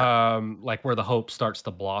know. Yeah. Like where the hope starts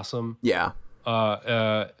to blossom. Yeah.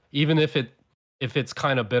 Even if it's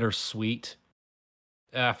kind of bittersweet.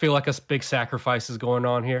 I feel like a big sacrifice is going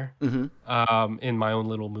on here. In my own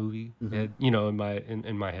little movie, you know, in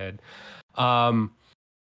my head.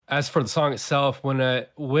 As for the song itself, when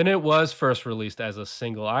it was first released as a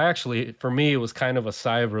single, for me, it was kind of a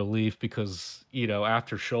sigh of relief because, you know,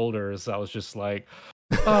 after Shoulders, I was just like,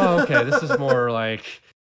 oh, okay, this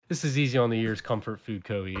is easy on the ears, comfort food,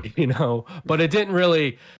 Coheed, you know. But it didn't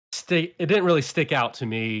really stick out to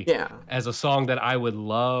me as a song that I would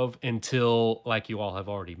love until, like you all have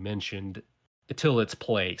already mentioned, until its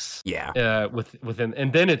place. Yeah. Within,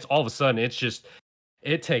 and then it's all of a sudden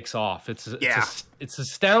it takes off. It's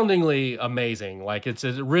astoundingly amazing. Like it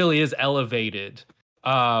really is elevated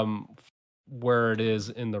where it is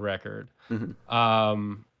in the record.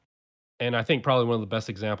 And I think probably one of the best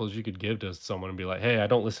examples you could give to someone and be like, hey, I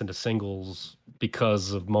don't listen to singles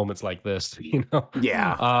because of moments like this, you know?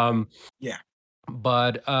 Yeah.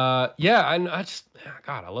 But yeah, and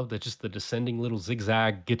God, I love the descending little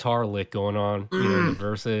zigzag guitar lick going on, the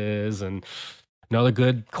verses, and another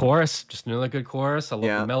good chorus, just another good chorus. I love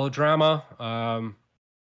Yeah. the melodrama.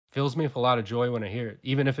 Fills me with a lot of joy when I hear it,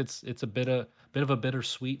 even if it's a bit of a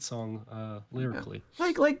bittersweet song lyrically.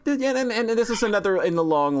 And this is another in the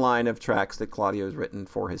long line of tracks that Claudio's written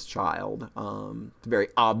for his child. It's very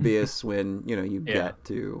obvious when you get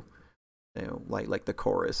to like the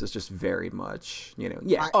chorus is just very much I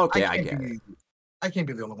get it. I can't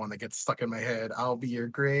be the only one that gets stuck in my head. I'll be your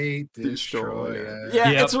great destroyer.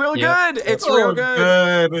 Yeah, Yep, it's real yep. good. It's real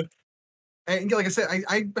good. And like I said,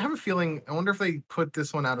 I have a feeling. I wonder if they put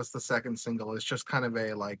this one out as the second single. It's just kind of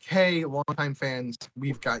a like, hey, longtime fans,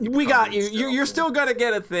 we've got you. We got you. covered You're still gonna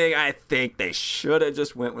get a thing. I think they should have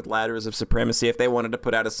just went with Ladders of Supremacy if they wanted to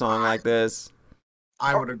put out a song like this.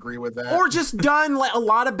 I would agree with that. Or just done like a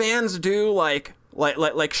lot of bands do, like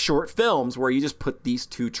short films where you just put these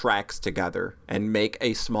two tracks together and make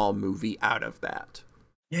a small movie out of that.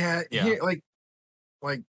 yeah.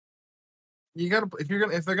 Like you gotta if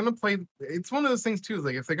they're gonna play. It's one of those things too.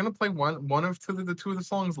 Like if they're gonna play one of the two of the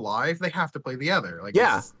songs live, they have to play the other. Like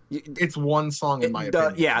Yeah. it's one song in my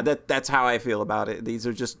opinion. Yeah, that's how I feel about it. These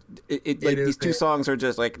are just these two is songs are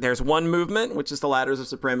just like there's one movement, which is the Ladders of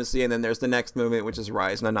Supremacy, and then there's the next movement, which is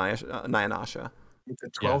Rise Nayanasha. It's a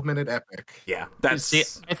 12-minute epic. Yeah, that's See,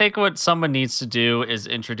 I think what someone needs to do is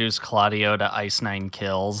introduce Claudio to Ice Nine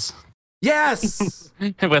Kills. yes.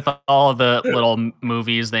 With all the little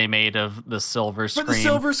movies they made of the Silver For Scream. the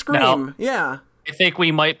Silver Scream, Now, yeah. I think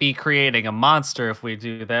we might be creating a monster if we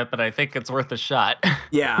do that, but I think it's worth a shot.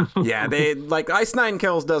 Yeah, they like Ice Nine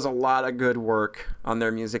Kills does a lot of good work on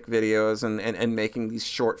their music videos and making these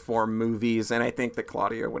short form movies, and I think that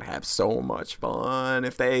Claudio would have so much fun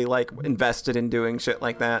if they like invested in doing shit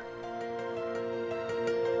like that.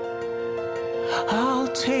 I'll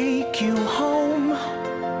take you home,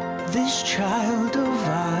 this child of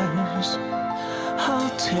ours. I'll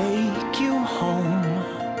take you home.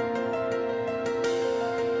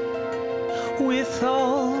 With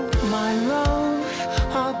all my love,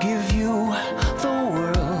 I'll give you the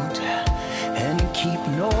world and keep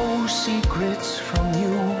no secrets from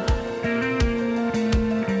you.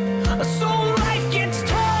 So life gets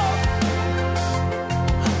tough,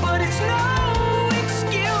 but it's no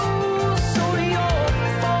excuse or your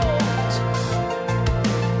fault.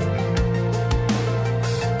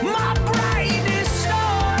 My brightest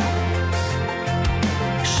star,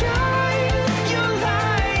 shine your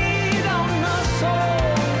light on us all.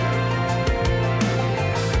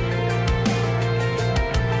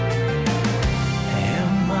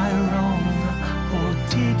 Am I wrong, or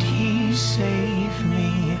did he save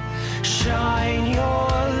me? Shine your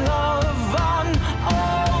love on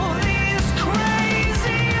all these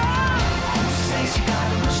crazy eyes. Says you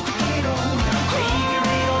gotta rush to get on. Figure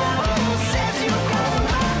it all out. Says you're gonna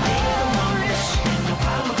live on this. You'll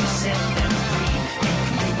probably set them free. You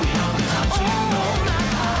can do it all the time, so you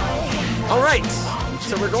know. All right,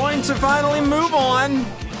 so we're going to finally move on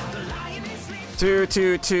to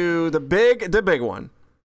the big one.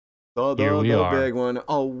 Here we are. Big one.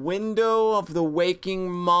 A Window of the Waking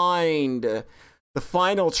Mind. The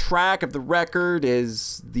final track of the record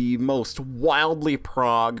is the most wildly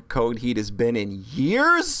prog Code Heat has been in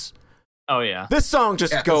years. Oh, yeah. This song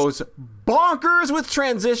just Yes. goes bonkers with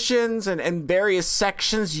transitions and various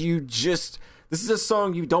sections. This is a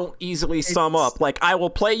song you don't easily sum up. Like, I will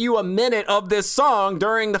play you a minute of this song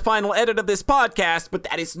during the final edit of this podcast, but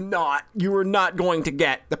you are not going to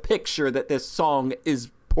get the picture that this song is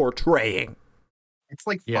portraying. It's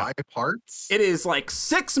like Yeah. 5 parts. It is like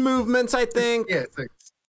 6 movements, I think. Yeah,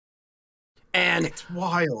 And it's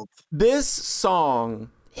wild. this song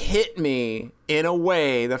hit me in a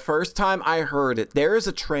way the first time I heard it. There is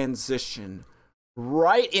a transition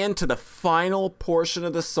right into the final portion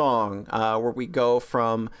of the song where we go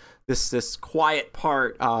from this quiet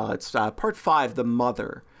part. It's part 5, the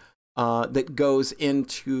mother, that goes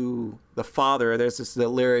into the father. There's the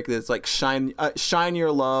lyric that's like shine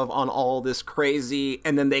your love on all this crazy,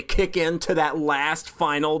 and then they kick into that last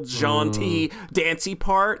final jaunty dancey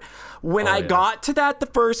part. When I got to that the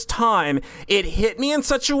first time, it hit me in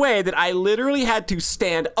such a way that I literally had to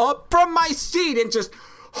stand up from my seat and just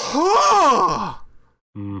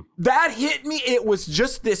that hit me. It was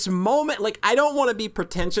just this moment. Like, I don't want to be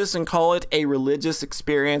pretentious and call it a religious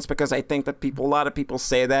experience, because I think that a lot of people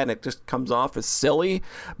say that and it just comes off as silly.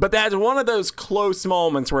 But that's one of those close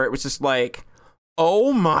moments where it was just like,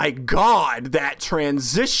 oh my God, that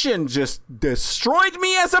transition just destroyed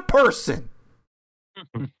me as a person.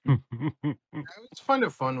 It's kind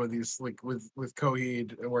of fun with these, like with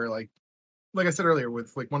Coheed, where like like I said earlier,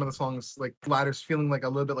 with like one of the songs, like Ladder's feeling like a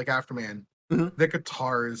little bit like Afterman. Mhm. The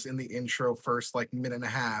guitars in the intro first like minute and a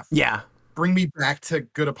half Yeah, bring me back to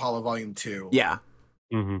Good Apollo Volume 2. yeah,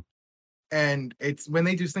 Mm-hmm. And it's when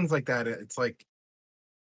they do things like that, it's like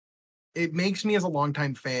it makes me as a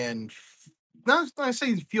longtime fan not I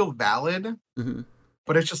say feel valid, hmm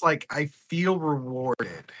but it's just like I feel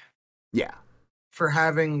rewarded yeah, for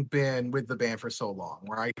having been with the band for so long,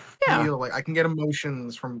 where I Yeah. feel like I can get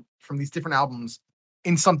emotions from these different albums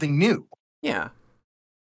in something new. yeah,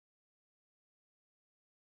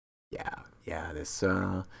 yeah.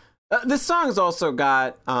 This song's also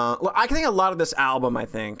got. I think a lot of this album, I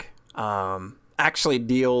think, actually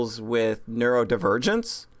deals with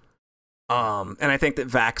neurodivergence. And I think that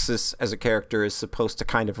Vaxis as a character is supposed to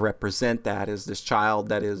kind of represent that as this child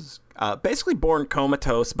that is basically born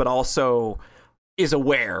comatose, but also is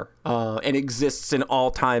aware and exists in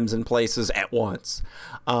all times and places at once.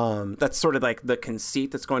 That's sort of like the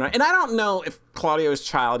conceit that's going on. And I don't know if Claudio's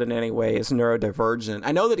child in any way is neurodivergent.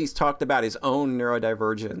 I know that he's talked about his own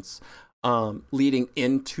neurodivergence leading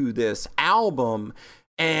into this album.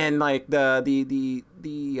 And like the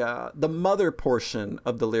mother portion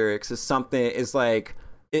of the lyrics is like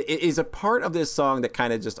it is a part of this song that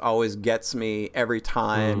kind of just always gets me every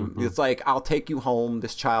time. Mm-hmm. It's like, I'll take you home,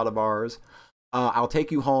 this child of ours. I'll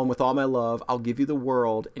take you home with all my love. I'll give you the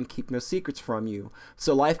world and keep no secrets from you.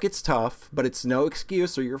 So life gets tough, but it's no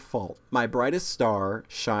excuse or your fault. My brightest star,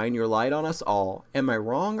 shine your light on us all. Am I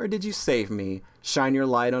wrong or did you save me? Shine your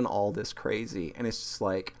light on all this crazy. And it's just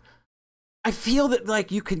like, I feel that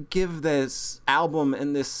like you could give this album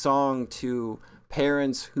and this song to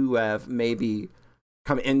parents who have maybe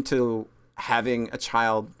come into having a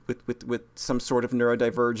child with some sort of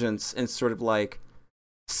neurodivergence and sort of like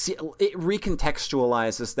see, it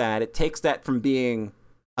recontextualizes that. It takes that from being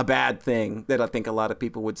a bad thing that I think a lot of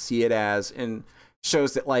people would see it as and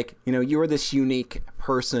shows that like, you know, you're this unique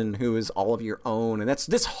person who is all of your own. And that's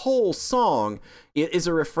this whole song. It is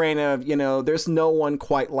a refrain of, you know, there's no one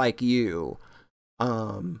quite like you.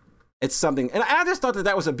 It's something, and I just thought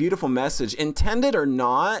that was a beautiful message, intended or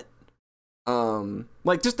not.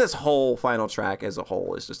 Like just this whole final track as a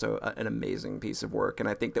whole is just an amazing piece of work. And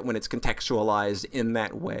I think that when it's contextualized in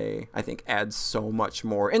that way, I think adds so much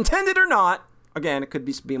more, intended or not. Again, it could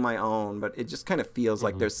be my own, but it just kind of feels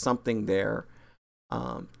like there's something there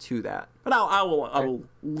to that. But I will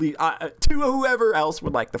leave to whoever else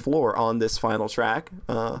would like the floor on this final track.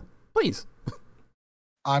 Please.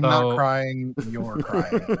 I'm not crying, you're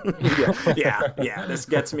crying. yeah. This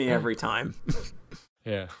gets me every time.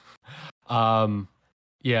 Yeah.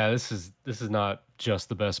 Yeah, this is not just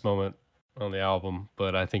the best moment on the album,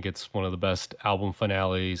 but I think it's one of the best album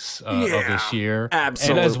finales of this year.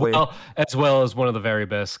 Absolutely. And as well as one of the very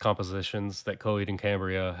best compositions that Coheed and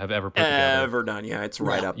Cambria have ever put together. Ever done, yeah. It's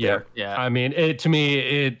right up there. Yeah. I mean, to me,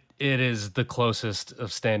 it is the closest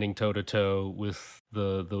of standing toe to toe with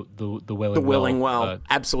the Willing Well,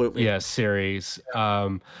 absolutely. Yeah, series.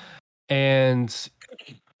 And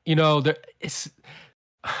you know, it's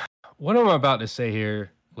what I'm about to say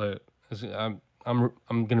here. I'm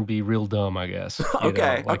gonna be real dumb, I guess.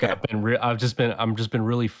 Okay. Like okay. I'm just been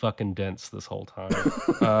really fucking dense this whole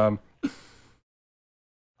time.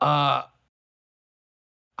 I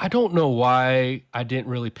don't know why I didn't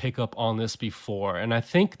really pick up on this before, and I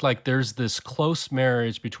think like there's this close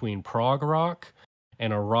marriage between prog rock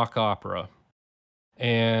and a rock opera,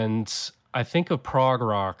 and I think of prog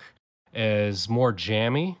rock as more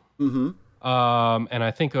jammy. Mm-hmm. And I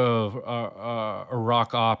think of a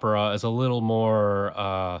rock opera as a little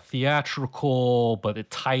more theatrical, but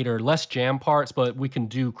tighter, less jam parts, but we can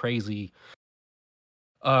do crazy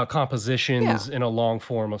compositions in a long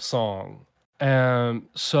form of song.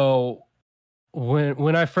 So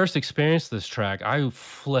when I first experienced this track, I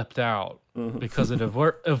flipped out because it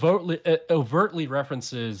overtly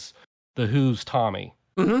references The Who's Tommy.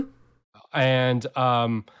 Mm-hmm.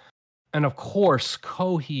 And of course,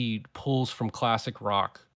 Coheed pulls from classic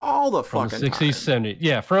rock All the from fucking the 60s, time. 70s.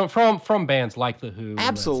 Yeah, from bands like The Who.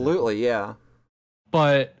 Absolutely, yeah.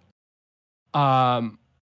 But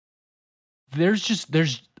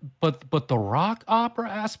but the rock opera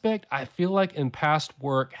aspect, I feel like in past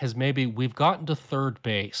work has maybe we've gotten to third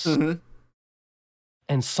base. Mm-hmm.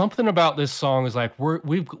 And something about this song is like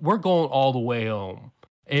we're going all the way home.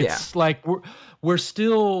 It's like we're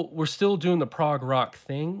still doing the prog rock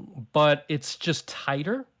thing, but it's just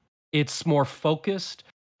tighter. It's more focused.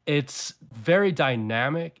 It's very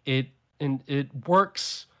dynamic. It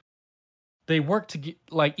works. They work to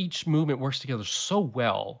like each movement works together so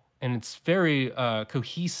well, and it's very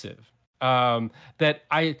cohesive. To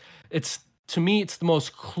me, it's the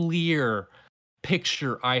most clear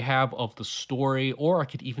picture I have of the story, or I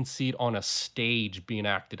could even see it on a stage being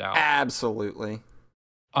acted out. Absolutely.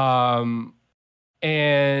 And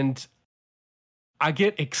I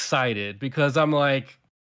get excited because I'm like,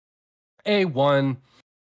 A1,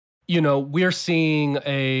 we're seeing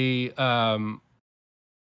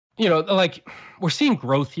we're seeing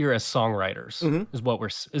growth here as songwriters is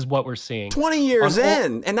what we're seeing. 20 years On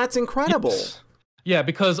in, and that's incredible. Yes. Yeah,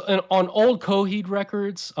 because on old Coheed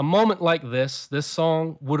records, a moment like this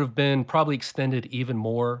song would have been probably extended even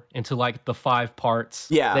more into like the 5 parts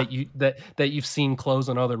that you've seen close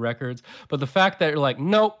on other records. But the fact that you're like,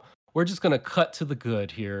 nope, we're just gonna cut to the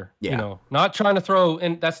good here. Yeah. Not trying to throw,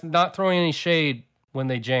 and that's not throwing any shade when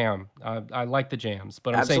they jam. I like the jams,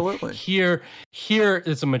 but I'm saying here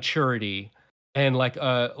is a maturity. And like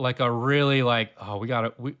a really like, oh,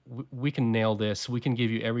 we can nail this. We can give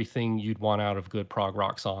you everything you'd want out of good prog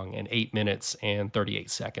rock song in 8 minutes and 38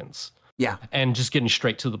 seconds. Yeah. And just getting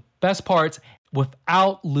straight to the best parts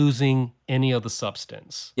without losing any of the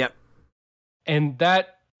substance. Yep. And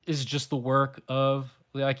that is just the work of,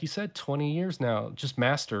 like you said, 20 years now, just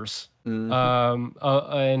masters. And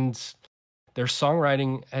their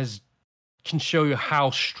songwriting can show you how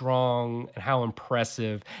strong and how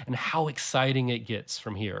impressive and how exciting it gets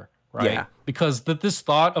from here, right? Yeah. Because this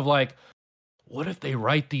thought of like, what if they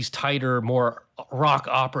write these tighter, more rock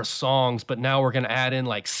opera songs, but now we're going to add in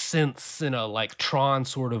like synths in a like Tron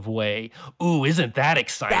sort of way. Ooh, isn't that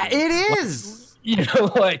exciting? It is.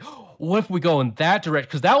 Like, what if we go in that direction?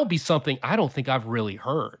 Because that will be something I don't think I've really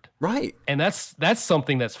heard. Right. And that's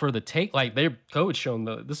something that's for the take. Like their code shown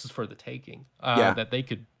this is for the taking. That they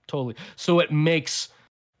could totally. So it makes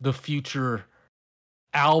the future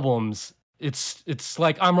albums. It's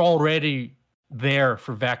like I'm already there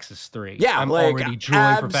for Vaxis 3. Yeah, I'm like, already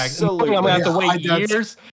drooling for Vaxis. I'm gonna have to wait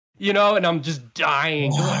years, and I'm just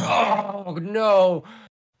dying. Like, oh no.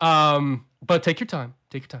 But take your time.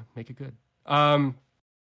 Make it good.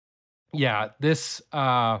 Yeah, this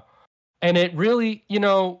and it really,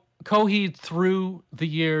 Coheed through the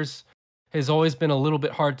years has always been a little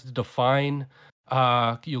bit hard to define.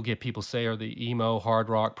 You'll get people say, are the emo, hard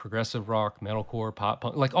rock, progressive rock, metalcore, pop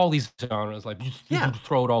punk, like all these genres, like you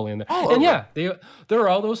throw it all in there. And yeah, there are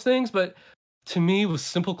all those things, but to me, with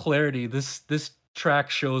simple clarity, this track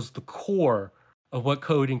shows the core of what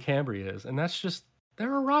Coheed and Cambria is, and that's just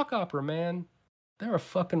they're a rock opera, man. They're a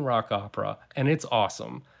fucking rock opera, and it's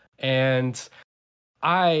awesome. And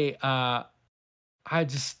I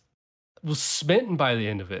just was smitten by the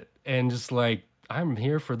end of it, and just like, I'm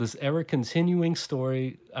here for this ever continuing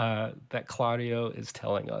story that Claudio is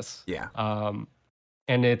telling us. Yeah.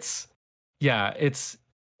 And it's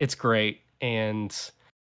great, and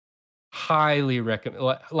highly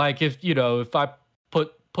recommend. Like if I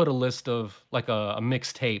put a list of like a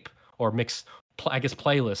mixtape or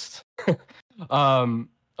playlist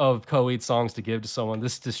of Coheed songs to give to someone,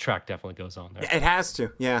 this track definitely goes on there. It has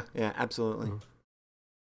to. Yeah, absolutely. Mm-hmm.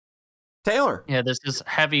 Taylor. Yeah, this is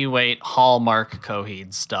heavyweight Hallmark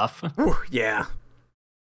Coheed stuff. Ooh, yeah.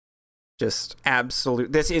 Just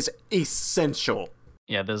absolute. This is essential.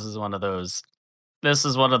 Yeah, this is one of those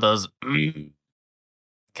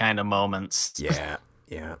kind of moments. Yeah.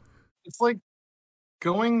 It's like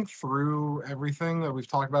going through everything that we've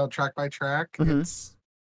talked about track by track.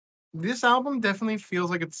 This album definitely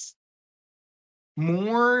feels like it's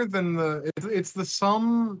more than it's the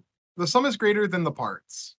sum. The sum is greater than the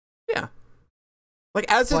parts. Yeah. Like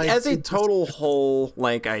as a total whole,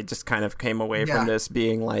 like I just kind of came away from this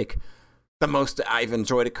being like the most I've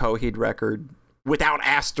enjoyed a Coheed record without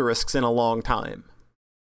asterisks in a long time.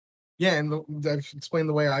 Yeah, and I've explained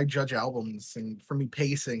the way I judge albums, and for me,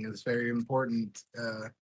 pacing is very important.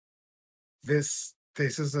 This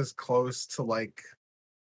is as close to like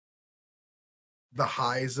the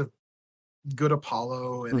highs of Good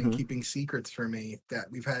Apollo and then Keeping Secrets for me that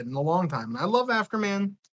we've had in a long time. And I love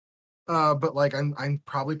Afterman, but like I'm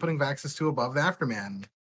probably putting Vaxis 2 above the Afterman.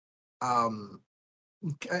 I'm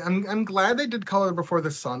glad they did Color Before the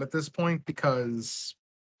Sun at this point, because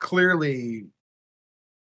clearly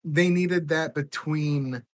they needed that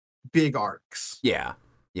between big arcs. Yeah.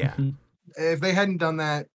 If they hadn't done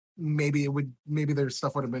that, maybe their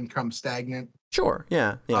stuff would have become stagnant. Sure.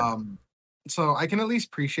 Yeah. So I can at least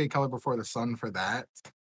appreciate Color Before the Sun for that.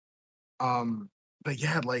 But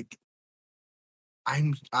yeah, like I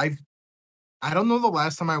don't know the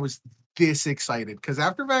last time I was this excited, because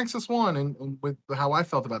after Vaxis 1 and with how I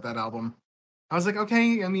felt about that album, I was like,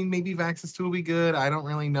 okay, I mean, maybe Vaxis 2 will be good. I don't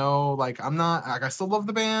really know. Like, I still love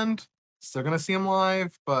the band. Still gonna see them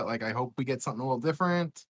live, but like, I hope we get something a little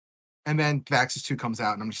different. And then Vaxis 2 comes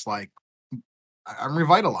out, and I'm just like, I'm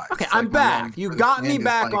revitalized. Okay, It's I'm like my back. love You for this got me band is,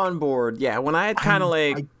 back like, on board. Yeah, when I had kind of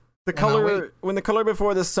like the cannot color wait. when the color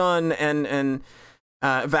before the sun and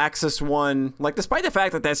Vaxis won. Like, despite the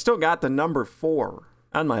fact that that still got the number 4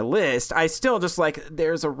 on my list, I still just like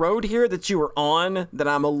there's a road here that you were on that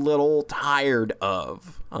I'm a little tired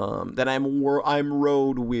of. That I'm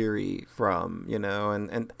road weary from, you know,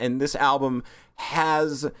 and this album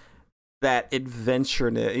has that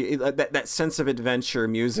adventure, that sense of adventure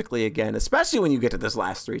musically again, especially when you get to this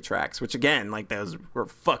last 3 tracks, which again, like those were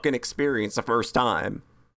fucking experience the first time.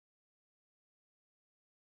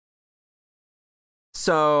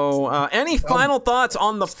 So, any final thoughts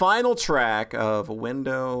on the final track of A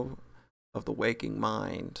Window of the Waking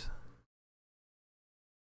Mind?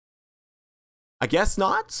 I guess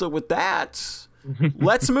not. So with that,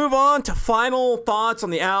 let's move on to final thoughts on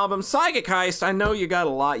the album. Psychic Heist, I know you got a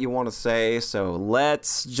lot you want to say, so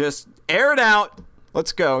let's just air it out.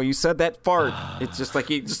 Let's go. You said that fart. It's just like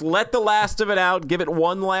you just let the last of it out, give it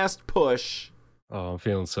one last push. Oh, I'm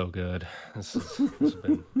feeling so good. This has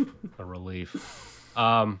been a relief.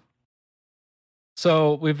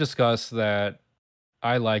 So we've discussed that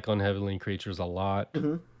I like Unheavenly Creatures a lot,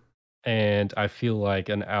 and I feel like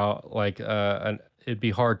it'd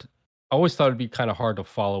be hard. I always thought it'd be kind of hard to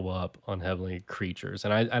follow up on Heavenly Creatures,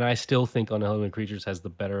 and I still think Unheavenly Creatures has the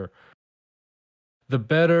better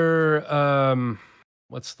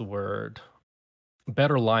what's the word?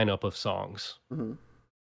 Better lineup of songs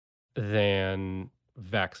than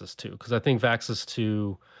Vaxis 2, because I think Vaxis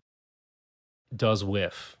 2 does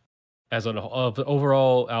whiff. As an of the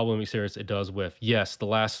overall album experience, it does whiff. Yes, the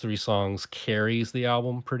last 3 songs carries the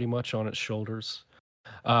album pretty much on its shoulders.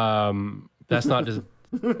 That's not to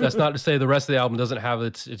say the rest of the album doesn't have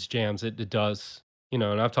its jams. It does, you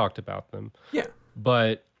know, and I've talked about them. Yeah.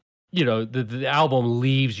 But you know, the album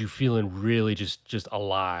leaves you feeling really just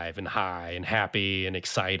alive and high and happy and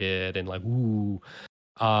excited and like ooh.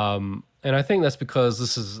 And I think that's because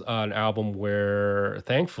this is an album where,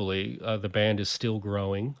 thankfully, the band is still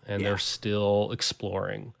growing and they're still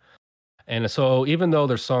exploring. And so, even though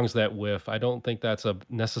there's songs that whiff, I don't think that's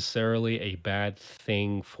necessarily a bad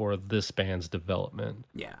thing for this band's development.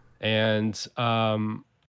 Yeah. And I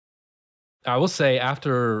will say,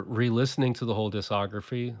 after re-listening to the whole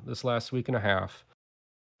discography this last week and a half,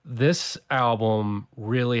 this album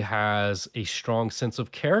really has a strong sense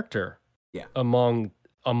of character. Yeah. Among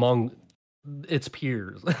its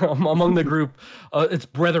peers, among the group, its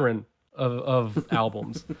brethren of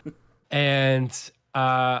albums. And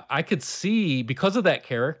I could see, because of that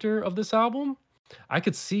character of this album, I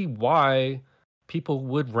could see why people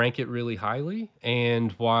would rank it really highly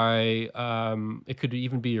and why it could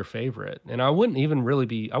even be your favorite. And I wouldn't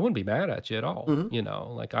be mad at you at all. You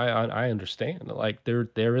know, like I understand, like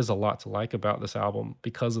there is a lot to like about this album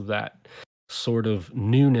because of that sort of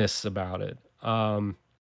newness about it.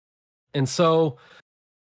 And so,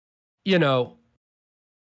 you know,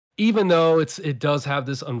 even though it does have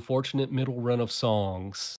this unfortunate middle run of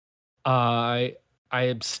songs, I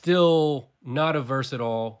am still not averse at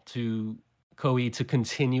all to Koei to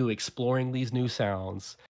continue exploring these new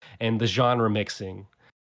sounds and the genre mixing.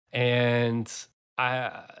 And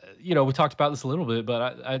we talked about this a little bit,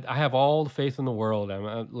 but I have all the faith in the world.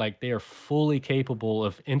 I'm like, they are fully capable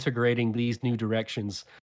of integrating these new directions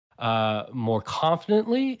more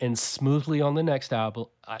confidently and smoothly on the next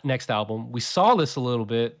album. We saw this a little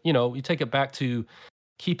bit. You know, you take it back to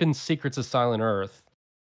Keeping Secrets of Silent Earth.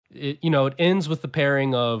 It ends with the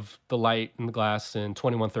pairing of The Light and the Glass in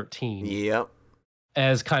 2113. Yep.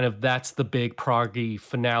 As kind of that's the big proggy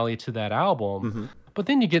finale to that album. But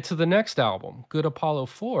then you get to the next album, Good Apollo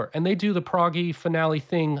 4, and they do the proggy finale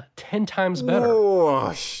thing 10 times better.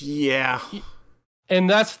 Oh, yeah. And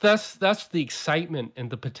that's the excitement and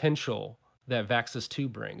the potential that Vaxis 2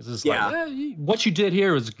 brings. It's like, what you did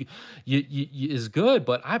here is good,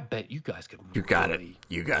 but I bet you guys could. You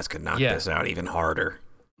guys could knock this out even harder.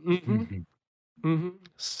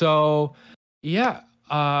 So, yeah,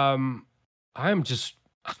 I'm just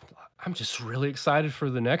really excited for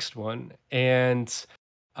the next one, and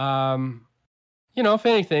if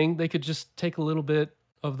anything, they could just take a little bit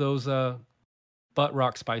of those butt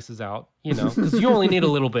rock spices out, because you only need a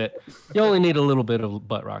little bit. You only need a little bit of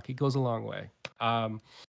butt rock. It goes a long way.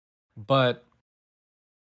 But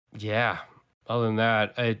yeah, other than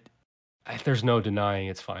that, there's no denying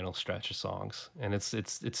its final stretch of songs, and it's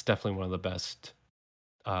definitely one of the best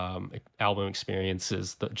album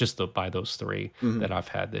experiences by those 3 that I've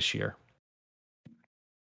had this year.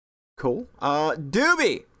 Cool.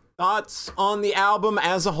 Doobie, thoughts on the album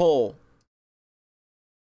as a whole?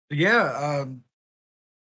 Yeah,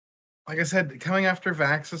 like I said, coming after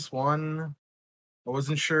Vaxis 1, I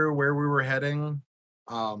wasn't sure where we were heading.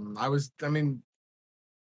 I mean,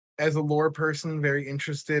 as a lore person, very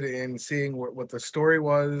interested in seeing what the story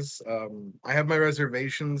was. I have my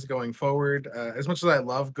reservations going forward. As much as I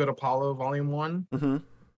love Good Apollo Volume 1, Mm-hmm.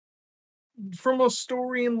 from a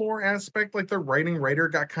story and lore aspect, like the writer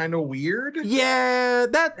got kind of weird. Yeah,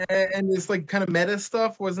 that And this like kind of meta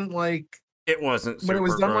stuff wasn't like it wasn't. when it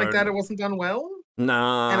was super done like good. that, it wasn't done well.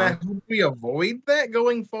 Nah. And I hope we avoid that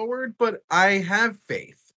going forward, but I have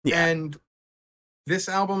faith. Yeah. And this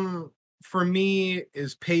album for me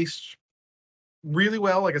is paced really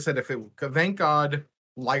well. Like I said, thank God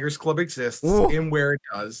Liars Club exists Ooh. in where it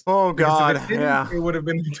does. Oh Because God, if it didn't, yeah. it would have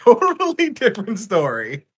been a totally different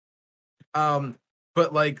story.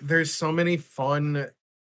 But like there's so many fun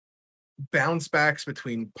bounce backs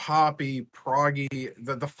between poppy, proggy,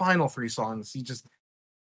 the final 3 songs.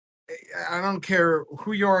 I don't care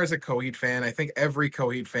who you are as a Coheed fan. I think every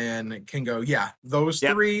Coheed fan can go, yeah, those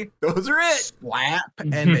Yep. 3 Those are it. slap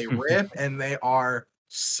and they rip and they are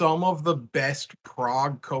some of the best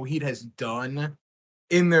prog Coheed has done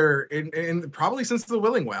in probably since the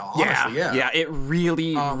Willing Well. Honestly, yeah. It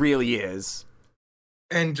really, really is.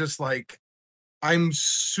 And just like I'm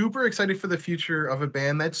super excited for the future of a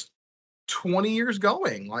band that's 20 years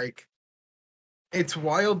going. Like it's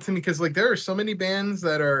wild to me because like there are so many bands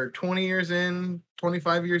that are 20 years in,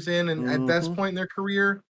 25 years in, and at this Mhm. point in their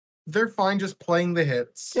career, they're fine just playing the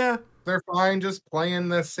hits. Yeah. They're fine just playing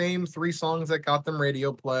the same 3 songs that got them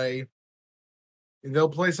radio play. They'll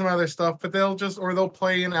play some other stuff, but they'll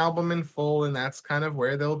play an album in full, and that's kind of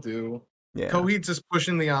where they'll do. Yeah. Coheed's just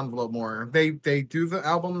pushing the envelope more. They do the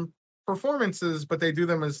album performances, but they do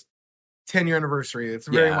them as 10-year anniversary. It's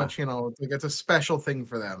very Yeah. much, it's a special thing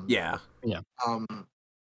for them. Yeah. Um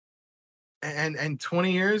and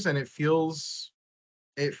 20 years and it feels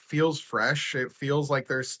fresh. It feels like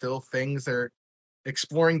there's still things they're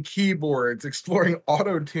exploring, keyboards, exploring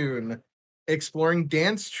auto-tune, exploring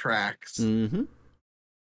dance tracks. Mm-hmm.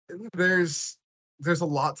 There's a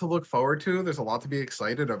lot to look forward to. There's a lot to be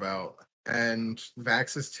excited about. And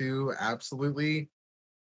Vaxis 2 absolutely,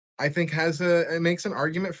 I think it makes an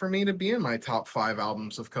argument for me to be in my top 5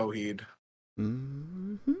 albums of Coheed.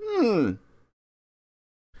 Mm-hmm.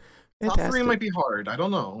 Top 3 might be hard. I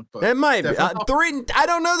don't know. But It might be. definitely top 3. I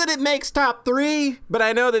don't know that it makes top 3, but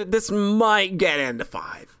I know that this might get into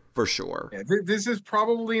 5 for sure. Yeah, this is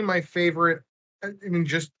probably my favorite. I mean,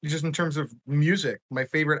 just in terms of music, my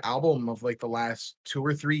favorite album of like the last 2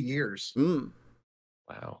 or 3 years.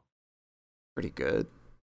 Wow. Pretty good.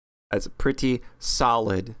 That's a pretty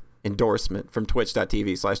solid endorsement from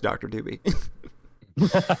twitch.tv/Dr. Doobie.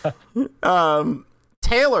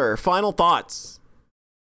 Taylor, final thoughts.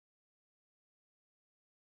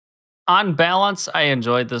 On balance, I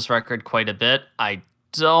enjoyed this record quite a bit. I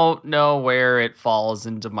don't know where it falls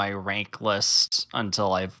into my rank list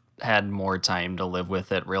until I've had more time to live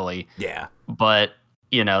with it, really. Yeah. But,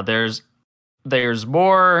 there's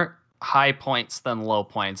more high points than low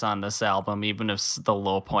points on this album, even if the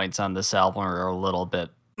low points on this album are a little bit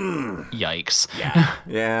yikes. Yeah.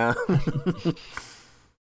 Yeah.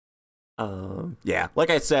 Yeah,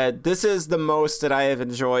 like I said, this is the most that I have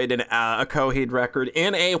enjoyed a Coheed record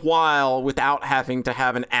in a while without having to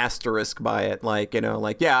have an asterisk by it.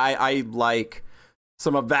 I like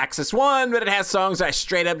some of Vaxis 1, but it has songs I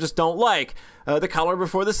straight up just don't like. The Color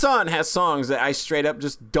Before the Sun has songs that I straight up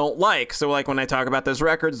just don't like. So like when I talk about those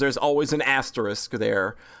records, there's always an asterisk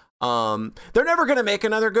there. They're never going to make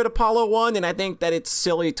another Good Apollo 1, and I think that it's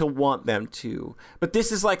silly to want them to. But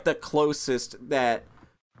this is like the closest that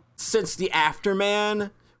since the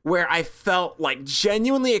Afterman, where I felt like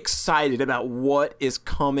genuinely excited about what is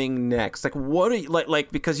coming next. Like, what are you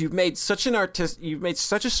like because you've made such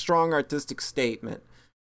a strong artistic statement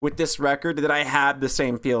with this record that I had the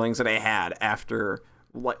same feelings that I had after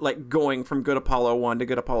like going from Good Apollo 1 to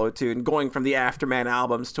Good Apollo 2 and going from the Afterman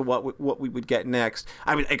albums to what we would get next.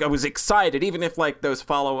 I was excited, even if like those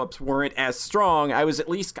follow-ups weren't as strong. I was at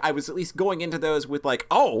least going into those with like,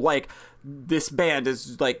 oh, like this band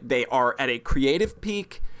is like, they are at a creative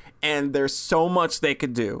peak and there's so much they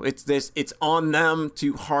could do. It's on them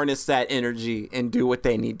to harness that energy and do what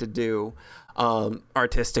they need to do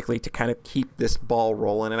artistically to kind of keep this ball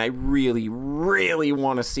rolling, and I really, really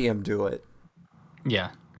want to see them do it.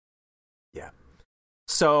 Yeah.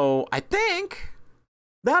 So I think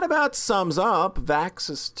that about sums up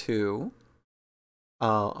Vaxis 2,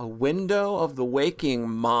 A Window of the Waking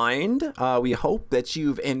Mind. We hope that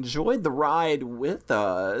you've enjoyed the ride with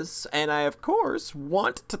us, and I of course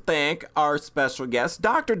want to thank our special guest,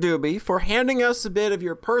 Dr. Doobie, for handing us a bit of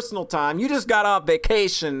your personal time. You just got off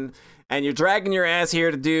vacation and you're dragging your ass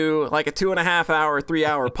here to do like a 2.5 hour, 3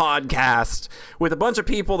 hour podcast with a bunch of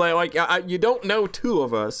people that like you don't know two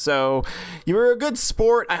of us. So you were a good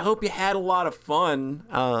sport. I hope you had a lot of fun.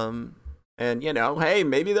 And you know, hey,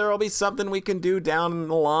 maybe there will be something we can do down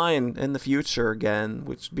the line in the future again,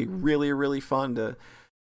 which would be really, really fun to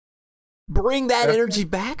bring that energy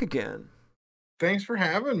back again. Thanks for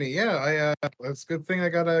having me. Yeah, it's a good thing I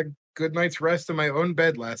got a good night's rest in my own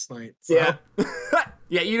bed last night. So. Yeah.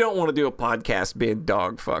 Yeah, you don't want to do a podcast being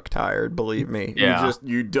dog fuck tired, believe me. Yeah.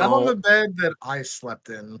 You don't. I'm on the bed that I slept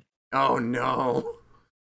in. Oh no.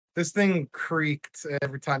 This thing creaked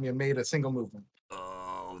every time you made a single movement.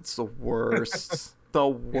 Oh, it's the worst. The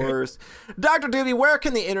worst. Dr. Doobie, where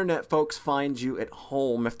can the internet folks find you at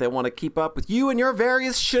home if they want to keep up with you and your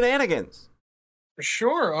various shenanigans?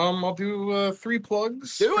 Sure. I'll do 3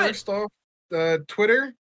 plugs. Do it. First off,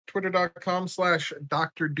 Twitter,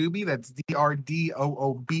 twitter.com/Dr. Doobie. That's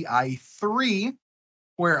DRDOOBI3,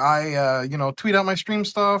 where I, tweet out my stream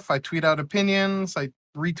stuff. I tweet out opinions. I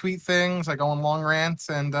retweet things. I go on long rants,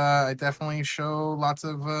 and I definitely show lots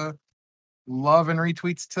of love and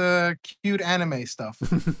retweets to cute anime stuff.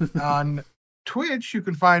 On Twitch, you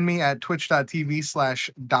can find me at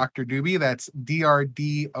twitch.tv/Dr. Doobie. That's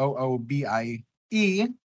DRDOOBIE,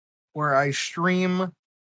 where I stream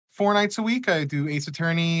 4 nights a week. I do Ace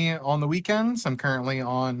Attorney on the weekends. I'm currently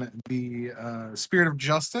on the Spirit of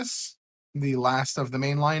Justice, the last of the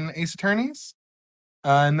mainline Ace Attorneys.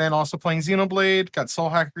 And then also playing Xenoblade. Got Soul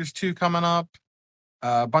Hackers 2 coming up.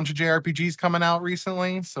 A bunch of JRPGs coming out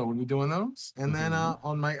recently, so we'll be doing those. And then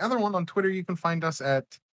on my other one on Twitter, you can find us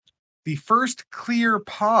at the First Clear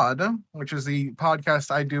Pod, which is the podcast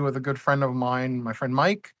I do with a good friend of mine, my friend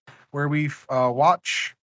Mike, where we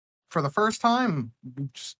watch for the first time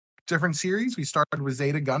different series. We started with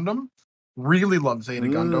Zeta Gundam. Really love Zeta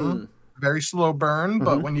Gundam. Very slow burn,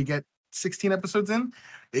 but when you get 16 episodes in,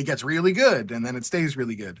 it gets really good, and then it stays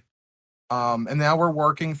really good. And now we're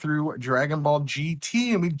working through Dragon Ball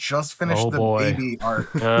GT, and we just finished baby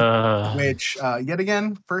arc, which, yet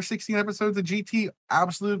again, first 16 episodes of GT,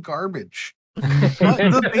 absolute garbage. But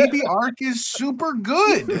the baby arc is super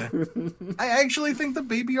good. I actually think the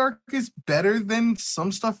baby arc is better than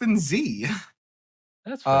some stuff in Z.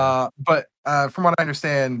 That's fair. But from what I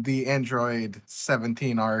understand, the Android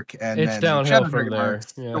 17 arc and It's then downhill Shadow from Dragon there.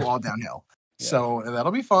 arcs Yeah. go all downhill. Yeah. So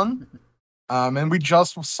that'll be fun. And we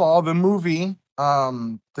just saw the movie,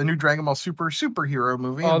 the new Dragon Ball superhero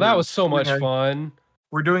movie. Oh, and that we're was so much doing a- fun.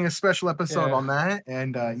 We're doing a special episode Yeah. on that.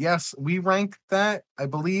 And yes, we ranked that. I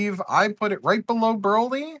believe I put it right below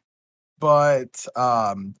Broly. But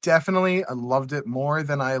definitely I loved it more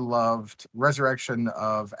than I loved Resurrection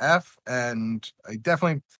of F. And I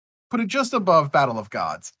definitely put it just above Battle of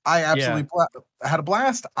Gods. I absolutely had a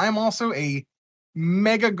blast. I'm also a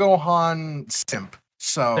Mega Gohan simp.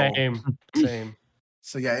 So Same.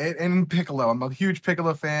 So yeah, and Piccolo. I'm a huge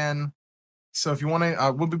Piccolo fan. So if you want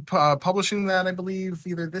to, we'll be publishing that, I believe,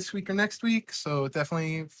 either this week or next week. So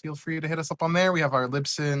definitely feel free to hit us up on there. We have our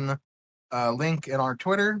Libsyn link in our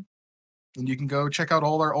Twitter, and you can go check out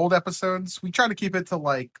all our old episodes. We try to keep it to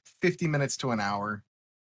like 50 minutes to an hour.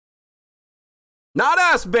 Not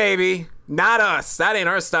us, baby. Not us. That ain't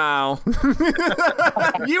our style.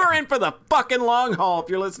 You are in for the fucking long haul if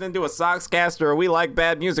you're listening to a Soxcaster or We Like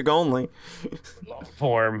Bad Music Only. Long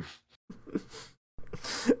form.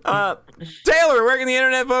 Taylor, where can the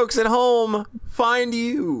internet folks at home find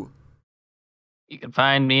you? You can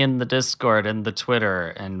find me in the Discord and the Twitter,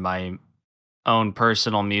 and my own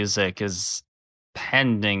personal music is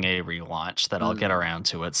pending a relaunch that I'll get around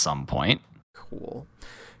to at some point. Cool.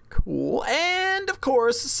 And, of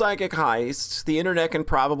course, Psychic Heist. The internet can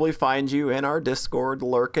probably find you in our Discord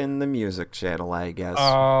lurking the music channel, I guess.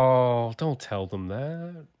 Oh, don't tell them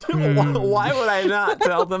that. Why would I not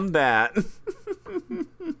tell them that?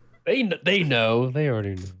 They know. They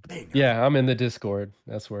already know. Yeah, I'm in the Discord.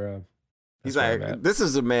 That's where He's that's where like, I'm at. this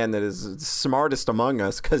is a man that is smartest among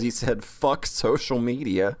us because he said, fuck social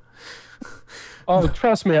media. Oh,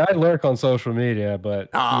 trust me, I lurk on social media, but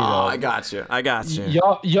Oh, I got you.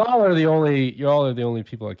 y'all are the only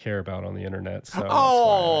people I care about on the internet. So that's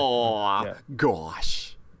why yeah.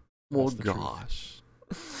 Gosh. Well, That's the truth. gosh.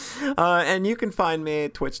 And you can find me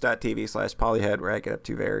at twitch.tv/polyhead, where I get up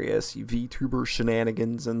to various VTuber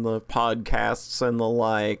shenanigans and the podcasts and the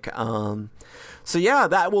like. So yeah,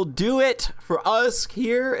 that will do it for us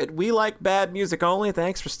here at We Like Bad Music Only.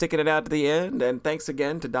 Thanks for sticking it out to the end, and thanks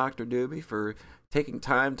again to Dr. Doobie for taking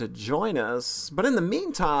time to join us. But in the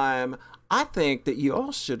meantime, I think that you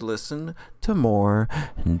all should listen to more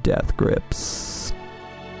Death Grips.